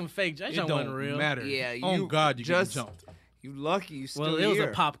 It was like some fake. That It shit wasn't don't real. matter. Yeah, Oh, you God, you getting just- jumped. You lucky you still Well, it was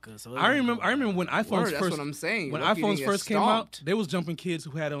here. a Popka. So it I wasn't remember real. when iPhones Word, that's first what I'm saying. when Lucky you iPhones didn't get first came out, stomped. they was jumping kids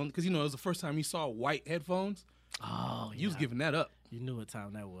who had on because it was the first time you saw white headphones. Oh, You was giving that up. You knew what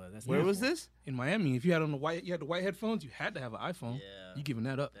time that was. That's Where not- was this? In Miami, if you had the white headphones, you had to have an iPhone. Yeah. You giving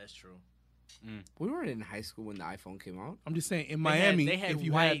that up. That's true. We weren't in high school when the iPhone came out. I'm just saying, in They had- Miami, they had if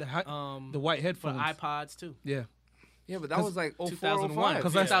you white, had the white for headphones, iPods too. yeah, Yeah, but that was like 04, 2001.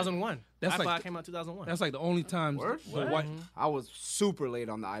 05. 2001. That's iPod like- came out 2001. that's like the only time Word? the white. I was super late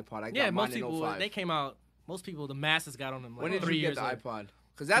on the iPod. I got yeah, mine most in people 05. they came out. Most people, the masses got on them. Like When did 3 you get years the later. iPod?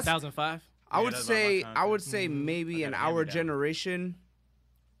 Because that's 2005. I Yeah, would that's about my say time, I too. would say maybe I in got a our hand-me-down. generation,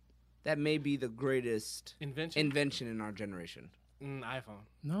 that may be the greatest Invention. invention in our generation. iPhone.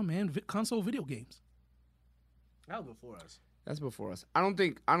 No man, console video games. That was before us. That's before us. I don't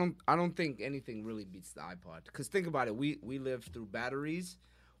think anything really beats the iPod. Because think about it, we lived through batteries,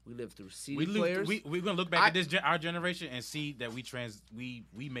 we lived through CD players. We're gonna look back at this our generation and see that we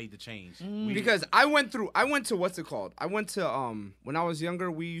made the change. Because I went to what's it called? I went to when I was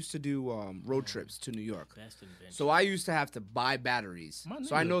younger, we used to do road trips to New York. Best invention. So I used to have to buy batteries. My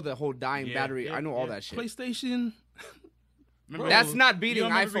So I nigga. know the whole dying Yeah, battery. yeah, I know all yeah. that shit. PlayStation. Remember- That's not You beating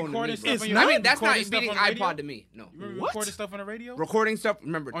don't remember iPhone to me. recording bro. stuff on your- I mean, that's not recording stuff beating on the radio? iPod to me. No. You remember What? recording stuff on the radio? Recording stuff.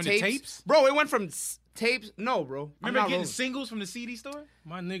 Remember On the tapes? tapes? Bro, it went from tapes. No, bro. I'm Remember not getting rolling. singles from the CD store?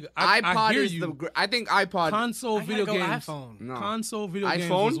 My nigga, iPod I hear is you. I think iPod. Console I gotta video go games. iPhone. No. Console video games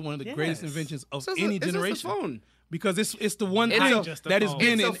iPhone? was one of the greatest Yes. inventions of It's just any it's just a generation phone because it's the one It's thing a- just a that has phone.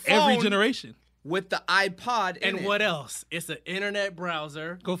 been It's in a every phone. generation. with the iPod in And it. what else? It's an internet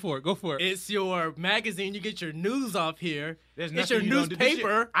browser. Go for it. Go for it. It's your magazine. You get your news off here. There's It's your nothing you don't do. This shit-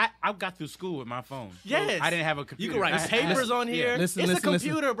 newspaper. I got through school with my phone. Yes. I didn't have a You computer. can write I- papers on here. Listen, it's listen, a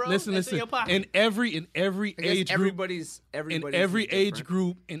computer, listen. bro. Listen, It's listen. in your pocket. In every I guess age group, everybody's in is every age different.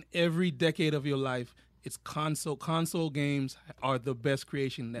 group, in every decade of your life, it's console games are the best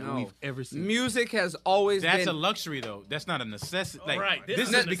creation that No. we've ever seen. Music has always That's been. a luxury though. That's not a necessity. Like, Right. This This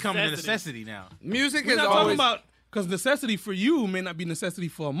is is a becoming a necessity. necessity now. music We're has not talking always. about because necessity for you may not be necessity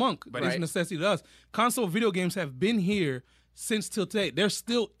for a monk, but it's Right. necessity to us. Console video games have been here since till today. They're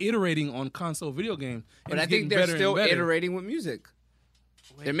still iterating on console video games, and but I it's think getting they're better and still better. iterating with music.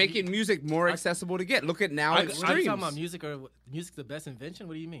 They're making music more accessible to get. Look at now Are it you streams. talking about music or music the best invention?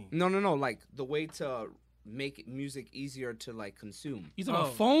 What do you mean? No. Like the way to make music easier to like consume. You talking Oh.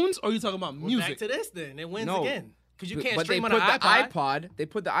 about phones or you talking about Well, music? back to this then. It wins No. again. Because you can't but they stream on put an the iPod. They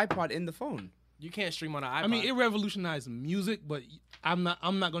put the iPod in the phone. You can't stream on an iPod. I mean, it revolutionized music, but I'm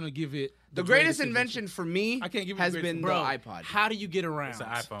not gonna give it The greatest invention for me I can't give it has the been greatest- the Bro, iPod. how do you get around? It's an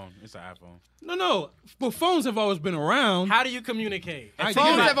iPhone. It's an iPhone. No. But phones have always been around. How do you communicate? I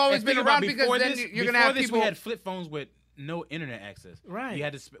Phones get it. have always And been think about around because before then this- you're gonna before have this, people. We had flip phones with no internet access. Right. You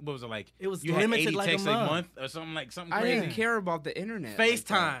had to. What was it like? It was you had limited 80 like a texts month. or something I crazy. didn't care about the internet. like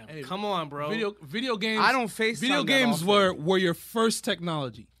FaceTime. Hey, Come on, bro. Video games. I don't FaceTime Video that games often. were your first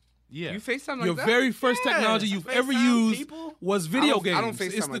technology. Yeah. that. You FaceTime like Your that? very first Yeah, technology you've ever FaceTime used people. was video I don't games.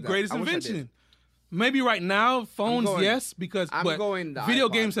 FaceTime It's the like that. greatest I wish I did. invention. Maybe right now, phones, going- yes, because I'm but going the video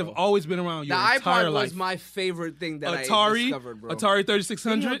iPod, games have bro. always been around The your entire iPod life. was my favorite thing that I Atari, discovered, bro. Atari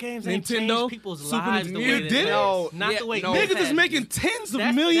 3600, Video games ain't Nintendo, changed people's Super lives the Nintendo. way You that did it it? No, Not yeah, the way no. Niggas Niggas is making tens of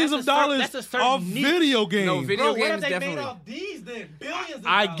That's- millions that's of a certain- dollars that's a certain off niche. video games. No, video Bro, what games have they definitely. made off these then? Billions of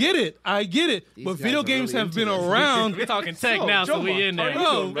I dollars. get it, These but guys video are games really have into been this. around. We're talking tech So, now, so Joma, we in there.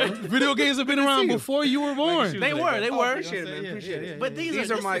 how you Bro, video games have been around before you were born. They were. Oh, were. appreciate it, man. Appreciate it. But these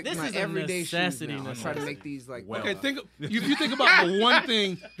are my this my is a everyday shoes necessity. now. I try to make these like. Well, Okay, if you think about the one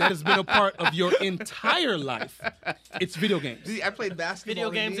thing that has been a part of your entire life, it's video games. See, I played basketball. Video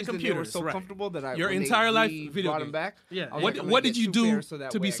in games these, and they were computers, so right. comfortable that I Your when they entire life, video brought them games. back. Yeah. I was What like, I'm what gonna did get you two do pairs so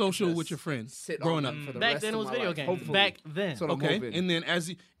that to way be I can social just with your friends sit growing on up? them for the Back rest then it of was my video life, games. hopefully. Back then. That's what I'm Okay, hoping. and then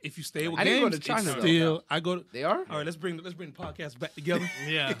if you stay with I didn't go games, to China, it's though. still I go to. They are. All right, let's bring the podcast back together.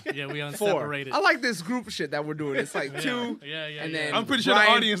 Yeah, we 4. unseparated. I like this group shit that we're doing. It's like 2. Yeah, and then I'm pretty sure Brian-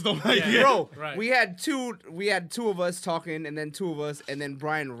 the audience don't like Yeah. it. Bro, Right. we had two of us talking, and then 2 of us, and then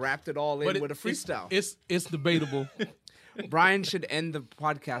Brian wrapped it all in But with a freestyle. It's debatable. Brian should end the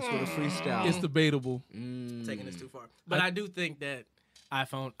podcast with a freestyle. It's debatable. taking this too far. But I do think that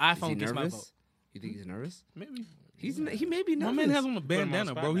iPhone Is he gets my vote. nervous? You think he's nervous? Maybe He may be my nervous. man has on a him on bandana,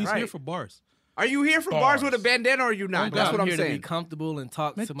 the bro. spot. He's here Right. for bars. Are you here for bars with a bandana or are you not? Oh, That's God. what I'm here to be saying. comfortable and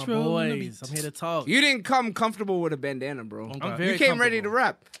talk to my Metro, boys. I'm here to talk. You didn't come comfortable with a bandana, bro. Oh, I'm God. very You came ready to comfortable.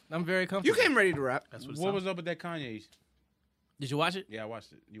 rap. I'm very You comfortable. came ready to rap. That's what, What was up with that Kanye? Did you watch it? Yeah, I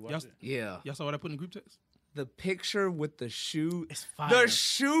watched it. You Y'all- watched it? Yeah. Y'all saw what I put in the group text? The picture with the shoe. It's fire. The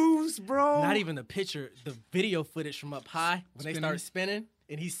shoes, bro. Not even the picture, the video footage from up high when they Spinning? start spinning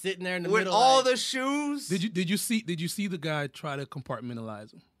and he's sitting there in the with middle. all like, the shoes. Did you see the guy try to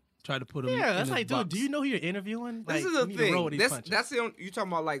compartmentalize him? Try to put him Yeah, in that's his like, dude, box. do you know who you're interviewing? This Like, is you the need to roll with thing. these This, punches. that's the only, you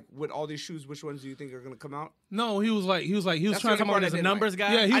talking about like with all these shoes. Which ones do you think are gonna come out? No, he was That's trying the to only Come on, part I as a didn't numbers like.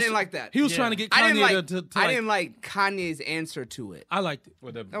 guy. Yeah, he I was- didn't like that. He was Yeah. trying to get I Kanye didn't like. to I like, didn't like Kanye's answer to it. I liked it.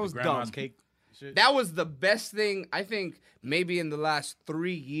 With the was grandma's dumb. cake shit? That was the best thing I think maybe in the last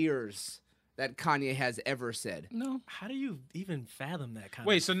 3 years that Kanye has ever said. No, How do you even fathom that kind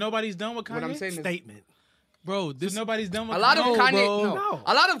Wait, so nobody's done with Kanye? What I'm saying of is statement? bro, this So nobody's done with a lot of No, Kanye. bro. No,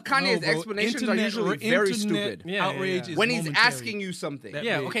 a lot of Kanye's no, bro. explanations are Internet- usually very internet stupid. Yeah, outrage yeah. is When he's momentary. asking you something. That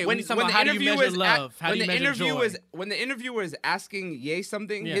Yeah, big. okay. when When talking about how do you measure love? How do you measure joy? when the interviewer is asking Ye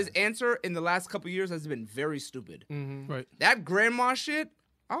something, Yeah. his answer in the last couple years has been very stupid. Right. That grandma shit,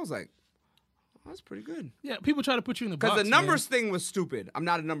 I was like, that's pretty good. Yeah, people try to put you in the box. Because the man. numbers thing was stupid. I'm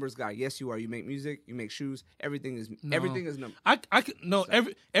not a numbers guy. Yes, you are. You make music. You make shoes. Everything is numbers.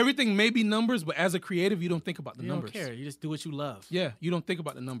 Everything may be numbers, but as a creative, you don't think about the You numbers. don't care. You just do what you love. Yeah, you don't think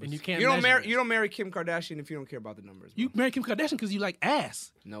about the numbers. And you can't. You don't measure marry. it. You don't marry Kim Kardashian if you don't care about the numbers. Bro. You marry Kim Kardashian because you like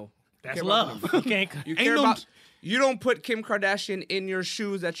ass. No. That's care about the love. numbers. You can't. You Ain't care no- about. You don't put Kim Kardashian in your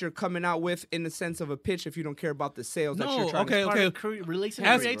shoes that you're coming out with in the sense of a pitch if you don't care about the sales that No, you're trying okay, to. Part okay. of releasing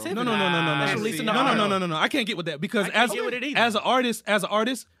As, creativity. no. That's Nah, releasing see, the art. No. I can't get with that because I can't as get with it either. as an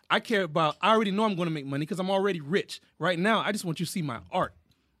artist, I care about. I already know I'm going to make money because I'm already rich. Right now, I just want you to see my art,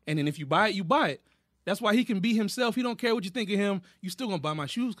 and then if you buy it, you buy it. That's why he can be himself. He don't care what you think of him. You still gonna buy my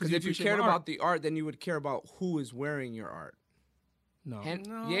shoes because Because if you cared about the art, then you would care about who is wearing your art. no. And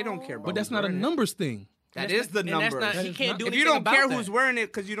you don't care about. But that's who's not a wearing it. numbers thing. That is the And that's number. not- That he is can't not- do If anything you don't about care that. who's wearing it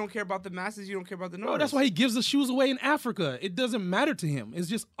because you don't care about the masses, you don't care about the numbers. Bro, that's why he gives the shoes away in Africa. It doesn't matter to him. It's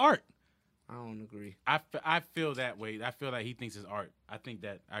just art. I don't agree. I feel that way. I feel like he thinks it's art. I think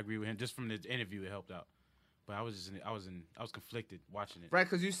that I agree with him. Just from the interview, it helped out. But I was conflicted watching it. Right?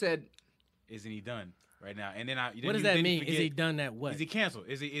 Because you said Isn't he done right now? And then What does that mean? Is he done that what? Is he canceled?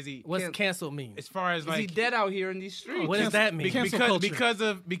 Is he? What's Can- canceled mean? As far as is like he dead out here in these streets? What does that mean? Cancel culture. because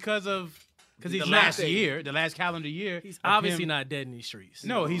of Because the he's last not. year, the last calendar year. He's of obviously him- not dead in these streets.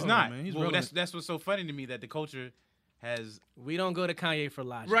 No, he's Oh, not. man, he's well, relevant. that's what's so funny to me that the culture has. We don't go to Kanye for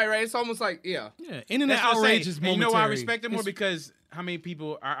logic. Right. It's almost like Yeah, internet That's what I'm outrage saying. is And momentary. you know why I respect him more? It's- Because how many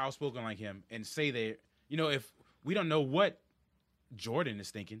people are outspoken like him and say they, if we don't know what Jordan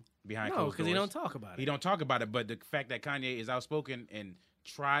is thinking behind No, closed because he doors. don't talk about it. He don't talk about it, but the fact that Kanye is outspoken and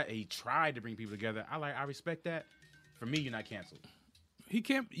he tried to bring people together, I respect that. For me, you're not canceled. He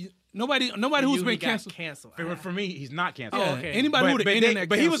can't. Nobody For who's you, been he got canceled. canceled. For me, he's not canceled. Yeah, okay. anybody who the internet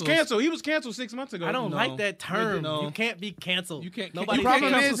but he was cancels- canceled. He was canceled 6 months ago. I don't No. like that term. No. You can't be canceled. You can't. Nobody You can't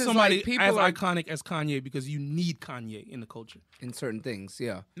problem cancel is somebody like people as are- iconic as Kanye because you need Kanye in the culture. in certain things.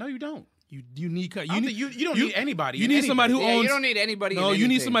 Yeah. No, you don't. You need Kanye. I don't think you don't need anybody. You in need somebody who anything. Yeah, owns. you don't need anybody. No, in you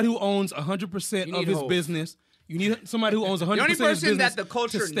need anything. somebody who owns 100% You of need his hope. business. You need somebody who owns 100% The only of his person business that the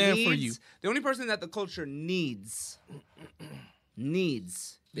culture to stand needs. for you. The only person that the culture needs.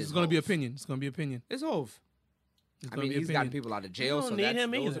 This is going to be opinion. It's going to be opinion. It's Hove. I mean, he's gotten people out of You jail, don't so need that's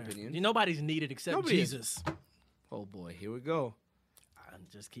him those either. opinions. Nobody's needed except Nobody is. Jesus. Oh boy, here we go. I'm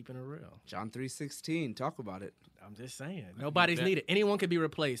just keeping it real. John 3:16. Talk about it. I'm just saying. Nobody's that. needed. Anyone can be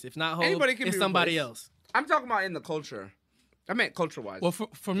replaced. If not Hov, Anybody can it's be somebody replaced. else. I'm talking about in the culture. I meant culture-wise. Well,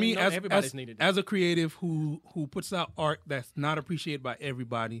 for me, No, as everybody's as, needed. as a creative who puts out art that's not appreciated by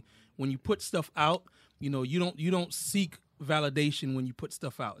everybody, when you put stuff out, you don't seek validation when you put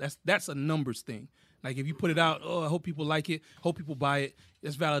stuff out. That's a numbers thing. Like if you put it out, I hope people like it, hope people buy it.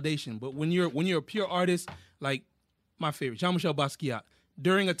 It's validation. But when you're a pure artist, like my favorite, Jean-Michel Basquiat,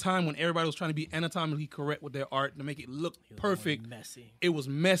 during a time when everybody was trying to be anatomically correct with their art to make it look perfect, Messy. it was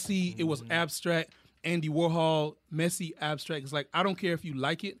messy, it was abstract. Andy Warhol, messy, abstract. It's like, I don't care if you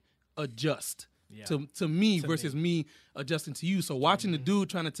like it, adjust to me versus me adjusting to you. So watching the dude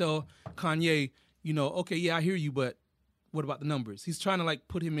trying to tell Kanye, okay, yeah, I hear you, but what about the numbers? He's trying to like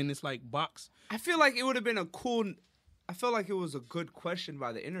put him in this like box. I feel like it would have been I felt like it was a good question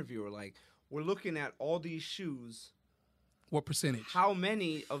by the interviewer. Like, we're looking at all these shoes. What percentage? How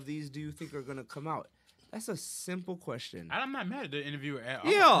many of these do you think are going to come out? That's a simple question. I'm not mad at the interviewer at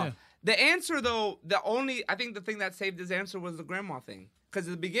all. Yeah. The answer, though, I think the thing that saved his answer was the grandma thing. Because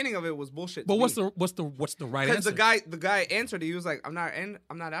the beginning of it was bullshit. But what's the right Because answer? the guy answered it. He was like, I'm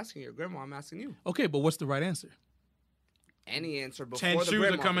not asking your grandma. I'm asking you. Okay, but what's the right answer? Any answer before 10 the shoes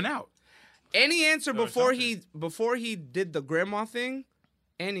grandma are coming thing. out. Any answer Or before something. he did the grandma thing.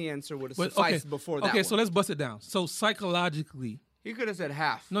 Any answer would have But, sufficed before that. Okay, so one. let's bust it down. So psychologically, He could have said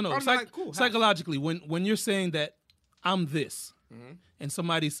half. no, I'm like, cool. half. psychologically, when you're saying that I'm this, Mm-hmm.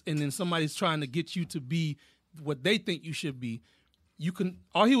 and then somebody's trying to get you to be what they think you should be,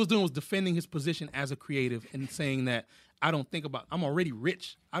 all he was doing was defending his position as a creative and saying that I'm already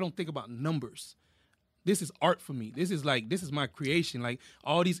rich. I don't think about numbers. This is art for me. This is my creation. Like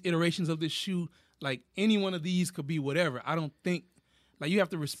all these iterations of this shoe, like any one of these could be whatever. I don't think, like, you have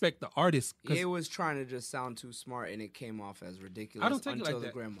to respect the artist. 'Cause He was trying to just sound too smart, and it came off as ridiculous. I don't take it until like the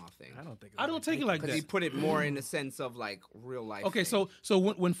that. grandma thing. I don't think. I don't take it like Because he that. put it more in the sense of like real life. Okay, thing. so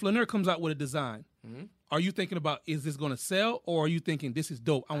when Flaneur comes out with a design, Mm-hmm. are you thinking about, is this going to sell, or are you thinking this is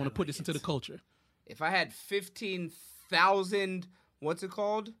dope? I want to put this into the culture. if I had 15,000, what's it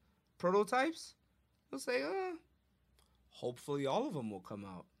called, prototypes, I'll say, hopefully all of them will come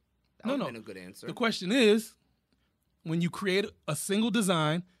out. That would have been a good answer. The question is, when you create a single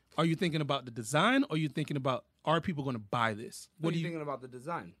design, are you thinking about the design, or are you thinking about, are people going to buy this? What are you thinking about the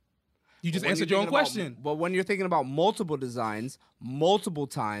design? You just When answered you're your own thinking about- question. But when you're thinking about multiple designs, multiple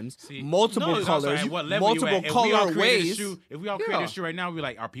times, See, multiple no, it's also colors, at what level you multiple at. If we all color create a ways. shoe, if we all create Yeah. a shoe right now, we're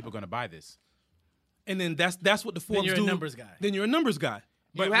like, are people going to buy this? And then that's what the Forbes you're a do. numbers guy. Then you're a numbers guy.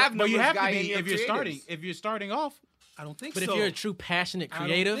 You have but you numbers have guy to in be your if you're starting off. I don't think But so. if you're a true passionate I don't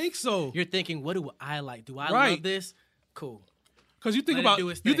creative, think so. You're thinking, what do I like? Do I love Right. this? Cool. Because you think Let it about do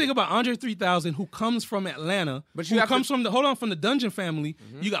its you thing. think about Andre 3000, who comes from Atlanta, But you who have to- comes from the Dungeon family.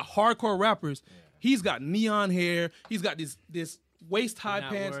 You got hardcore rappers. He's got neon hair. He's got this waist high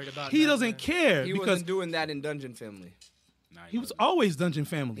not pants. worried about He nothing. doesn't care He because wasn't doing that in Dungeon Family. Nah, he was always Dungeon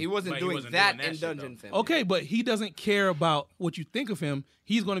family. He wasn't But he doing wasn't that doing that in shit, Dungeon though. Family. Okay, but he doesn't care about what you think of him.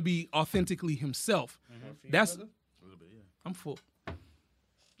 He's going to be authentically himself. That's. I'm full.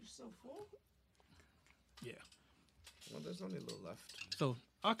 You're so full. Yeah. Well, there's only a little left. So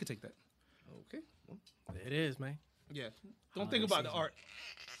I could take that. Okay. Well, It is, man. Yeah. Don't think about the art,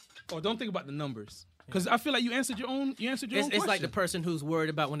 or don't think about the numbers, because I feel like you answered your own. It's question. like the person who's worried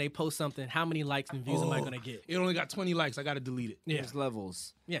about when they post something, how many likes and views am I going to get? It only got 20 likes. I got to delete it. Yeah. there's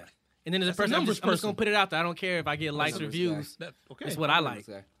levels. Yeah. And then there's a That's a person, I'm numbers just going person. to put it out there. I don't care if I get likes or numbers views. guy. That okay. It's what I I'm a like.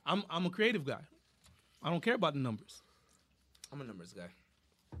 numbers guy. I'm a creative guy. I don't care about the numbers. I'm a numbers guy.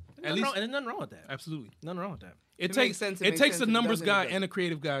 At least, And there's nothing wrong with that. absolutely. Nothing wrong with that. It It takes makes sense, it it makes takes sense. a If it numbers doesn't, it guy doesn't. and a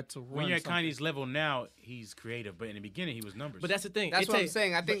creative guy to run. When you're at something. Kanye's level now, he's creative, but in the beginning he was numbers. But that's the thing. That's It what I'm takes-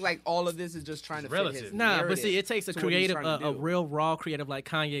 saying. I think like all of this is just trying to fit relative. his Nah, but narrative see, it takes a to what he's creative, trying to a do. real raw creative like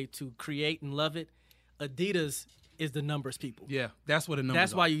Kanye to create and love it. Adidas is the numbers people. Yeah, that's what a numbers.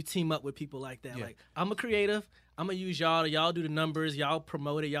 That's why you team up with people like that. Yeah. Like, I'm a creative. I'm gonna use y'all. Y'all do the numbers. Y'all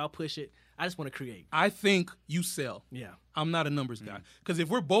promote it. Y'all push it. I just want to create. I think you sell. Yeah. I'm not a numbers guy. Because if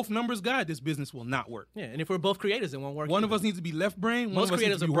we're both numbers guy, this business will not work. Yeah. And if we're both creators, it won't work. One of either. us needs to be left brain. One Most of us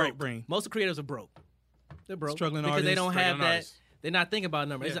needs creatives to are be broke. right brain. Most creators are broke. They're broke. Struggling because they artists, don't have struggling that. artists. They're not thinking about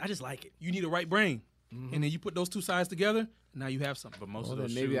numbers. Yeah. I just like it. You need a right brain, and then you put those two sides together. Now you have something. but most Well, of then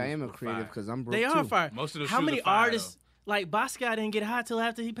those maybe shoes I am a were creative fire. because I'm broke They are too. fire. Most of the How shoes many are fire, artists like Basquiat didn't get hot till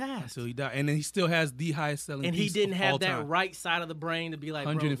after he passed? So he died, and then he still has the highest selling. And he piece didn't of have all that time. right side of the brain to be like,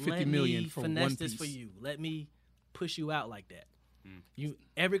 bro, 150 let million me for finesse one this for piece. you. Let me push you out like that.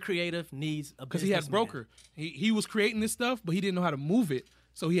 Every creative needs a because he had businessman. broker. He was creating this stuff, but he didn't know how to move it.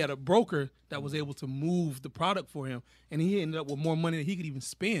 So he had a broker that was able to move the product for him, and he ended up with more money than he could even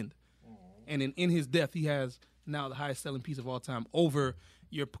spend. And in his death, he has now the highest selling piece of all time over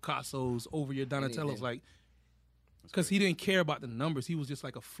your Picassos, over your Donatellos, like because he didn't care about the numbers. He was just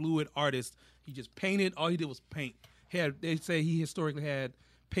like a fluid artist. He just painted. All he did was paint. They say he historically had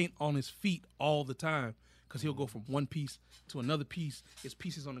paint on his feet all the time. Because he'll go from one piece to another piece. His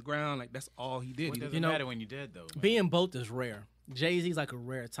pieces on the ground, like that's all he did. What does it matter when you're dead, though? Being both is rare. Jay-Z's like a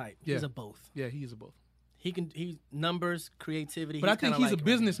rare type. Yeah. He's a both. Yeah, he is a both. He numbers, creativity. But I think he's like a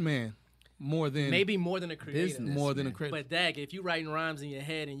businessman more than maybe more than a creative. Business. more than a creative. But Dag, if you writing rhymes in your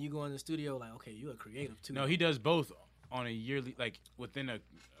head and you go in the studio, like, okay, you're a creative too. No, he does both on a yearly, like within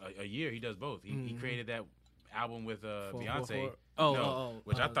a year. He does both. He created that album with Beyonce.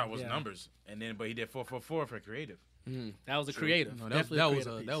 Which I thought was numbers, and then but he did 444 for creative. That was a creative. No,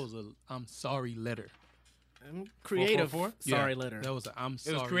 Definitely that was a I'm sorry letter. creative. 444? Sorry, Yeah, letter. that was a I'm It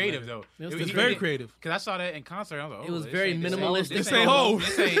sorry. was creative letter. though. It was It's He very did- creative. Cause I saw that in concert. I was like, oh, It was this very ain't- minimalistic. This ain't ain't, ho.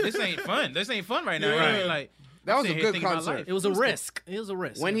 this ain't fun. This ain't fun right now. Yeah. Like That was I'm a sitting here good thinking about concert. life. It was a risk. It was a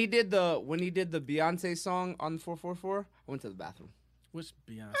risk. When he did the Beyonce song on 444, I went to the bathroom. Which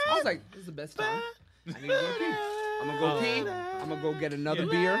Beyonce? I was like, this is the best time. I need to go pee. I'm gonna go pee. I'm gonna go get another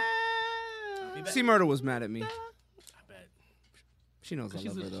beer. C Murder was mad at me. I bet. She knows I She's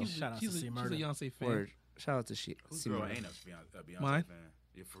love her a, though. Shout out to she's C a Murder. Beyonce fan. Word. Shout out to C Whose girl Murder. ain't a Beyonce Mine? fan?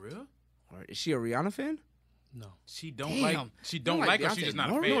 You for real? Word. Is she a Rihanna fan? No. She don't Damn. like. She You don't don't like like her. She's Beyonce? just not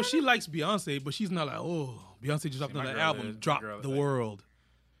a No, fan. No, she likes Beyonce, but she's not like, oh, Beyonce just dropped my another girl album, is- my dropped girl is the like- world.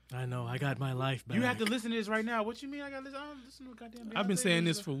 I know. I got my life back. You have to listen to this right now. What you mean? I got to listen. I don't listen to a goddamn. Beyonce I've been saying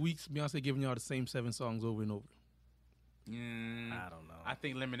this music. for weeks. Beyonce giving y'all the same 7 songs over and over. I don't know. I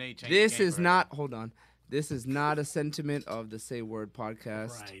think Lemonade changed. This the game is for her. not. Hold on. This is not a sentiment of the Say Word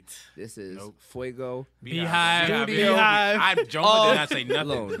podcast. Right. This is Nope. Fuego Beehive. Studio. I Jonah did not say nothing.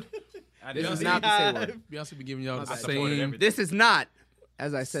 alone. I did This not is say not the Say Word. Beyonce been giving y'all the I supported same. everything. This is not,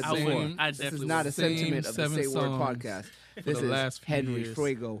 as I said I before. wouldn't. I This is definitely not a wouldn't. sentiment of the Same Say 7 Word songs podcast. This the is last few Henry years.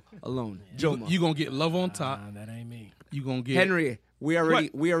 Fuego alone. Joma. You gonna get Love on Top. That ain't me. You gonna get Henry, we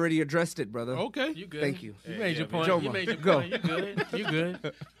already addressed it, brother. Okay. You good? Thank you. You made your yeah, point. Joma, You made your go. point. You good? You good?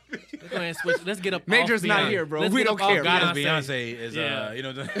 Let's go ahead and switch. Let's get up. Major's off not Beyonce. here, bro. Let's We get don't up off care. God Beyonce. is Beyonce is Yeah. you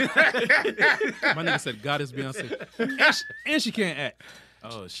know. My nigga said God is Beyonce. And she can't act.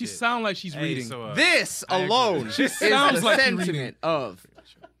 Oh shit. She sound like she's Hey, reading. so, This alone is sounds the like she's sentiment reading. of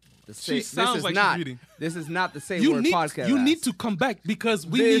the Say. She sounds this is like she's not. reading. This is not the Say you Word need podcast. you need to come back because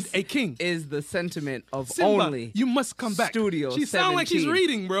we This need a king. Is the sentiment of Simba, only you must come back. Studio She sound like she's 17.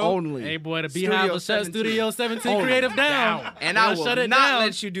 reading, bro. Only. Hey, boy, the Studio Beehive will shut 17. Studio 17 Only. creative down. And They'll I will shut it not down.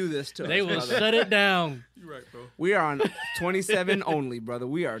 let you do this to They us, will brother. shut it down. You're right, bro. We are on 27 only, brother.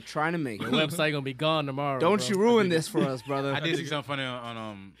 We are trying to make The it. website gonna be gone tomorrow. Don't bro. you ruin this for us, brother. I did see something funny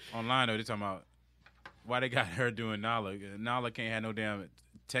on online though. They talking about why they got her doing Nala. Nala can't have no damn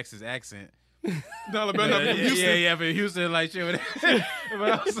Texas accent. Dollar Bill up in Houston. Yeah, for Houston, like shit. But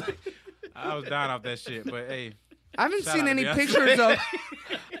I was like, I was dying off that shit. But hey, I haven't Shout seen out any to Beyonce. pictures of.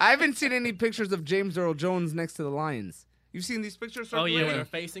 I haven't seen any pictures of James Earl Jones next to the Lions. You've seen these pictures? Oh yeah, when circulating? they're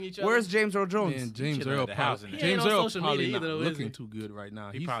facing each other. Where's James Earl Jones? Man, James should've Earl had the house in probably, there. He ain't James on Earl social probably media not either, though, is looking he? too good right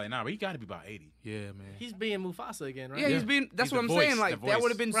now. he He's, probably not. But he got to be about 80. yeah, man. He's being Mufasa again, right? Yeah, he's been. That's He's what I'm the voice, saying. the Like that voice.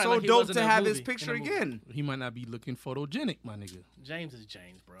 would have been Right, so like he dope was in to a have movie, his in a picture movie. again. He might not be looking photogenic, my nigga. James is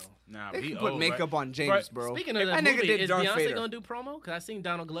James, bro. Nah, They but he can put old, makeup right? on James, bro. Speaking of that that nigga movie, did is Darth Beyonce Vader. gonna do promo? Cause I seen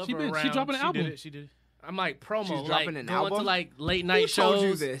Donald Glover She around. dropping an She album. did it. She did it. I'm like promo, She's like dropping an going to album? like late night told shows.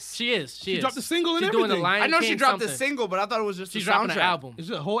 you this? She is. She dropped the single and She's doing the everything. Lion I know King she dropped something. the single, but I thought it was just She's a dropping soundtrack. an album It's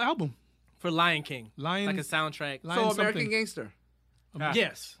a whole album. for Lion King, Lion- like a soundtrack. Lion So American something. Gangster.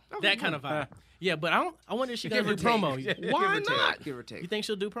 Yes, that kind of vibe. Yeah, but I wonder if she gonna do promo. Why Give or not? take. Give or take. You think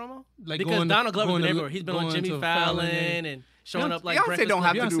she'll do promo? Like because going- Donald Glover's going been to- everywhere. He's been on going Jimmy to Fallon Fallon and showing up like Beyonce Breakfast don't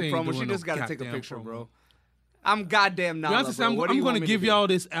have Club. to do Beyonce ain't promo. doing She no just got to take a goddamn picture, promo. bro. I'm goddamn not. Beyonce said, I'm going going to to give y'all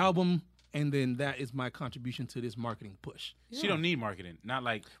this album, and then that is my contribution to this marketing push. She don't need marketing. Not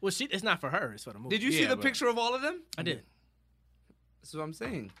like Well, it's not for her. It's for the movie. Did you see Yeah, the but- picture of all of them? I did. That's what I'm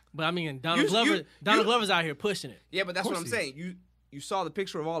saying. But I mean, Donald You- Glover's out here pushing it. Yeah, but that's what I'm course he saying. You saw the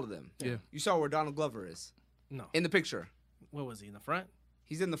picture of all of them. Yeah. You saw where Donald Glover is No. in the picture. What was he in the front?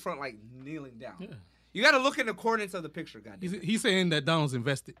 He's in the front, like kneeling down. You got to look in the coordinates of the picture, goddamn. He's saying that Donald's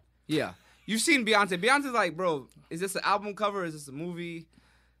invested. Yeah. You've seen Beyonce. Beyonce's like, bro, is this an album cover? Is this a movie?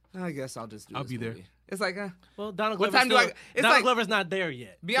 I guess I'll just do I'll this be there. movie. It's like, Well, Donald What Glover's time do I- still, it's Donald like- Glover's not there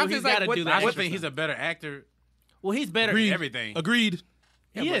yet. Beyonce's so he's like, gotta what- do what- that. I just extra think he's stuff. a better actor. Well, he's better. Agreed. Everything. Agreed.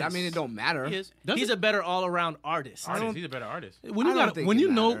 Yeah, He but, I is. mean, it don't matter. He is. Does He's it? a better all-around artist. He's a better artist. When I you don't got think when it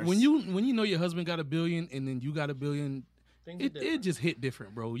you know matters. when you know your husband got $1 billion and then you got $1 billion, it just hit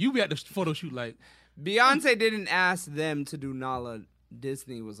different, bro. You be at the photo shoot like, Beyonce didn't ask them to do Nala.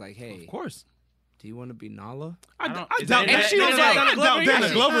 Disney was like, hey, of course. do you want to be Nala? I don't- doubt is that- and she was like- I doubt Dana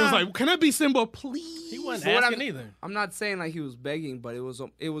either. Glover was like, can I be Simba, please? He wasn't But what asking I'm- either. I'm not saying like he was begging, but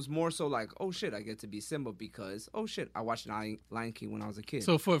it was more so like, oh shit, I get to be Simba because oh shit, I watched Lion King when I was a kid.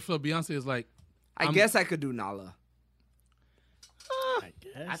 So for Beyonce, it's like, I guess I could do Nala. I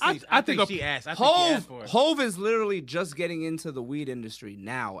guess. I think she asked. I think she asked for it. Hove is literally just getting into the weed industry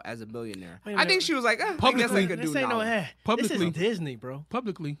now as a billionaire. Wait a I minute. think she was like, I guess Publicly. I could do This ain't no Nala. This Publicly. is Disney, bro.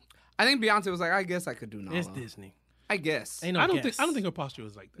 publicly, I think Beyonce was like, I guess I could do Nala. It's Disney. I guess. Ain't no I don't guess. think her posture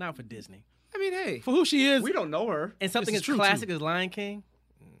was like that. Not for Disney. I mean, hey, For who she is, we don't know her. And something This as is true, classic too. as Lion King.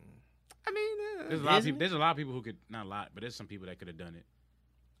 I mean, There's a lot of Disney? people. There's a lot of people who could not a lot, but there's some people that could have done it.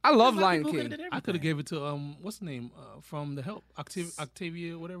 I love There's a lot of Lion people who King. could've did I could have everything. gave it to what's the name from The Help,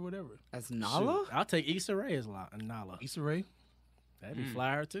 Octavia, whatever. As Nala? I'll take Issa Rae as Nala. Issa Rae. That'd be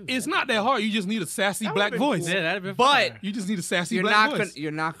flyer too. It's not that hard. You just need a sassy black been voice. Yeah, that'd be But fire. You just need a sassy You're black not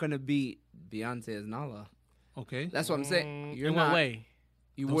voice. gonna beat Beyonce as Nala. Okay. That's what I'm saying. You're In not. what way?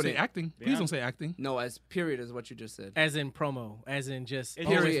 You Don't wouldn't. say acting. Please don't say acting. No, as period is what you just said. As in promo, as in just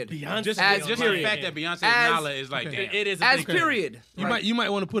Period. Beyonce. Just, As just period. the fact that Beyonce As- Nala is like, okay. damn. It is a As big thing. period. You might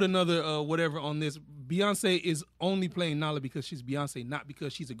want to put another whatever on this. Beyonce is only playing Nala because she's Beyonce, not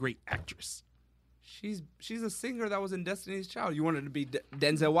because she's a great actress. She's a singer that was in Destiny's Child. You wanted to be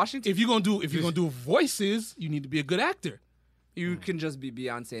Denzel Washington? If you're gonna do voices, you need to be a good actor, You can just be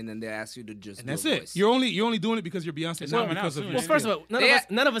Beyonce, and then they ask you to just. and do that's a it. voice. You're only doing it because you're Beyonce, It's not coming out because of soon. your Well, first of skill. all,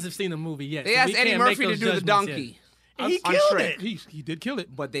 none of us have seen the movie yet. They so asked we Eddie can't make Murphy to those do the judgments donkey. yet. on- He on killed Shrek. it. He did kill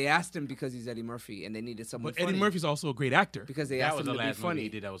it, But they asked him because he's Eddie Murphy, and they needed someone. but Eddie funny. Murphy's also a great actor. because they That asked was him the to be last movie funny. he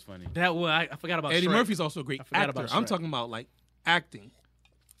did that was funny. That I forgot about Eddie Shrek. Murphy's also a great forgot actor. about I'm Shrek. talking about like acting.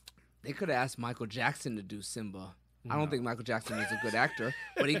 They could have asked Michael Jackson to do Simba. I don't think Michael Jackson is a good actor,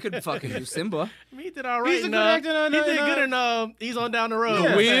 but he could fucking do Simba. He did all right. He's a good actor. He did good in He's on down the road.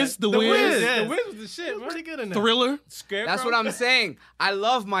 The Wiz, The Wiz, Yes. The Wiz was the shit, He was man. pretty good in that. Thriller. Scarecrow. That's what I'm saying. I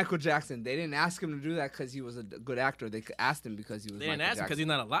love Michael Jackson. They didn't ask him to do that because he was a good actor. They asked him because he was They didn't Michael ask him because Jackson. he's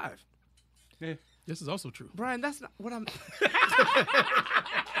not alive. This is also true. Brian, that's not what I'm.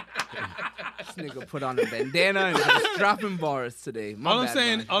 This nigga put on a bandana and was dropping bars today. My All I'm bad,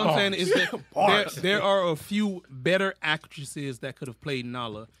 saying, Brian. all I'm saying is that there are a few better actresses that could have played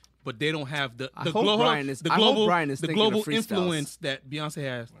Nala, but they don't have the I hope global Brian is- the I hope global Brian is the thinking of global freestyles. influence that Beyonce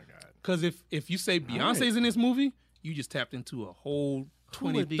has. Because if you say Beyonce's in this movie, you just tapped into a whole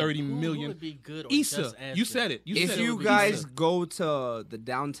 20, 30 Who million. would be good or Issa, just as you good? said it. You If said it you would be guys Issa. go to the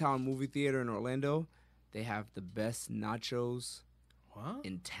downtown movie theater in Orlando, they have the best nachos What?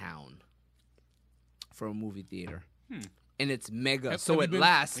 in town for a movie theater. And it's mega. Have So you it been-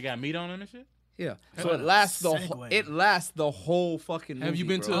 lasts. They got meat on them and shit. Yeah. So What it a lasts segue. the whole fucking movie. Have you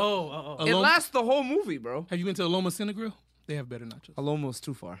been bro. to- Oh. It Alone- lasts the whole movie, bro. Have you been to Aloma Cinegrill? They have better nachos. Almost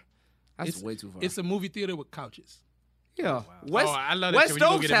too far. That's It's way too far. It's a movie theater with couches. yeah. West, Oh, I love that West shit when you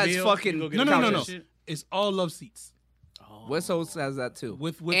go Oaks get a has meal, fucking you go get No, a no, couch no, and no. shit. It's all love seats. West Oaks has that too.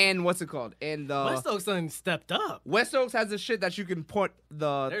 With and what's it called? And West Oaks done stepped up. West Oaks has the shit that you can put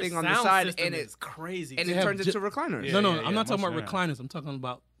the Their thing on the sound side system and is crazy. and too. it have turns ju- into recliners. Yeah, no, yeah, I'm not talking about most of recliners. I'm talking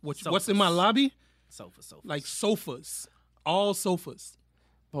about what's Sofas. in my lobby, sofa. like sofas, all sofas.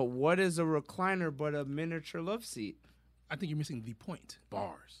 But what is a recliner but a miniature love seat? I think you're missing the point.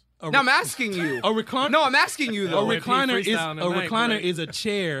 Bars. No, I'm asking you. A recliner. No, I'm asking you A though. if he recliner is freestyling tonight, Greg. is a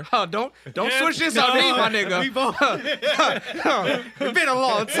chair. Oh, don't switch this on me, my nigga. It's been a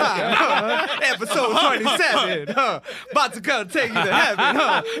long time. Episode 27. About to come take you to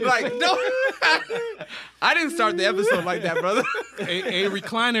heaven. Like, no. I didn't start the episode like that, brother. A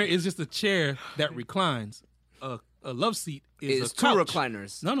recliner is just a chair that reclines. A love seat is It's a two couch.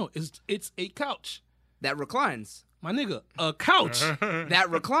 recliners No, it's a couch. that reclines. My nigga, a couch. That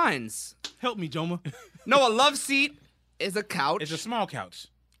reclines. Help me, Joma. No, a love seat is a couch. It's a small couch.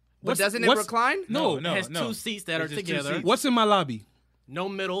 But doesn't it recline? No, It has two seats that are It's just two together. seats. What's in my lobby? No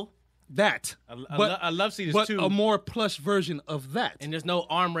middle, That. A love seat is but two. a more plush version of that. and there's no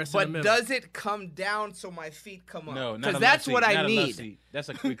armrest in the But middle. does it come down so my feet come up? no, not a Because love that's seat, what I not a love need. seat. That's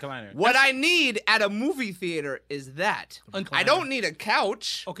a recliner. What I need at a movie theater is that. I don't need a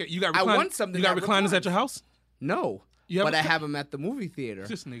couch. Okay, you got I recliners. want something You got that recliners reclines. at your house? No. You have But a- I have them at the movie theater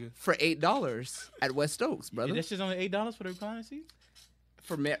This nigga. for $8 at West Oaks, brother. That's just only $8 for the recliner seat.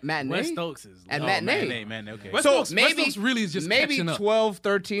 For matinee. West Oaks is At low. matinee. matinee. Okay. West So Oaks- maybe West Oaks really is just maybe catching up. $12,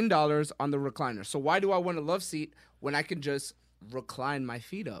 $13 on the recliner. So why do I want a love seat when I can just recline my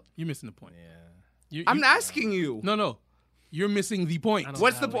feet up. You're missing the point. Yeah. I'm asking you. No. You're missing the point. I don't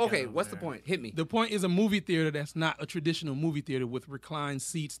What's know the how we okay? got over What's the there. point? Hit me. The point is a movie theater that's not a traditional movie theater with reclined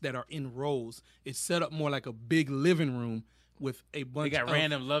seats that are in rows. It's set up more like a big living room with a They bunch got of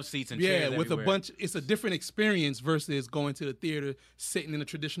random love seats and yeah, chairs with everywhere. a bunch. It's a different experience versus going to the theater, sitting in a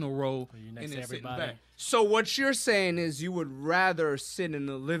traditional row, you're next and to then sitting everybody. back. So what you're saying is you would rather sit in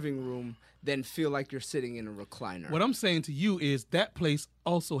the living room than feel like you're sitting in a recliner. What I'm saying to you is that place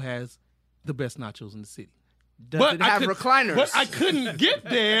also has the best nachos in the city. Does it have recliners? But I couldn't get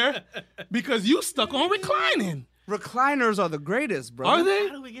there because you stuck on reclining. Recliners are the greatest, bro. Are they?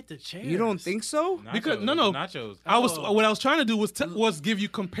 How do we get to chairs? You don't think so? Nachos, Because no, nachos. What I was trying to do was give you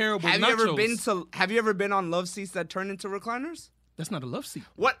comparable Have nachos. Have you ever been on love seats that turn into recliners? That's not a love seat.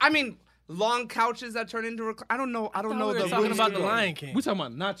 What I mean, long couches that turn into I don't know. I don't know We the were talking rules about to the go. Lion King. We're talking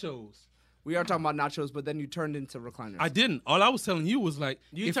about nachos. We are talking about nachos, but then you turned into recliners. I didn't. All I was telling you was like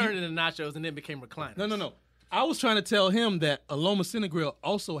You if turned into nachos and then became recliners. No. I was trying to tell him that Aloma Cinegrill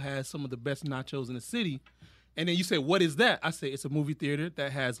also has some of the best nachos in the city. And then you say, what is that? I say, it's a movie theater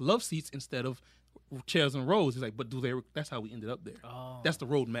that has love seats instead of chairs and rows. He's like, but that's how we ended up there. Oh. That's the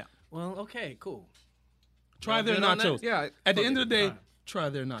roadmap. Well, okay, cool. Try Y'all their good on that? nachos. Yeah, At the fuck end it. of the day, Alright. try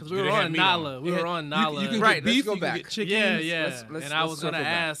their nachos. Because we were they have on meat on Nala. them? We were on Nala. You can Right, get let's beef, go you can back. get chicken. Yeah, yeah. let's and I was circle gonna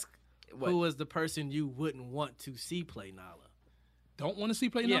back. ask What? who was the person you wouldn't want to see play Nala. Don't want to see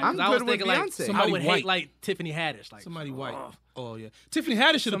play Yeah, Nala? 'cause I'm I was good with thinking like Beyonce. I Somebody would white. hate like Tiffany Haddish. Like Somebody white. ugh. Oh, yeah. Tiffany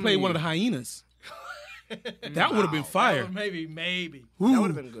Haddish should have played one of the hyenas. That would have been fire. Maybe. Ooh. That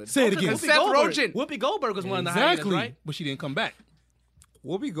would've been good. Say it again. Seth Rogen. Whoopi Goldberg was one of the Exactly. hyenas, right? But she didn't come back.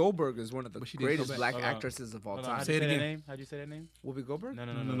 Whoopi Goldberg is one of the she didn't greatest come black back. Hold on. actresses of all Hold on, time. how'd Say you it say that again. name? How'd you say that name? Whoopi Goldberg? No,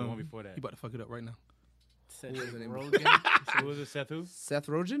 the one before that. You about to fuck it up right now. Seth Who was the name? Rogen. Who was it? Seth who? Seth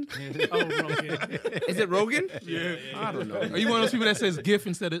Rogen? Oh, Rogen. Is it Rogan? Yeah. I don't know. Are you one of those people that says GIF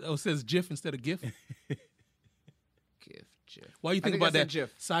instead of, or says GIF instead of GIF? GIF. Why you think think I about said that?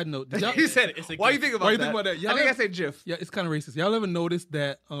 GIF. Side note. Did y'all, You said it. Why you think about Why you that? think about that? Y'all I think I ever- said GIF. yeah, it's kind of racist. Y'all ever noticed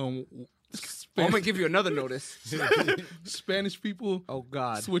that I'm gonna give you another notice. Spanish people Oh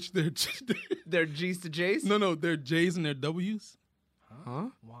God. switch their Their G's to J's? their J's and their W's? Huh?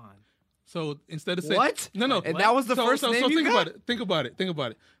 Juan. So instead of saying What? no, And that was the first name so you think got? about it. Think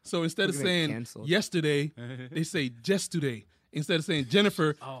about it. So instead of We're gonna get saying canceled. yesterday, they say yesterday. Instead of saying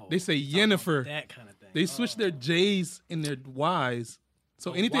Jennifer, Oh, they say talking about Yennefer. That kind of thing. They switch their J's and their Y's.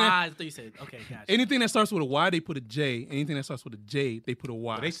 So anything Why? I thought you said okay. Gotcha. anything that starts with a Y, they put a J. Anything that starts with a J, they put a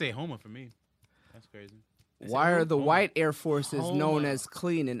Y. But they say Homer for me. That's crazy. Why are the white Air Forces known Homer. as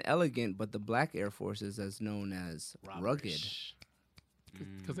clean and elegant, but the black Air Forces as known as rugged?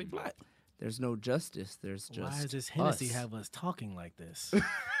 Because they black. There's no justice. There's just Why does this Hennessy us. have us talking like this?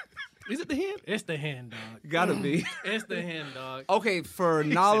 Is it the hand? It's the hen, dog. Gotta be. It's the hen, dog. Okay, for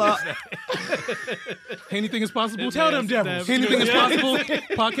Nala, Anything is possible. Tell them devils. Anything is possible.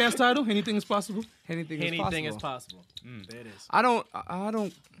 Podcast title. Anything is possible. anything Anything is possible. is possible. There it is.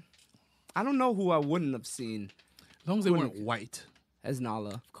 I don't know who I wouldn't have seen As long as they weren't white. as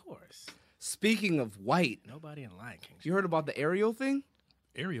Nala. Of course. Speaking of white, Nobody in Lion King. you heard about the Ariel thing?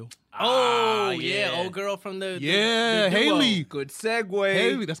 Ariel. Oh, yeah. old girl from the Yeah, the duo. Haley. Good segue.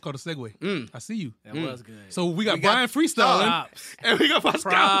 Haley. That's called a segue. I see you. That was good. So we got We got Brian freestyling, props. and we got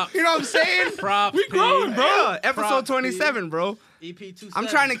Pascal. Props. You know what I'm saying? Props. We growing, bro. Yeah, episode Props, 27, bro. EP 27. I'm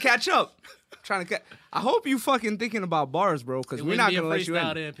trying to catch up. I hope you fucking thinking about bars, bro, because It we're wouldn't not be a gonna let you freestyle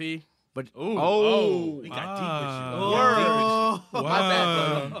in. then, P. But We got Ah. my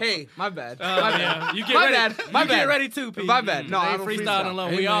bad. Hey, my bad. My bad. Yeah, you get My ready. bad. My you bad. get ready too, P. My bad. No, I I ain't don't freestyling freestyle. alone.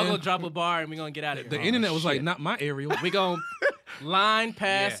 Hey, We all man. gonna drop a bar and we gonna get out of The here. internet was like, shit. not my Ariel. We gonna line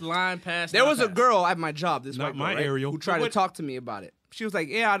pass, Yeah. line pass. There line was a pass. girl at my job, this Not white girl, my right, Ariel. who tried to What- talk to me about it. She was like,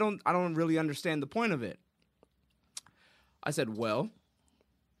 "Yeah, I don't really understand the point of it." I said, "Well,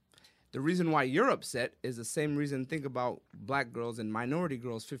 the reason why you're upset is the same reason think about black girls and minority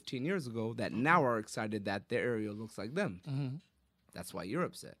girls 15 years ago that now are excited that their Ariel looks like them. That's why you're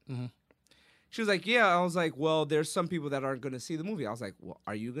upset." She was like, "Yeah." I was like, "Well, there's some people that aren't going to see the movie." I was like, "Well,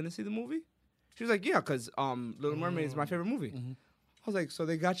 are you going to see the movie?" She was like, "Yeah, because Little Mermaid is my favorite movie." I was like, "So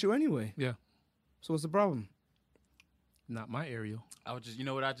they got you anyway. Yeah. So what's the problem?" Not my Ariel. I was just, you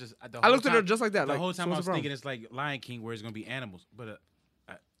know what? the I whole looked at her time- just like that. The like, whole so time I what's was the problem? thinking it's like Lion King, where it's gonna be animals, but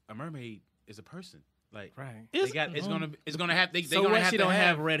a mermaid is a person. Like, Right. it's gonna have. They So gonna what? have She to don't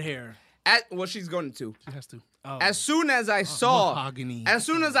have red hair. Well, she's going to. She has to. Oh. As soon as I saw, Mahogany. as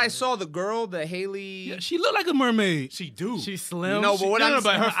soon as I saw the girl, the Haley. Yeah, she looked like a mermaid. She do. She's slim. No, but what She- I'm-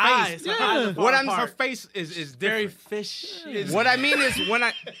 but her her eyes. face, Her yeah. eyes are What far I'm- apart. her face is very different. fish. What I mean is when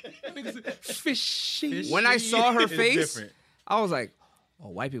I Fishy. when I saw her It's face, different. I was like, oh,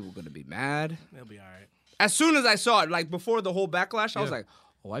 white people gonna be mad. They'll be all right. As soon as I saw it, like before the whole backlash, I was Yeah. like,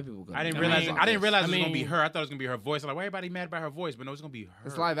 oh, white people gonna I be didn't mad realize. about I didn't this. realize it was I gonna be mean- her. I thought it was gonna be her voice. I'm like, why everybody mad about her voice? But no, it's gonna be her.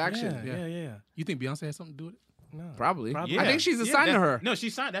 It's live action. Yeah. You think Beyonce had something to do with it? No. Probably. Probably. I think she's assigned to that- her. No,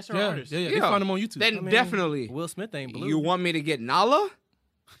 she's signed. That's her Yeah, artist. yeah. They found him on YouTube. Then I mean, definitely. Will Smith ain't blue. You want me to get Nala?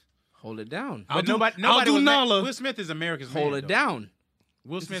 Hold it down. I'll But do- nobody I'll do was mad. Nala. Will Smith is America's man. Hold it though. down.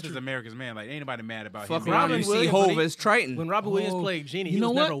 Will Smith is America's man. Like, ain't nobody mad about Fuck him. around, Robin you see Williams, Hove when he- as Triton. When Robert Williams Oh, played Genie, you he know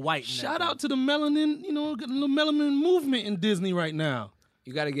was what? never white. in that Shout film. out to the melanin, getting the melanin movement in Disney right now.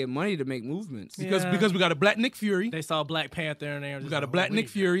 You got to get money to make movements. Because Yeah. because we got a black Nick Fury. They saw Black Panther and they were We just got a like, black we Nick need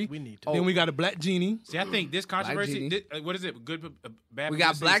to- Fury. We need to. Then we got a black genie. See, I think this controversy. Genie. What is it? Good, bad. We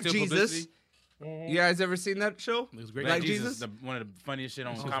got publicity, Black still Jesus. publicity? You guys ever seen that show? It was great. Black Black Jesus, Jesus? one of the funniest shit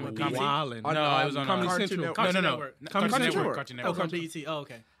on was comedy. on BET? Wildin'. On, No, it was on Comedy Cartoon Central. Network. No, Cartoon no. Network. Cartoon Cartoon Network. Network. Cartoon Oh, Network. on BET. Oh,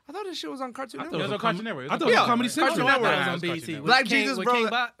 okay. I thought this shit was on Cartoon I thought Network. It was on Cartoon Network. I thought it was Yeah, Comedy Cartoon Central. Network. That was Nah, on it was BET. Cartoon Was Black King, Jesus, with bro, King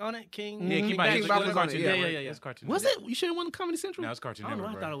that- Bach on it. King. Yeah, King King Bach Bach was was on on Cartoon it, Network. yeah. It's Cartoon Was Network. it? You sure it wasn't Comedy Central? No, it's Cartoon I don't know.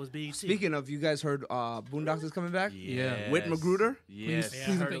 Network. I thought bro. it was BET. Speaking of, you guys heard Boondocks is coming back? Yes. Whit Magruder? Yes. Yeah, I Please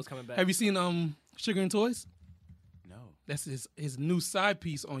heard and it was thanks. coming back. Have you seen Sugar and Toys? No. That's his new side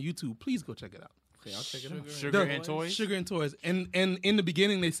piece on YouTube. Please go check it out. Okay, I'll check it out. Sugar and Toys. Sugar and Toys. And in the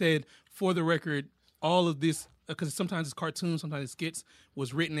beginning they said, for the record, all of this, because sometimes it's cartoons, sometimes it's skits,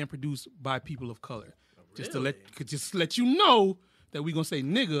 was written and produced by people of color. Just to let you know that we're gonna say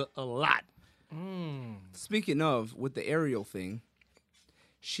nigga a lot. Speaking of, with the Ariel thing,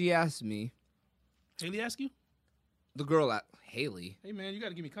 she asked me, Haley ask you? the girl at Haley, Hey man, you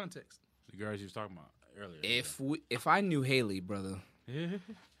gotta give me context. The girls you was talking about earlier. if I knew Haley, brother,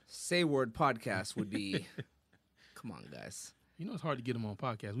 Say Word podcast would be, come on, guys, You know it's hard to get them on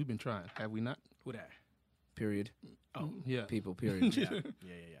podcast. We've been trying, have we not? Who that? period, Yeah. people, period. Yeah.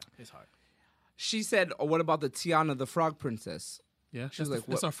 It's hard. She said, oh, what about the Tiana the Frog Princess? Yeah. She was like,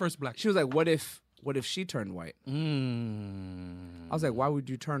 that's what? our first black. She was like, what if she turned white? I was like, why would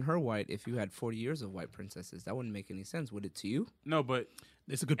you turn her white if you had 40 years of white princesses? That wouldn't make any sense, would it to you? No, but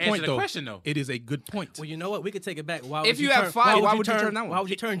It's a good answer point the though. question though. It is a good point. Well, you know what? We could take it back. Why If would you have turn, five, why would you turn that one? Why would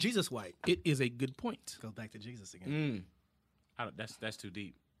you turn Jesus white? It is a good point. Go back to Jesus again. That's too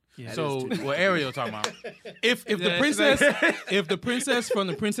deep. Yeah. So what Ariel talking about? If the Yeah, princess if the princess from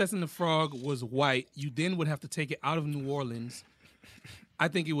the Princess and the Frog was white, you then would have to take it out of New Orleans. I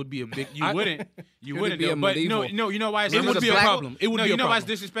think it would be a big. You wouldn't. You Could wouldn't. be a Though, but no, medieval. you know why it's It would be a black- problem. It would no, be you a know why it's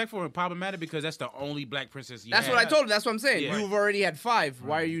problem. disrespectful and problematic because that's the only black princess you That's have. what I told her. That's what I'm saying. Yeah. You've already had 5.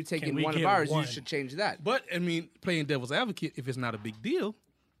 Why are you taking we one of get ours? one? You should change that. But I mean, playing devil's advocate, if it's not a big deal,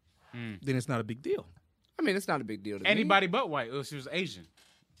 then it's not a big deal. I mean, it's not a big deal to Anybody but white. If she was Asian,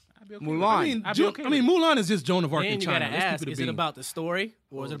 I'd be okay. with Mulan. that. I mean, I'd be okay with Mulan is just Joan of Arc Then in you China. gotta Let's keep ask: it a is it bean. about the story,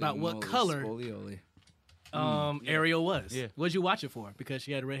 or is it about what color Ariel was? Yeah. What'd you watch it for? Because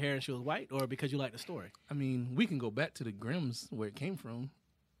she had red hair and she was white, or because you liked the story? I mean, we can go back to the Grimms where it came from.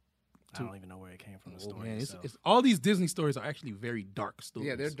 I don't even know where it came from. The story. Man, itself. it's all these Disney stories are actually very dark stories.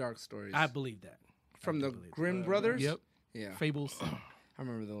 Yeah, they're dark stories. I believe that. From the Grimm brothers? Yep, Yeah. fables. I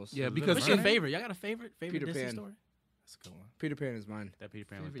remember those. Yeah, because What's your favorite? Y'all got a favorite Peter Disney Pan. story? That's a good one. Peter Pan is mine. That Peter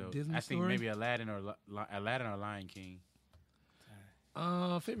Pan was Favorite dope. Disney I think story? maybe Aladdin or Lion King.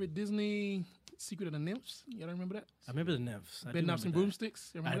 Favorite Disney Secret of the Nymphs. You gotta remember that. I remember the nymphs. I do Bed Knobs and remember that.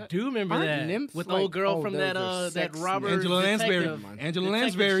 Broomsticks. You remember I that? do remember Aren't that nymphs with like- old girl oh, from those that are that sex Robert Angela Lansbury. detective- Angela detective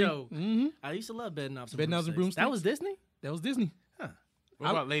Lansbury. show. Mm-hmm. I used to love Bed Knobs and Bed Knobs and Broomsticks. That was Broomsticks. Disney. That was Disney. What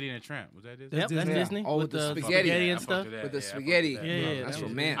about Lady and the Tramp? Was that Disney? Yep, that's Disney. Disney. Oh, with with the the spaghetti. and I fucked stuff. with that. With the Yeah, I fucked spaghetti. with that. Yeah, That's that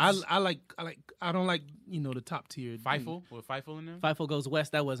was romance. I don't like the top tier. Fightful? Was Fightful in there? Fightful Goes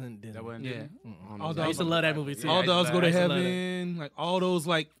West. That wasn't Disney. That wasn't Yeah. Disney? All I used to love that movie too. All Yeah, dogs go to I used to love that. heaven. Like all those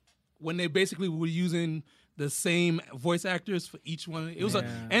like when they basically were using the same voice actors for each one. It was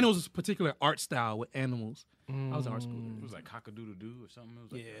and it was a particular art style with animals. I was in art school. It was like Cock-a-Doodle-Doo or something. It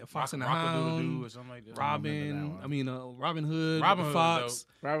was like Yeah, Fox and the Rock-a-Doodle-Doo Hound, or something like that. Robin. I mean, Robin Hood, Robin the Hood Fox. was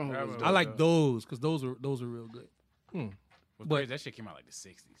Robin Hood was Robin dope. I like those because those are real good. But that shit came out like the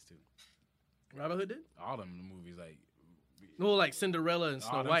 60s too. Robin Hood did. All them movies like No, like Cinderella and All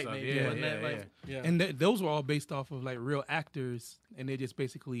Snow them White, stuff. maybe. Yeah, Wasn't yeah, that like, yeah. And those were all based off of like real actors, and they just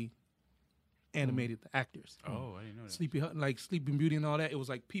basically animated the actors. oh, I didn't know that. Sleeping Beauty and all that. It was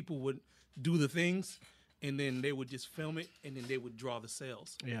like people would do the things, and then they would just film it, and then they would draw the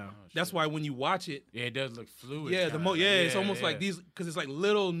cells. Yeah. That's why when you watch it, Yeah, it does look fluid. yeah, kinda. it's almost like these because it's like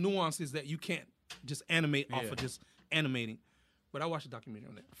little nuances that you can't just animate off Yeah. of just animating. But I watched a documentary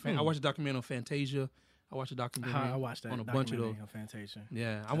on that. I watched a documentary on Fantasia. I watched a documentary I watched that on a bunch of those. documentary on Fantasia.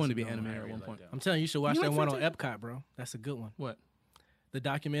 Yeah, I wanted to be a good one. animator I at really one like point. that I'm telling you, you should watch You that like one on Fantasia? Epcot, bro. That's a good one. What? The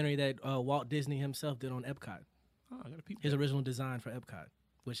documentary that Walt Disney himself did on Epcot. Oh, I gotta peep. His that. original design for Epcot,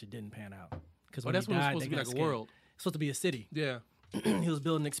 which it didn't pan out. Because Oh, that's when it was supposed to be like a world. It's supposed to be a city. Yeah. He was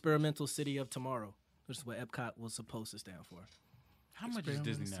building an experimental city of tomorrow, which is what Epcot was supposed to stand for. How much is Experiment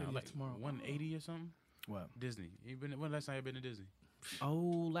Disney City now? of Like tomorrow. 180 or something? What? Disney. You been? When last time you been to Disney? Oh,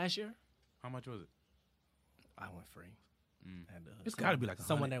 last year How much was it? I went free. Had to- It's gotta be like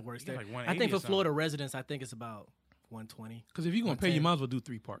someone 100. that works Yeah, there. like I 180 think or for Florida something. residents, I think it's about 120. Because if you're gonna pay, you 110. might as well do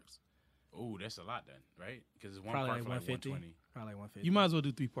 3 parks. Oh, that's a lot then, right? Because it's one Probably park like for like 150. 120. Probably like 150. You might as well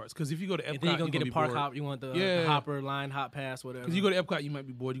do 3 parks. Because if you go to Epcot, And then you're gonna get a be park bored. hop. You want the Yeah. hopper line, hop pass, whatever. Because you go to Epcot, you might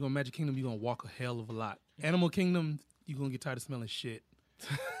be bored. You go to Magic Kingdom, you're gonna walk a hell of a lot. Animal Kingdom, you're gonna get tired of smelling shit.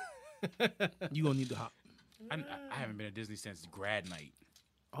 You gonna need to hop. I haven't been to Disney since grad night.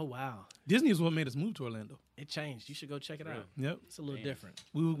 Oh wow, Disney is what made us move to Orlando. it changed. You should go check it out. Yep. It's a little Damn. different.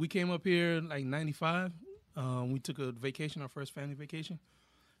 We came up here in like '95. We took a vacation, our first family vacation,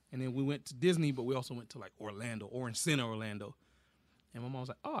 and then we went to Disney. But we also went to like Orlando, Orange Center, Orlando. And my mom was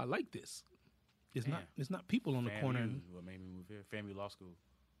like, "Oh, I like this. It's Damn. not people on the corner." FAMU, what made me move here? FAMU Law School.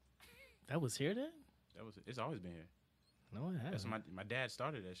 That was here then? That was. It's always been here. No, it That's hasn't. my dad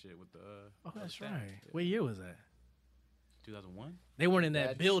started that shit with the. Oh, that's staff. right. What year was that? 2001. They weren't in that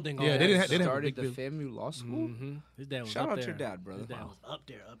Dad- building. Yeah, they didn't have a started big the FAMU Law School. Mm-hmm. His dad was Shout up out there. your dad, brother. His dad Wow. was up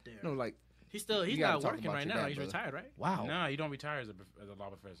there. No, like He's You not gotta talk working about right your now. dad, He's brother. retired, right? wow. Nah, you don't retire as a law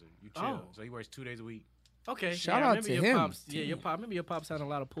professor. You chill. Oh. So he works 2 days a week. Okay. Shout yeah, I out remember to your him. Pops, yeah, your pop. Remember your pops had a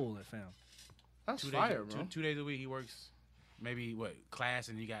lot of pool at fam. That's 2 fire, days, bro. 2 days a week he works. Maybe what class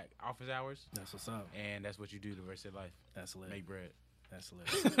and you got office hours, That's what's up. and that's what you do the rest of your life. That's lit. Make bread. That's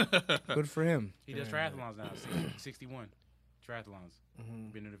lit. Good for him. He does Yeah. triathlons now. 61 triathlons.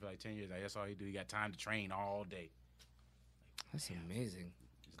 Mhm. Been doing it for like 10 years. Like, that's all he do. He got time to train all day. That's amazing.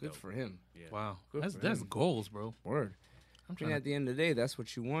 It's Good dope. for him. Yeah. Wow, Good that's for that's him. goals, bro. Word. I'm I trying mean, to at the end of the day, that's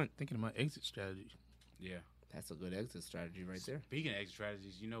what you want. thinking of my exit strategy. Yeah. That's a good exit strategy right there. Speaking of exit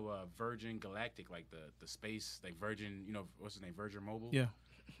strategies, you know Virgin Galactic, like the space, like Virgin, you know, what's his name, Virgin Mobile? Yeah.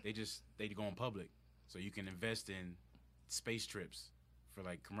 They go in public. So you can invest in space trips for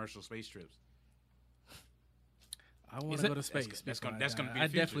like commercial space trips. I want Is to it- go to space. that's before gonna- that's I gonna die. be the I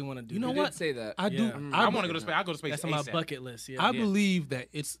future. definitely want to do You know that. You what? did say that. I do. Yeah. I want to go to space. I'll go to space That's on my ASAP. bucket list. Yeah. I Yeah. believe that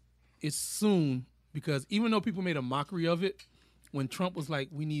it's soon because even though people made a mockery of it when Trump was like,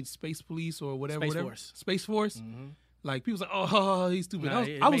 "We need space police or whatever, Space whatever, Force. Space Force," Mhm. like people was like, "Oh, he's stupid." Nah, I was,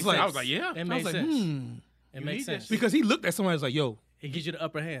 it I was makes like, sense. I was like, yeah. It I makes was like, sense. hmm. It You makes need that sense. shit. Because he looked at somebody and was like, "Yo," It gives you the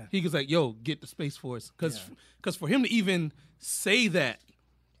upper hand. he was like, "Yo, get the Space Force," because Yeah. for him to even say that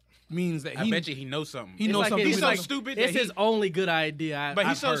means that I bet you he knows something. he knows like something. it's He's we so like- don't. stupid It's that his only good idea. but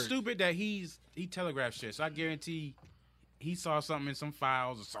he's I've so heard. stupid that he telegraphed shit. So I guarantee he saw something in some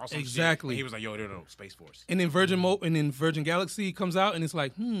files or saw some Exactly. shit. And he was like, yo, no, Space Force. And then Virgin Galaxy comes out and it's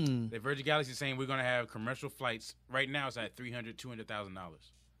like, The Virgin Galaxy is saying we're going to have commercial flights. Right now it's at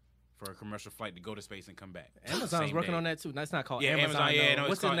 $200,000 for a commercial flight to go to space and come back. Amazon's Same working day. on that too. That's not called Yeah, Amazon. Amazon, yeah, though. no, it's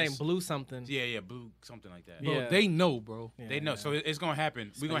What's his called- name? it's- Blue something. Yeah, blue, something like that. bro, Yeah. they know, bro. Yeah, They know. yeah. So it's going to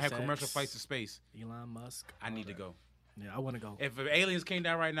happen. We're going to have commercial SpaceX. flights to space. Elon Musk. I need to go. Yeah, I want to go. If aliens came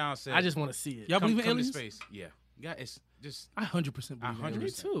down right now and said, I just want to see it. Y'all come, believe in come to aliens? space. Yeah. Yeah, it's just, I 100% believe in 100%. Me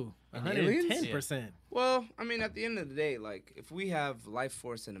aliens. too. aliens? 110%. Well, I mean, at the end of the day, like if we have life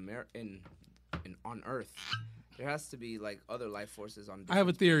force in on Earth, there has to be like other life forces on. I have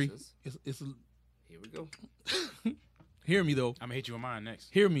a different theory. places. It's Here we go. hear me though. I'm going to hit you with mine next.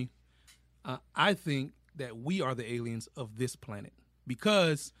 Hear me. I think that we are the aliens of this planet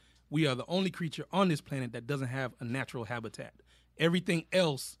because we are the only creature on this planet that doesn't have a natural habitat. Everything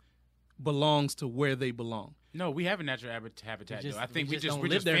else belongs to where they belong. No, we have a natural habitat. just- though. I think we we just just don't we're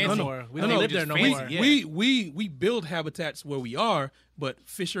live just there no fancy. more. We I don't think live we're there just no more. fancy, yeah. We build habitats where we are, but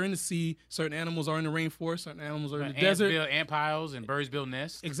fish are in the sea. Certain animals are in the rainforest. Certain animals are in the Ants desert. build ant piles and birds build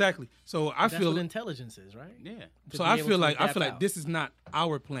nests. Exactly. So I That's feel what intelligence is, right? Yeah. To so be I able feel to like adapt out. this is not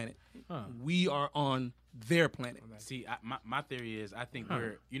our planet. Huh. We are on their planet. See, my theory is I think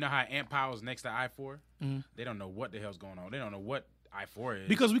we're, you know how ant piles next to I-4? They don't know what the hell's going on. They don't know what I-4 is.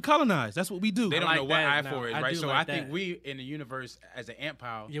 Because we colonize. That's what we do. they don't like know what that. I-4 No, is, I right? do So like I think that. we in the universe as an ant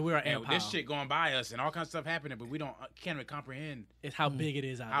pile. Yeah, we're an and ant this pile. shit going by us and all kinds of stuff happening, but we can't even comprehend It's how big it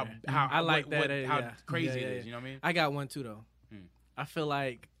is out how there. how I like what, that. how yeah. crazy Yeah, it yeah, is. yeah. You know what I mean? I got one too though. Hmm. I feel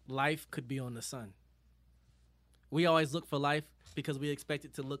like life could be on the sun. We always look for life because we expect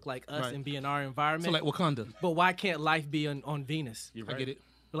it to look like us Right. and be in our environment. So like Wakanda. but why can't life be on Venus? You're I get it.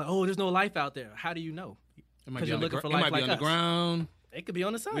 We're like, oh, there's no life out there. How do you know? It might 'Cause be you're on the looking gr- for it life might be like on the us. ground. It could be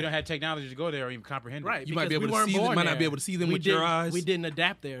on the sun. We don't have technology to go there or even comprehend it. Right. You might be because able we to weren't see them. born Might not there. be able to see them We with your didn't- eyes. We didn't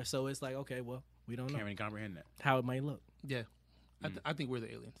adapt there, so it's like, okay, well, we don't know Can't even comprehend that. how it might look. Yeah. I think we're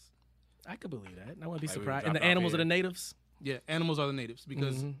the aliens. I could believe that. I wouldn't be Like, we surprised. drop And the off animals are here. the natives. Yeah, animals are the natives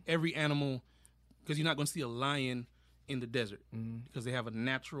because Mhm. every animal, because you're not going to see a lion in the desert Mhm. because they have a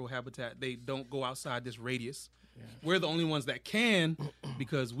natural habitat. They don't go outside this radius. We're the only ones that can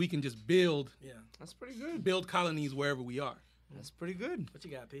because we can just build Yeah. That's pretty good. colonies wherever we are. That's pretty good. What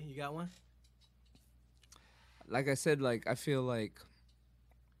you got, P? You got one? Like I said, like I feel like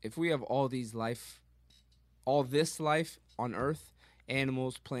if we have all this life on Earth,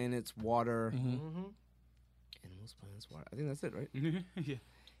 animals, planets, water, Mm-hmm. animals, planets, water. I think that's it, right? yeah.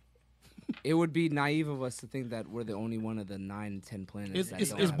 It would be naive of us to think that we're the only one of the 9, 10 planets. It's, that it's,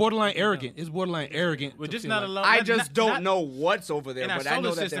 don't it's have- borderline arrogant. It's borderline arrogant. But to just feel not like- alone. I not- just not- don't not- know what's over there, And our but I know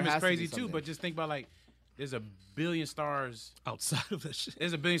solar that system there is has crazy to be too. something. But just think about like, there's a billion stars. outside of that shit.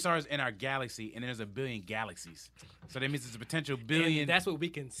 There's a billion stars in our galaxy, and there's a billion galaxies. So that means there's a potential billion. And that's what we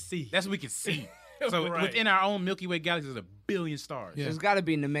can see. That's what we can see. So Right. within our own Milky Way galaxy, there's a billion stars. Yeah. There's got to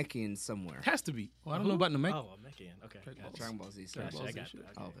be Namekians somewhere. Has to be. Well, I don't know about Namek. Oh, Mechian. Okay. Gotcha. Dragon Ball Z. Gotcha, Sorry. I got shit.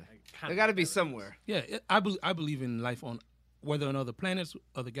 that. Oh, Okay. okay. I kinda There got to got be that. somewhere. Yeah, I believe in life on whether on other planets,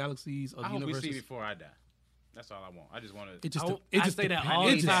 other galaxies, other I hope we universes. see before I die. That's all I want. I just want to. It just, I it I just say that depends. all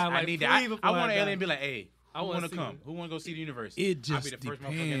It the just- time. I Like, need please that. I before want an die. alien to be like, hey, I who wanna want to see come? it. Who want to go see the universe? It I'll just be the first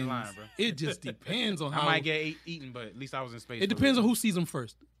motherfucker in line, depends. bro. It just depends on how. I might get eaten, but at least I was in space. It for a depends on little who sees them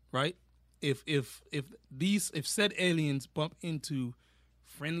first, right? If said aliens bump into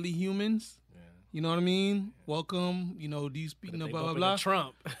friendly humans, you know what I mean? Welcome, do you speak If no they blah blah bump blah. into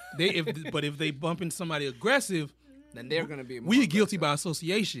Trump. But if they bump into somebody aggressive, Then they're going to be more we are guilty aggressive. by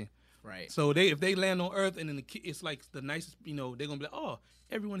association. Right. So if they land on Earth and then it's like the nicest, they're gonna be like, oh,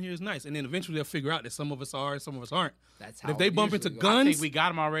 everyone here is nice, and then eventually they'll figure out that some of us are, and some of us aren't. That's But how if they it bump into usually goes. I guns, think we got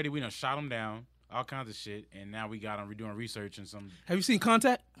them already. We done shot them down, all kinds of shit, and now we got them. We're doing research and some. have you seen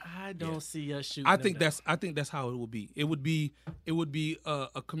Contact? I don't see us shooting. I them think down. that's how it would be. It would be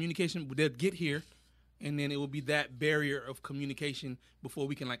a communication. They'd get here, and then it would be that barrier of communication before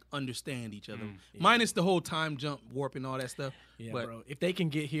we can like understand each other. Minus the whole time jump, warp, and all that stuff. Yeah, but bro. If they can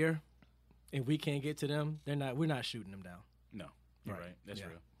get here, and we can't get to them, we're not shooting them down No, you're right. That's Yeah.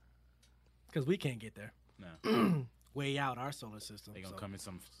 real. because we can't get there. No, Way out our solar system. they gonna so. come in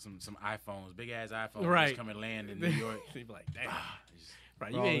some iPhones, big ass iPhones, Right. just come and land in New York. They be like, damn. Just-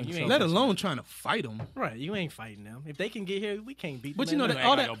 Right, Bro, you ain't. let touching alone them. trying to fight them. Right, you ain't fighting them. If they can get here, we can't beat them. But you know at that act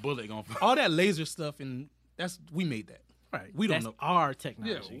all like that a bullet going. all that laser stuff, and we made that. right. we don't That's know. our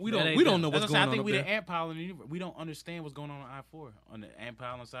technology. we That don't ain't we don't them. know what's That's going I on think up we there. the ant pile in the universe. We don't understand what's going on I-4 on the ant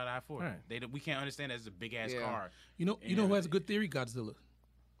pile inside I-4. Right. We can't understand that it's a big ass Yeah. car. You know who has a good theory? Godzilla.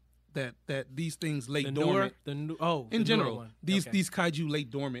 That these things lay The dormant. newer, In the newer general, one. these Okay. these kaiju lay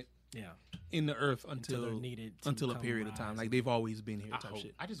dormant yeah, in the earth Until until they're needed to until a come period of time. rise. Like they've always been here. I, Type hope.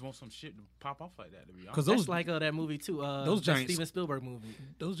 shit. I just want some shit to pop off like that. To be honest. Because that's those like that movie too. those that giant Steven Spielberg movie.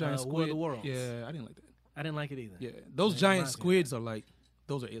 those giant War of squid. the Worlds. Yeah, I didn't like that. I didn't like it either. Yeah, those It giant reminds me of squids are like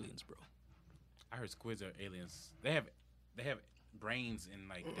those are aliens, bro. I heard squids are aliens. They have brains and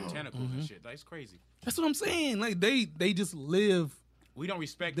like their tentacles and shit. Like, it's crazy. That's what I'm saying. Like they just live. We don't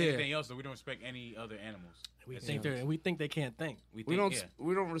respect There. anything else, so we don't respect any other animals. We It think seems. we think they can't think. We We think, don't yeah.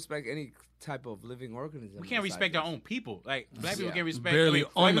 we don't respect any type of living organism. We can't besides respect our us. own people. Like black people Yeah. can respect. Barely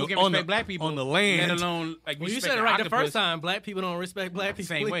black on people the- can on respect the- black people on the land. Let alone like Well, you respect said it an right the octopus. first time. Black people don't respect black people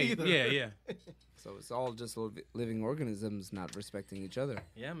Same way. either. Yeah, yeah. So it's all just living organisms not respecting each other.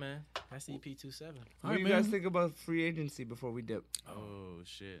 Yeah, man. That's EP27. All What right, do you guys man. think about free agency before we dip? Oh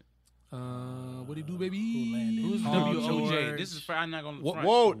shit. What do you do, baby? Who landed? Who's Paul WOJ? George. This is for I'm not gonna. Whoa, front.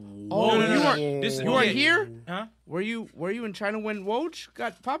 Whoa! Oh, no, no, you no. weren't This is- you weren't yeah. here? Huh? Were you in China when Woj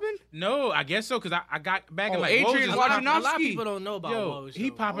got popping? No, I guess so because I got back Oh, and like Adrian Woj is A lot, popping- a lot of Wojnarowski. people don't know about Yo, Woj. he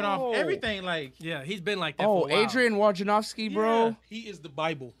though. popping Oh. off everything like. Yeah, he's been like that Oh, for a while. Adrian Wojnarowski, bro. Yeah. He is the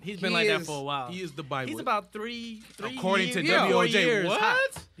Bible. He's been he like that is- for a while. He is the Bible. He's about three According years, to Yeah. 4 WOJ, years what? hot.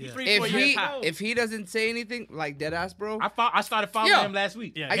 Yeah. He's 3, If 4 years he hot. if he doesn't say anything like dead ass, bro, I started following Yeah. him last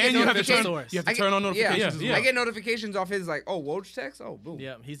week. Yeah, I he's get the official notifications. source. You have to I turn on get- notifications yeah. as well. I get notifications off his like, oh, Woj text. Oh, boom.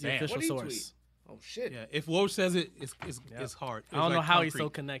 Yeah, he's the Man. official What'd he source. Oh shit. Yeah, if Woj says it, it's Yeah. it's hard. I don't It's know like how he's so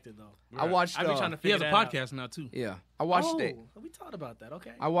concrete. connected though. I watched. I've been trying to He figure has a that out. podcast now too. Yeah, I watched it. We talked about that.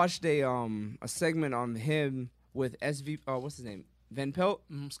 Okay. I watched a segment on him with SV. What's his name? Van Pelt.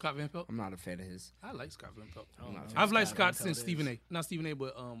 Scott Van Pelt. I'm not a fan of his. I like Scott Van Pelt. I don't know who I've liked Scott Scott Van since Pelt Stephen is. A. Not Stephen A.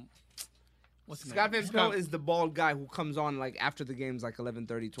 But what's his Scott name? Van Pelt is the bald guy who comes on like after the games, like 11:30,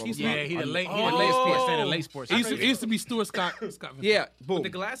 12 He's- o'clock. Yeah, he the on- late Oh. sports. Saying the late sports. He used to be Stuart Scott. Scott Van Yeah, boom. The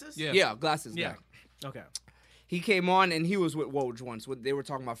glasses? Yeah. Yeah, glasses Yeah. guy. Okay. He came on and he was with Woj once. They were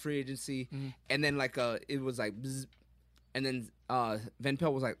talking about free agency, Mm-hmm. and then like it was like, bzz, and then Van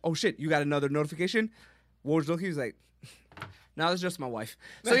Pelt was like, "Oh shit, you got another notification?" Woj looked, he was like, No, it's just my wife.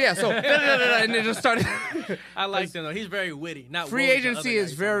 So yeah, so and it just started. I like him though. He's very witty. Not Free what was the other agency guy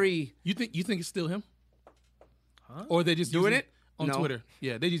is you very. You think it's still him? Huh? Or they just Doing using it? on No. Twitter?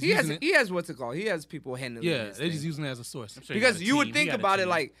 Yeah, they just He has using it. he has what's it called? He has people handling. Yeah, this they just thing. using it as a source. I'm sure he got Because a you would team. He think got a about it team.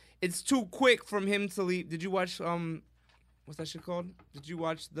 like it's too quick from him to leave. Did you watch what's that shit called? Did you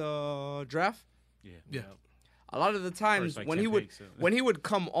watch the draft? Yeah. A lot of the times First, like, when 10 he would picks, so- when he would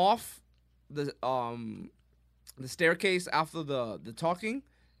come off the staircase after the talking,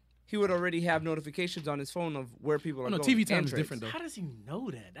 he would already have notifications on his phone of where people are No, going. TV time and is trades. different though. How does he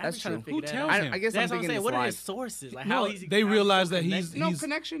know that? I've That's been trying true. to Who figure tells that out. him? I guess That's I'm what I'm thinking saying. it's What are live. his sources? Like No, how he's they how he's realize so that he's connected? No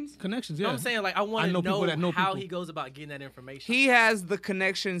connections. Connections. No, Yeah, I'm saying like I want to know people know that know how people. he goes about getting that information. He has the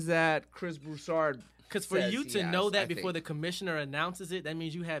connections that Chris Broussard. Because for says you he to has, know I that before think. the commissioner announces it, that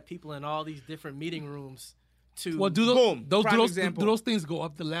means you have people in all these different meeting rooms to. Well, do Boom. those Prime do example. those things go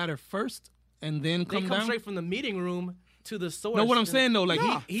up the ladder first and then they come come down? straight from the meeting room to the source. No, what I'm and- saying though, like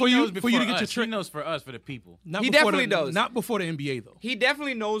He for you knows to before get your us. He trick. knows for us, for the people. Not He before definitely the, does. Not before the NBA though. He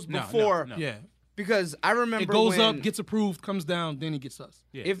definitely knows No, before no. Yeah, because I remember it goes when, up, gets approved, comes down, then he gets us.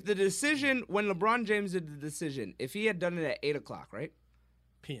 Yeah. if the decision when LeBron James did the decision, if he had done it at 8:00, right?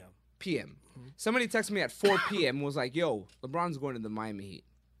 PM. PM. Somebody texted me at 4 p.m. was like, "Yo, LeBron's going to the Miami Heat.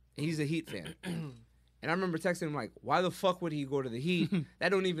 He's a Heat fan." And I remember texting him like, "Why the fuck would he go to the Heat? That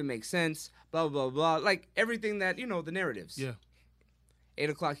don't even make sense." Blah blah blah. Like everything that the narratives. Yeah,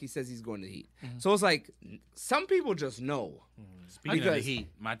 8:00, he says he's going to the Heat. So it's like some people just know. Speaking of the Because- Heat,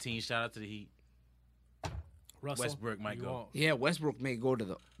 my team, shout out to the Heat. Russell, Westbrook might you go. won't. Yeah, Westbrook may go to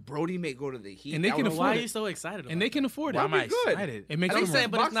the Brody may go to the Heat. And they That can would- afford Why are it. you so excited about and they that? can afford it. Why am I be good. excited? It makes I'm them saying,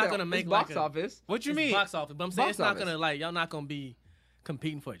 but it's box not office- gonna make it's like box a- office. What you It's mean? box office. But I'm saying Box it's not office. gonna like y'all not gonna be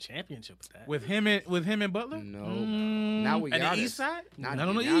competing for a championship with that. With him and Butler? No, not with And Giannis. the East side? Not Not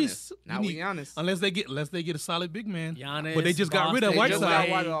on the Giannis. East. Not You with need- Giannis. unless they get a solid big man. Giannis, But they just got rid of Boston, They just Whiteside.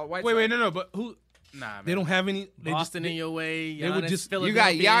 got Whiteside. Whiteside. No, but who? Nah, man. They don't have any. They Boston just, in your way. they would Giannis, just- You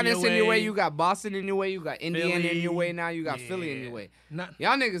got Philadelphia Giannis in your way. You got Boston in your way. You got Indiana in Philly. your way. Now you got Philly in your Yeah. way. not.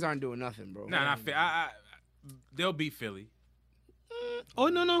 Y'all niggas aren't doing nothing, bro. Nah, they'll beat Philly. Oh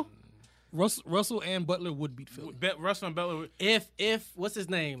no. Russell and Butler would beat Philly. Russell and Butler. If what's his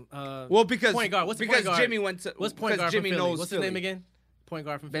name? Well, because point guard. What's the because point guard? Jimmy went to What's point because guard Jimmy from Philly? knows What's Philly. his name again? Point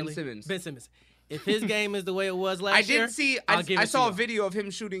guard from Ben Philly. Simmons. Ben Simmons. If his game is the way it was last I year, did see. I'll give I it to saw a y'all. video of him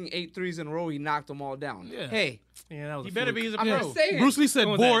shooting 8 threes in a row. He knocked them all down. Yeah. Hey, Yeah, that was He a better fluke. be as a I'm pro. just saying. Bruce Lee said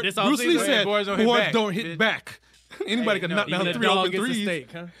When was that? board. This Bruce Lee offseason? said Boards don't hit boards back, don't hit bitch. back. Anybody Hey, can no, knock even down if 3 Dog open gets a threes.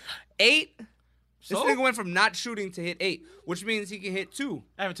 steak, huh? 8. This So? nigga went from not shooting to hit 8, which means he can hit 2.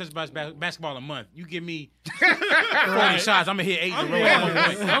 I haven't touched basketball in a month. You give me 40 shots, I'm gonna hit 8 in a row. at one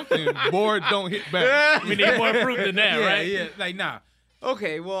point. Something. Board don't hit back. We need more proof than that, Yeah, right? yeah. Like nah.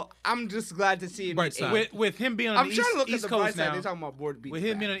 Okay, well, I'm just glad to see him Right hit side. 8. With him being on I'm the trying East, to look at East the bright Coast side. now. They're talking about board beat. With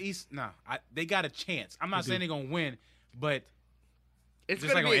him being on the East, they got a chance. I'm not saying they're gonna win, but It's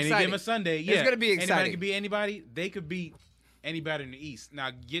just gonna like on be any exciting. given Sunday, It's yeah, gonna be Anybody exciting. can beat anybody. They could beat anybody in the East. Now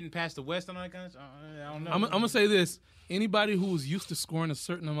getting past the West and all that kind of stuff, I don't know. I'm gonna say this: anybody who is used to scoring a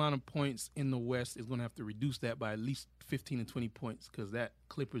certain amount of points in the West is gonna have to reduce that by at least 15 and 20 points because that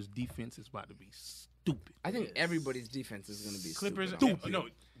Clippers defense is about to be stupid. I think everybody's defense is gonna be Clippers. stupid. No,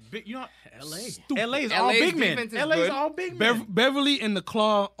 you know, LA. LA is all LA's big men. defense is LA is good. all big men. Beverly and the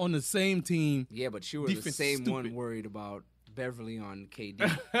Claw on the same team. Yeah, but you were the Defense same stupid. one worried about Beverly on KD.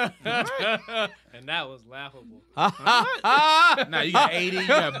 And that was laughable. Now you got 80, you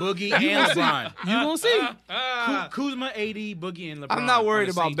got Boogie and LeBron. You gonna see? Kuzma, 80, Boogie, and LeBron. I'm not worried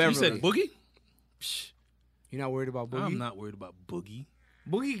on the about same Beverly. team. You said Boogie? You're not worried about Boogie? I'm not worried about Boogie.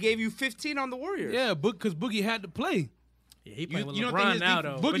 Boogie gave you 15 on the Warriors. Yeah, because Boogie had to play. Yeah, he playing with You don't think LeBron his now,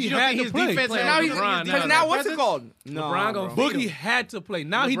 def- though. but Boogie you don't had think to his play. defense Playing Now with he's LeBron because now, now though. what's it called? No, LeBron gonna bro. feed Boogie him. had to play.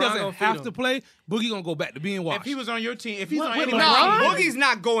 Now he LeBron doesn't gonna feed have him. to play. Boogie gonna go back to being washed. If he was on your team, if he's What, on with any Nah, LeBron? Boogie's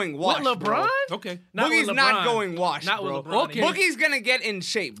not going washed. With bro. LeBron? okay. Not with Boogie's not LeBron. going washed, Not bro. with LeBron. Okay. Boogie's gonna get in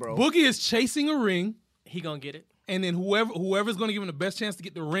shape, bro. Boogie is chasing a ring, He gonna get it. and then whoever's gonna give him the best chance to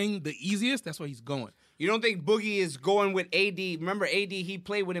get the ring the easiest, that's where he's going. You don't think Boogie is going with AD? Remember AD? He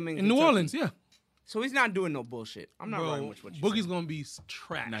played with him in In New Kentucky. Orleans, yeah. So he's not doing no bullshit. I'm not riding with what you Boogie's saying. gonna be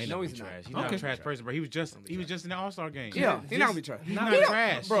trash. Nah, he's No, not he's trash. not. He's not Okay. a trash person, bro. He was just in the All-Star game. Yeah, he's not gonna be trash. He's not He don't-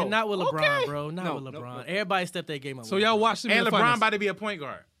 trash. bro. And not with LeBron, okay. bro. Not No, with no, LeBron. no. Everybody stepped their game up. So with y'all LeBron. watched him in And the LeBron finals. about to be a point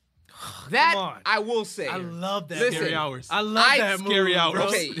guard. That Come on. I will say. I love that. Listen, Scary hours. I love I- that move, Scary hours. bro.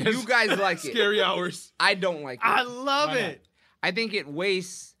 Okay, you guys like it. Scary hours. I don't like it. I love Why not? it. I think it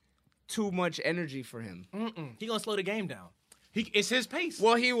wastes too much energy for him. He gonna slow the game down. It's his pace.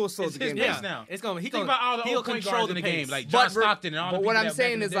 Well, he will slow It's the his game pace down. now. It's gonna. Think about all the he'll old point control guards in the pace. game, like John Stockton and all the But what people I'm that back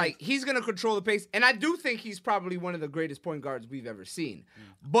saying in the is day. like he's gonna control the pace, and I do think he's probably one of the greatest point guards we've ever seen.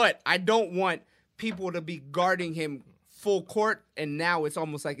 But I don't want people to be guarding him full court, and now it's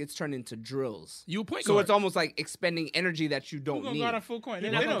almost like it's turned into drills. You a point So guard. it's almost like expending energy that you Who don't gonna need. guard on full court? He's They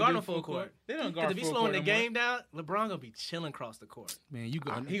not don't gonna guard do on full court. They don't Because guard if he's full slowing court the no more. game down, LeBron gonna be chilling across the court. Man, you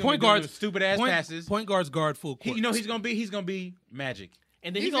got He gonna point be guards. doing stupid ass passes. Point guards guard full court. You know he's gonna be Magic.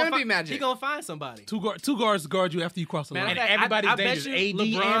 And then He's he gonna gonna be fi- Magic. He gonna find somebody. two guards guard you after you cross the Man, line. And everybody's I bet dangerous. you AD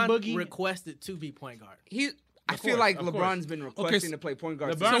LeBron and Boogie. requested to be point guard. I feel course, like of course. LeBron's been requesting so- to play point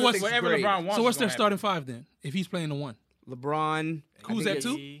guard. LeBron, since So what's- sixth whatever grade. LeBron wants. So what's is their gonna starting five then? If he's playing the one, LeBron. Kuz I at think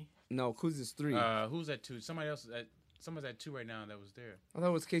two? it's- No, Kuz is 3. happen. Who's at 2? Somebody else. Someone's at 2 right now that was there. I thought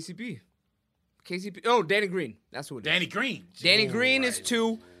it was KCP. KCP. Oh, Danny Green. That's who it is. Danny Green. Danny Green is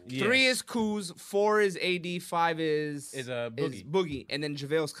 2. Yes. 3 is Kuz. 4 is AD. 5 is Boogie. And then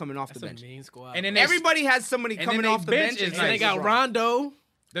JaVale's coming off That's the a bench. mean squad. And then Everybody has somebody and coming then they off the bench bench. is except and they got LeBron. Rondo.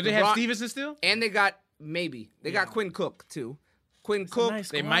 Do they have LeBron- Stevenson still? And they got they got Quinn Cook too. Quinn Cook. Nice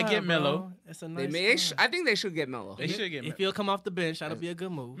They might squad, get Melo. bro. It's a They nice may. squad. I think they should get Melo. They should get If he'll come off the bench, that'll be a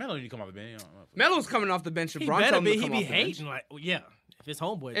good move. Melo. You come off the bench. Melo's coming off the bench. If He Bron better tells him be. to He come be off the bench. hating like, yeah. If his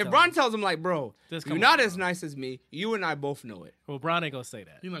homeboy. If tell Bron him. tells him like, bro, Just you're come not on, as bro. nice as me. You and I both know it. Well, Bron ain't gonna say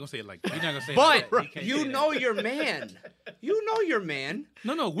that. you're not gonna say it like that. You're not gonna say But that. can't you say that. know your man. You know your man.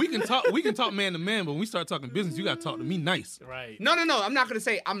 No, we can talk. We can talk man to man, but when we start talking business, you gotta talk to me nice. Right. No. I'm not gonna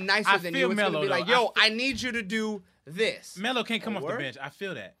say I'm nicer I than feel you. It's Melo, gonna be like, though. yo, I need you to do this. Melo can't come Oh, off the word? bench. I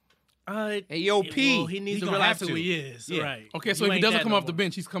feel that. Hey, yo, P. Well, he needs He to gonna realize have who to. he is. Yeah. Right. Okay, so You if he ain't doesn't that come no off the more.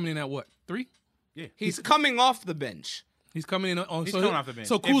 bench, he's coming in at what? 3? Yeah. He's coming off the bench. He's coming in on. He's so coming off the bench.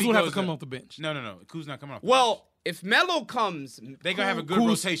 So If Kuz he will have to goes come to- off the bench. No. Kuz not coming off. The Well, if Melo comes, they gonna have a good Kuz-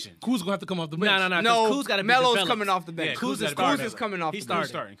 rotation. Kuz gonna have to come off the bench. No. No, Kuz got to be Melo's developed. coming off the bench. Yeah, Kuz is gotta be Kuz starting. is coming off He's the bench.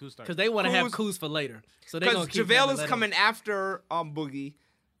 starting. Kuz starting. Because they want to have Kuz- Kuz for later. So they gonna Because keep JaVale him is and let coming him- after Boogie.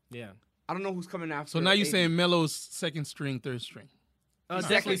 Yeah. I don't know who's coming after. So now you're AD. saying Melo's second string, third string.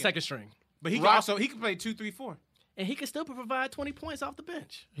 Definitely second string. But he can Rock- also he can play 2, 3, 4. And he can still provide 20 points off the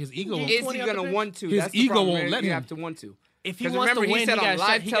bench. His ego. Yeah. won't- Is 20 he off the gonna bench? want to? His That's the ego problem. won't let You him. have to want to. If he 'Cause wants remember, to win, he said on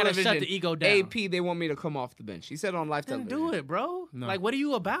live he gotta television, shut the ego down. AP, they want me to come off the bench. He said on live Then television. do it, bro. No. Like, what are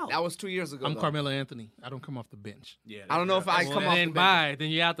you about? That was 2 years ago. I'm though. Carmelo Anthony. I don't come off the bench. Yeah. I don't know if I well, come then off the bench. bye. Then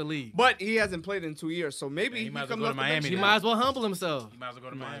you're out the league. But he hasn't played in 2 years, so maybe Yeah, he he might as well comes go to off the Miami bench. He then. might as well humble himself. You might as well go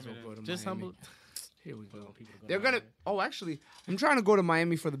to Miami. then. Just Miami. humble. Here we go. They're gonna. Oh, actually, I'm trying to go to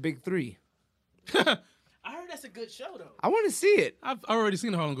Miami for the Big 3. I heard that's a good show, though. I want to see it. I've already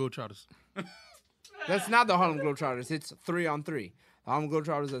seen the Harlem Globetrotters. That's not the Harlem Globetrotters. It's 3-on-3. The Harlem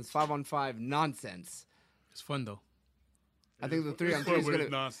Globetrotters is 5-on-5 nonsense. It's fun though. I think the 3-on-3 is gonna.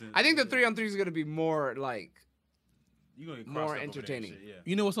 Nonsense. I think the 3-on-3 is gonna be more like. You gonna get more crossed up over there and entertaining. shit, Yeah.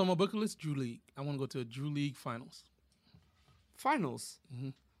 You know what's on my bucket list? Drew League. I want to go to a Drew League finals. Finals.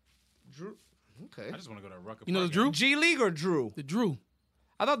 Mhm. Drew. Okay. I just want to go to Rucker. You know the Park Drew? G League or Drew? The Drew.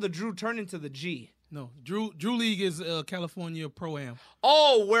 I thought the Drew turned into the G. No, Drew League is California Pro-Am.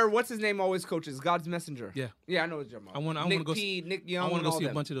 Oh, where what's his name always coaches? God's Messenger. Yeah. Yeah, I know what you're talking about. I wanna Nick go P, Nick Young. I want and to go all see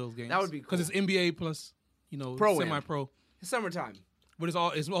them. a bunch of those games. That would be because it's NBA plus, Pro-Am. semi-pro. It's summertime. But it's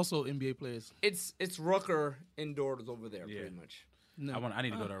also NBA players. It's Rucker indoors over there, Yeah. pretty much. No. I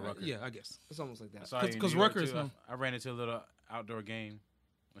need to go to a Rucker. Yeah, I guess. It's almost like that. I saw it in 'Cause New York, Rutgers, too. no. I ran into a little outdoor game.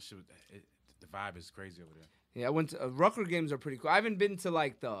 That shit was- the vibe is crazy over there. Yeah, I went to Rucker games are pretty cool. I haven't been to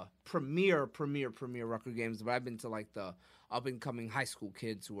like the premier Rucker games, but I've been to like the up and coming high school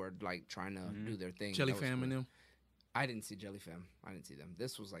kids who are like trying to do their thing. Jelly That was Fam cool. and them. I didn't see Jelly Fam. I didn't see them.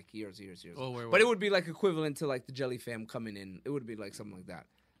 This was like years. Oh, wait, But wait. it would be like equivalent to like the Jelly Fam coming in. It would be like something like that.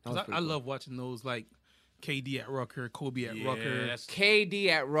 That 'Cause was pretty I cool. love watching those like KD at Rucker, Kobe at Rucker. that's KD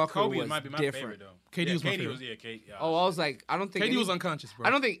at Rucker Kobe was might be my different. favorite though. KD was my KD favorite. was yeah. Oh, I was like, I don't think KD was unconscious, bro. I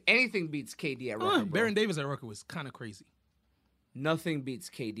don't think anything beats KD at Rucker. bro. Baron Davis at Rucker was kind of crazy. Nothing beats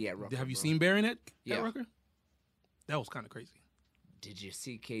KD at Rucker. Have you bro. seen Baron at Yeah. Rucker? That was kind of crazy. Did you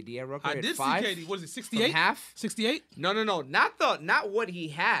see KD at Rucker? I at did 5? see KD. What is it, From 68? half? 68? No. Not what he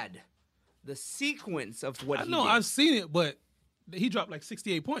had. The sequence of what I he know, did. I've seen it, but he dropped like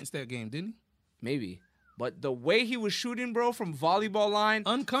 68 points that game, didn't he? Maybe. But the way he was shooting, bro, from volleyball line,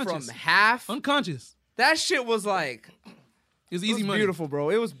 Unconscious. from half, Unconscious. that shit was like, It was it easy was money. beautiful, bro.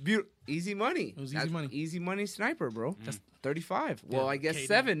 It was easy money. It was easy money. Easy money sniper, bro. That's 35. Well, I guess KD.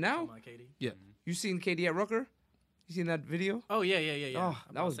 7 now. Talking about KD. Yeah. You seen KD at Rucker? You seen that video? Oh, yeah. Oh, I'm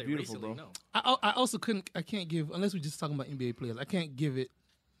that about was to say beautiful, recently, bro. no. I also I can't give, unless we're just talking about NBA players, I can't give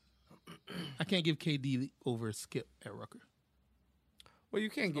KD over Skip at Rucker. Well, you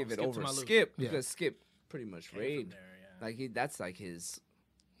can't give it Skip to over my Lou. Skip Yeah. because Skip pretty much Came raid. from there, yeah. Like that's like his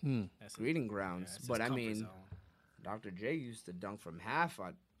That's breeding grounds. that's his But I comfort mean, zone. Dr. J used to dunk from half.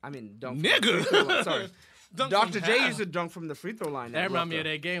 Dunk Nigga. From the free throw line. Sorry. Dunk Dr. from J half. used to dunk from the free throw line. That at remind me of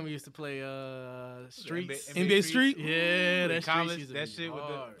Rucker. that game we used to play, Streets. NBA Street? Yeah, that In college, Streets used to that be shit with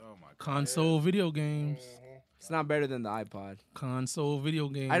the hard. oh my god. Console video games. It's not better than the iPod. Console video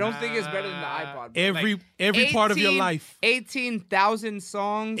games. I don't think it's better than the iPod. bro. Every part of your 18 life. 18,000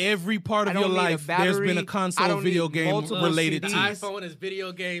 songs. Every part I of your don't need a life, there's been a battery. I console don't video need game multiple related The to CDs. it. iPhone is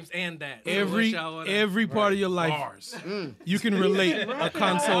video games and that. So Every what y'all wanna- every part of your life, Bars. you can relate a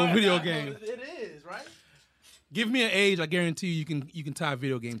console video game. It is, right? Give me an age, I guarantee you can tie a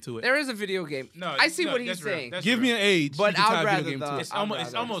video game to it. There is a video game. No, I see no, what he's that's real. saying. That's Give real. me an age, But you can tie I'd a video rather game the- to it. It's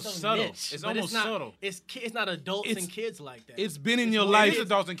almost So subtle. niche, It's but almost not, subtle. It's not adults It's- and kids like that. It's been in It's your more life. It's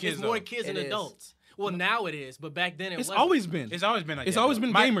adults and kids, It's more though. kids It and is. adults. Well, now it is, but back then it It's wasn't. always been. It's always been like It's that, always though.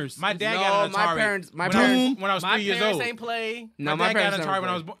 been My- gamers. My dad No, got an Atari. my parents- when I was My 3 years parents old. ain't play. No, my my dad got parents an never Atari when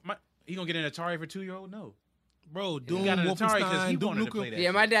I was played. born. He gonna get an Atari for 2-year-old? No. Bro, He Doom, got an Atari because he Wolfenstein, Duke wanted to play Nukem. that.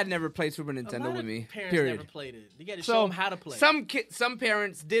 Yeah, my dad never played Super A Nintendo lot with of me. parents Period. never played it. You got to show So them how to play. some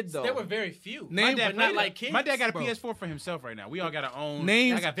parents did though. There were very few. Name- but not like kids. My dad got a Bro. PS4 for himself right now. We all got our own.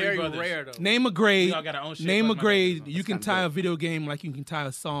 Names- I got three very brothers. rare though. Name a grade. We all got our own shit, Name but a my grade. dad does. You can That's tie kinda a video game like you can tie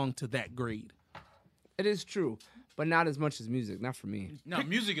a song to that grade. It is true, but not as much as music. Not for me. No,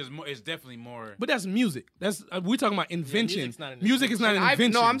 music is definitely more. But that's music. That's we're talking about invention. music's not an Music is not an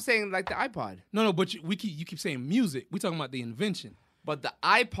invention. No, I'm saying like the iPod. No, but you keep saying music. We're talking about the invention. But the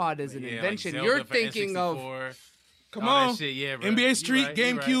iPod is an Yeah, like invention. Zelda You're for thinking of. N64, Come all that on, shit, yeah, bro. NBA You Street, right, you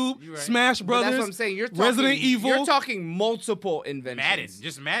right, GameCube, you right. Smash But Brothers. that's what I'm saying. You're talking, Resident Evil. You're talking multiple inventions. Madden,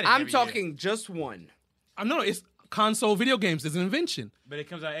 just Madden. I'm every year. talking just one. No, it's console video games. It's an invention. But it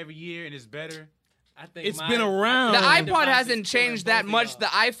comes out every year and it's better. I think It's been around. The Oh. iPod device is hasn't killing changed that both of much. y'all. The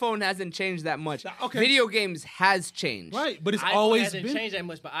iPhone hasn't changed that much. Okay. Video games has changed. Right, but it's iPhone always hasn't been. changed that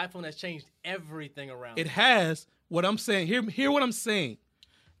much, but iPhone has changed everything around. It has. What I'm saying, hear what I'm saying.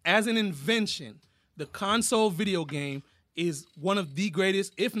 As an invention, the console video game is one of the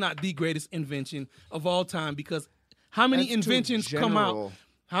greatest, if not the greatest invention of all time, because how many That's too inventions come out? general.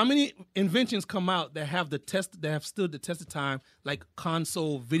 How many inventions come out that have stood the test of time like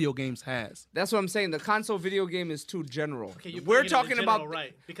console video games has? That's what I'm saying. The console video game is too general. Okay, you're We're bringing it to talking general, about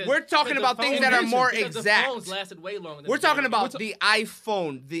right, because- we're talking because about the things phone that are is- more because exact. The phones lasted way longer. Than We're the talking video about games. the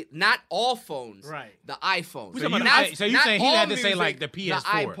iPhone, not all phones. Right. The iPhone. talking about Not- the so you not saying he all had to say, music, like, the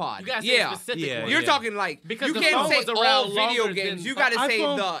PS4. The iPod. You gotta say yeah. specific Yeah, ones. You're yeah. talking like Because you the can't phone say was around all video longer games. than- You gotta say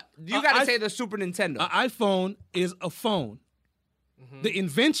iPhone- you gotta I- say the Super Nintendo. An iPhone is a phone. The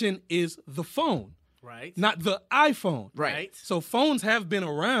invention is the phone, Right. not the iPhone. right. Right. So phones have been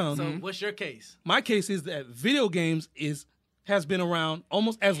around. So what's your case? My case is that video games has been around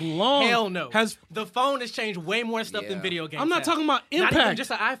almost as long. Hell no. Has The phone has changed way more stuff than Yeah. video games. I'm not have. talking about Not even impact.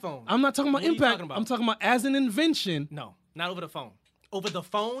 just an iPhone. I'm not talking about What are you impact. talking about? I'm talking about as an invention. No, not over the phone. Over the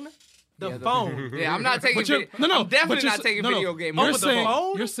phone? The Yeah, the- phone. Yeah, I'm not taking. But you're, video, I'm definitely but you're not sa- taking no, no. video game. You're Over the saying,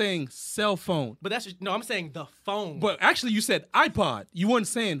 phone? You're saying cell phone. But that's no. I'm saying the phone. But actually, you said iPod. You weren't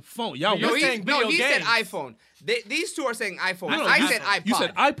saying phone. Y'all. You're no, were- saying video he said games. iPhone. These two are saying iPhone. No, I you said iPod. You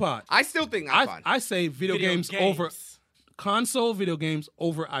said iPod. I still think iPod. I say video games over console video games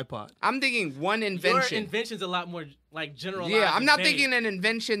over iPod. I'm thinking one Your invention. invention's a lot more like generalized. Yeah, I'm and not vague. thinking an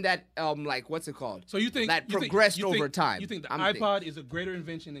invention that like what's it called? So you think that you think- progressed you think- over time. You think the I'm iPod is a greater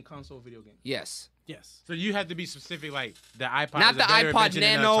invention than console video games? Yes. Yes. So you have to be specific, like the iPod. Not is the a better iPod invention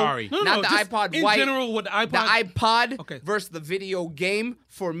than Nano. Atari. Not the just iPod in White. general, what the iPod. The iPod Okay. versus the video game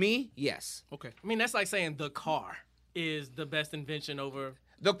for me, yes. Okay. I mean, that's like saying the car is the best invention over.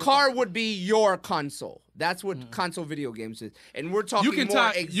 The car would be your console. That's what console video games is, and we're talking You can more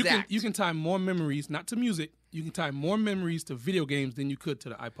tie. exact. You can tie more memories, not to music. You can tie more memories to video games than you could to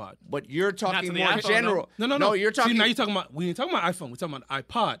the iPod. But you're talking the more iPhone, general. No. You're talking. See, now you're talking about. We ain't talking about iPhone. We're talking about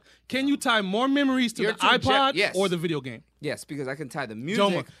iPod. Can you tie more memories to You're the too iPod yes. or the video game? Yes, because I can tie the music.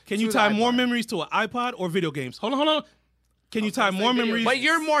 Joma, can to you the tie more iPod. memories to an iPod or video games? Hold on. Can you tie gonna say more video memories? But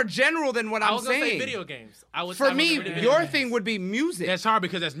you're more general than what I I'm was gonna say saying. video games. I would For say me, video your games. thing would be music. That's hard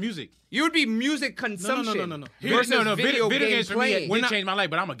because that's music. You would be music consumption. no. Versus Video video game games for me playing. did change my life,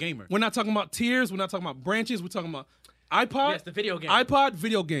 but I'm a gamer. We're not talking about tiers. We're not talking about branches. We're talking about iPod. Yes, the video game. iPod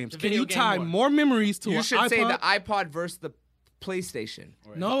video games. The Can video you game tie more. more memories to You an should iPod? say the iPod versus the PlayStation.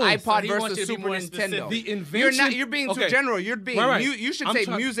 No. iPod he wants versus you to be Super more Nintendo. specific. The You're invention. not. You're being too Okay. general. You're being. Right. You should I'm say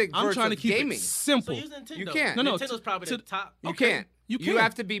trying- music I'm versus trying to keep gaming. it simple. So use Nintendo. You can't. No, Nintendo's probably to- the top. You Okay. can't. You You can.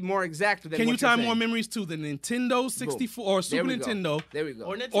 have to be more exact than Can what you tie you're more saying. memories to the Nintendo 64 or There Super we go. Nintendo There we go.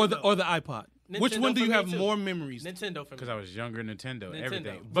 Or Nintendo. or the iPod? Which one do for you me, have too. more memories? Nintendo for me. Because I was younger, Nintendo, Nintendo.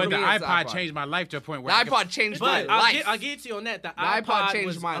 everything. For But the me, it's iPod iPod. changed my life to a point The where I iPod changed my But life. I'll get to you on that. The iPod iPod changed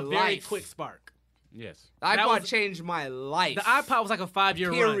was my a very life. quick spark. Yes. The iPod that was- changed my life. The iPod was like a 5-year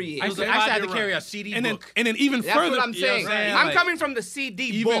run. Period. It I was used a to have 5-year to carry run. a CD And then, book. and then even That's further, what I'm saying. saying? I'm Like- coming from the CD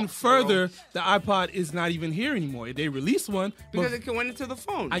even book, further, bro. the iPod is not even here anymore. They released one, Because but it went into the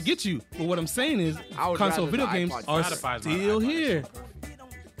phones. I get you. But what I'm saying is, I would console rather video the games iPod. are Spotify's my still iPod. here.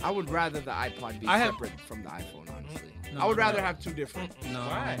 I would rather the iPod be I have- separate from the iPhone, honestly. No, I would no. rather have two different. No,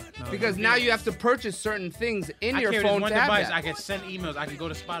 Why? no. Because now you have to purchase certain things in I your carry phone this one to have device. that. I can send emails. I can go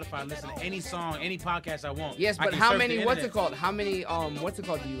to Spotify, listen to any song, any podcast I want. Yes, I but can how surf the many? What's it internet. called? How many? What's it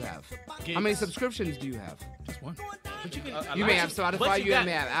called? Do you have? How many subscriptions do you have? just one. But you can, You may have Spotify. but You got-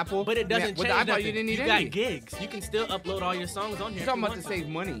 may have Apple. But it doesn't With the change iPod, nothing. you didn't need you any. got gigs. You can still upload all your songs on here. You're if talking you about to want save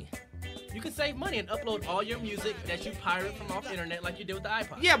money. You can save money and upload all your music that you pirate from off the internet like you did with the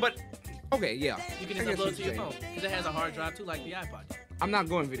iPod. Yeah, but okay, yeah. You can I just guess upload what it to your you're phone saying. because it has a hard drive too, like the iPod. I'm not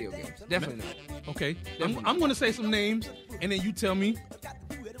going video games. Definitely not. Okay, I'm going to say some names, and then you tell me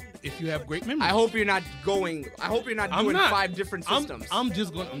if you have great memories. I hope you're not going. I hope you're not I'm doing not. 5 different systems. I'm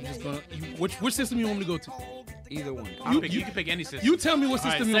just gonna. Which system you want me to go to? Either one. You can pick any system. You tell me what All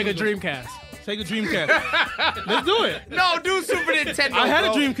right, system you want Sega me to go to. Dreamcast. Sega Dreamcast. Let's do it. No, do Super Nintendo. I had a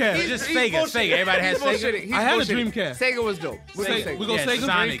bro. Dreamcast. He's Just he's Sega. bullshitting. Sega. Everybody has He's Sega? bullshitting. He's I had a bullshitting. Dreamcast. Sega was dope. We'll go Sega. Sega. We go yeah, Sega?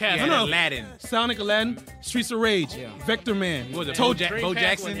 Sonic. Dreamcast. Yeah, No. Aladdin. Sonic, Aladdin, Streets of Rage, Yeah. Vector Man, What was it? Toe, Bo Dreamcast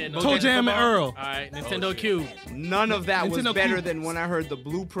Jackson? one hit, no Toe Jam and Football. Earl. All right, Nintendo shit. Cube. None of that was Nintendo better Cube. than when I heard the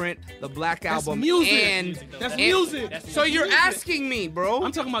Blueprint, the Black That's Album, music. and That's and- music. So you're asking me, bro?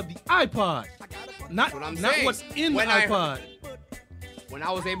 I'm talking about the iPod, not what I'm not saying. what's in When the I iPod. When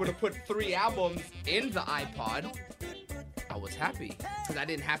I was able to put 3 albums in the iPod, I was happy because I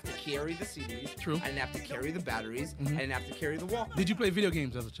didn't have to carry the CDs. True. I didn't have to carry the batteries. I didn't have to carry the Walkman. Did you play video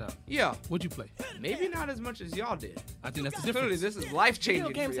games as a child? Yeah, What'd you play? maybe not as much as y'all did. I think that's the Clearly, difference. this is life Video changing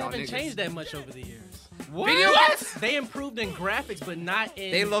for games y'all haven't niggas. changed that much over the years. Video games? They improved in graphics, but not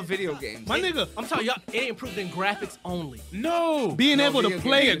in. They love video games. My nigga, I'm telling y'all, it improved in graphics only. No. being No, able to video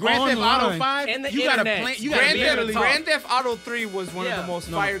play games. it Grand Theft Auto online. 5. And the you gotta internet. plan. You gotta Grand be able Theft, to Grand Theft Auto 3 was one of the Yeah. most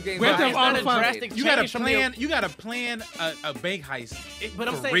No. fire games. Grand I've Theft ever Auto It's 5. not a drastic You gotta change from the- plan. You gotta plan a bank heist. But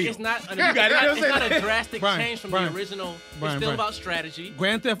I'm for saying real. it's not. An, You it's, got it. not You know what I'm it's not a saying? drastic Brian, change from Brian, the original. Brian, it's still Brian. about strategy.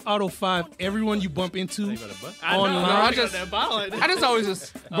 Grand Theft Auto 5, everyone you bump into They go to bus. I know, online. I I just- I just always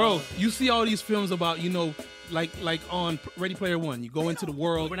just Bro, you see all these films about, like on Ready Player One, you go into the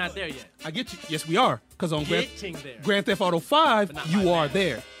world. We're not there yet. I get you. Yes, we are. Because on Getting there. Grand Theft Auto 5, But not you by are now.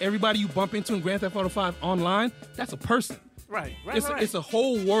 there. Everybody you bump into in Grand Theft Auto 5 online, that's a person. Right. It's a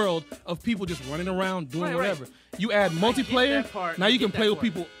whole world of people just running around doing Right, whatever. right. You add multiplayer, that part. now I you get can that play with part.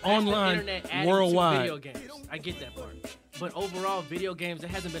 people That's the online internet adding to worldwide. Video games. I get that part. But overall, video games, there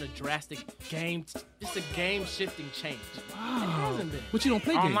hasn't been a drastic game, just a game shifting change. It hasn't been. But you don't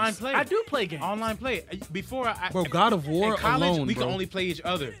play Online games. play. I do play games. Online play. Before Bro, God of War in college, alone, we bro. could only play each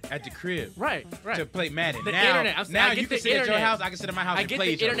other at the crib. Right. To play Madden. The now, internet. I'm saying, now I get you can the sit at your internet. house. I can sit at my house I and get play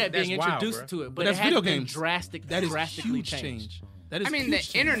the each other. internet That's being wild, introduced bro. to it, but But that's it hasn't video been games. drastic, That is drastically huge changed. change. That is I mean, huge the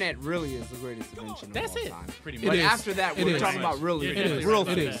change. internet really is the greatest invention That's of all it. time. Pretty It much. But is. after that, It we're is. talking about really You're It definitely is. real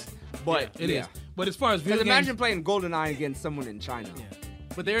right It about is. that. But It yeah. is. But as far as video Because games, imagine playing GoldenEye against someone in China. Yeah.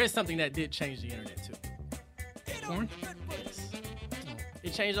 But there is something that did change the internet too. porn,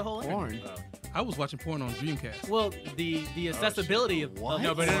 It changed the whole internet. Porn. I was watching porn on Dreamcast. Well, the accessibility of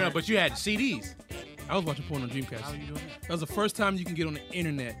No, but you had CDs. I was watching porn on Dreamcast. How are you doing that? That was the first time you can get on the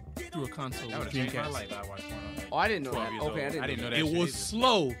internet through a console That would with have changed my Dreamcast. life. I watched porn on that. Oh, I didn't know 12 that. years Okay, old. I didn't know that. that It shit was either.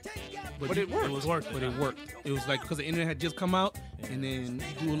 slow, But it worked. It was working. but it worked. It was like because the internet had just come out, and then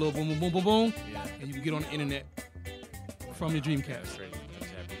you do a little boom, boom, boom, boom, boom, Yeah. and you can get on the internet from your Dreamcast. Crazy. I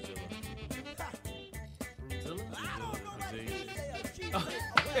just had Brazilla. Oh.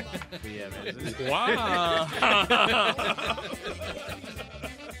 But yeah, man. Wow.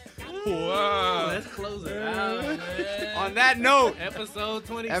 Wow. Let's close it out, man. On that note, Episode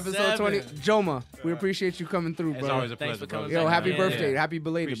 27. episode 20. Joma, we appreciate you coming through, It's bro. always a Thanks pleasure, for coming brother. Yo, back, happy man. birthday. Yeah. Happy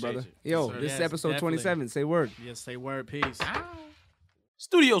belated, Appreciate brother. you. Yo, Yes, sir. this is Yes, episode definitely. 27. Say word. Yes, say word. Peace.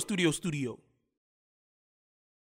 Studio.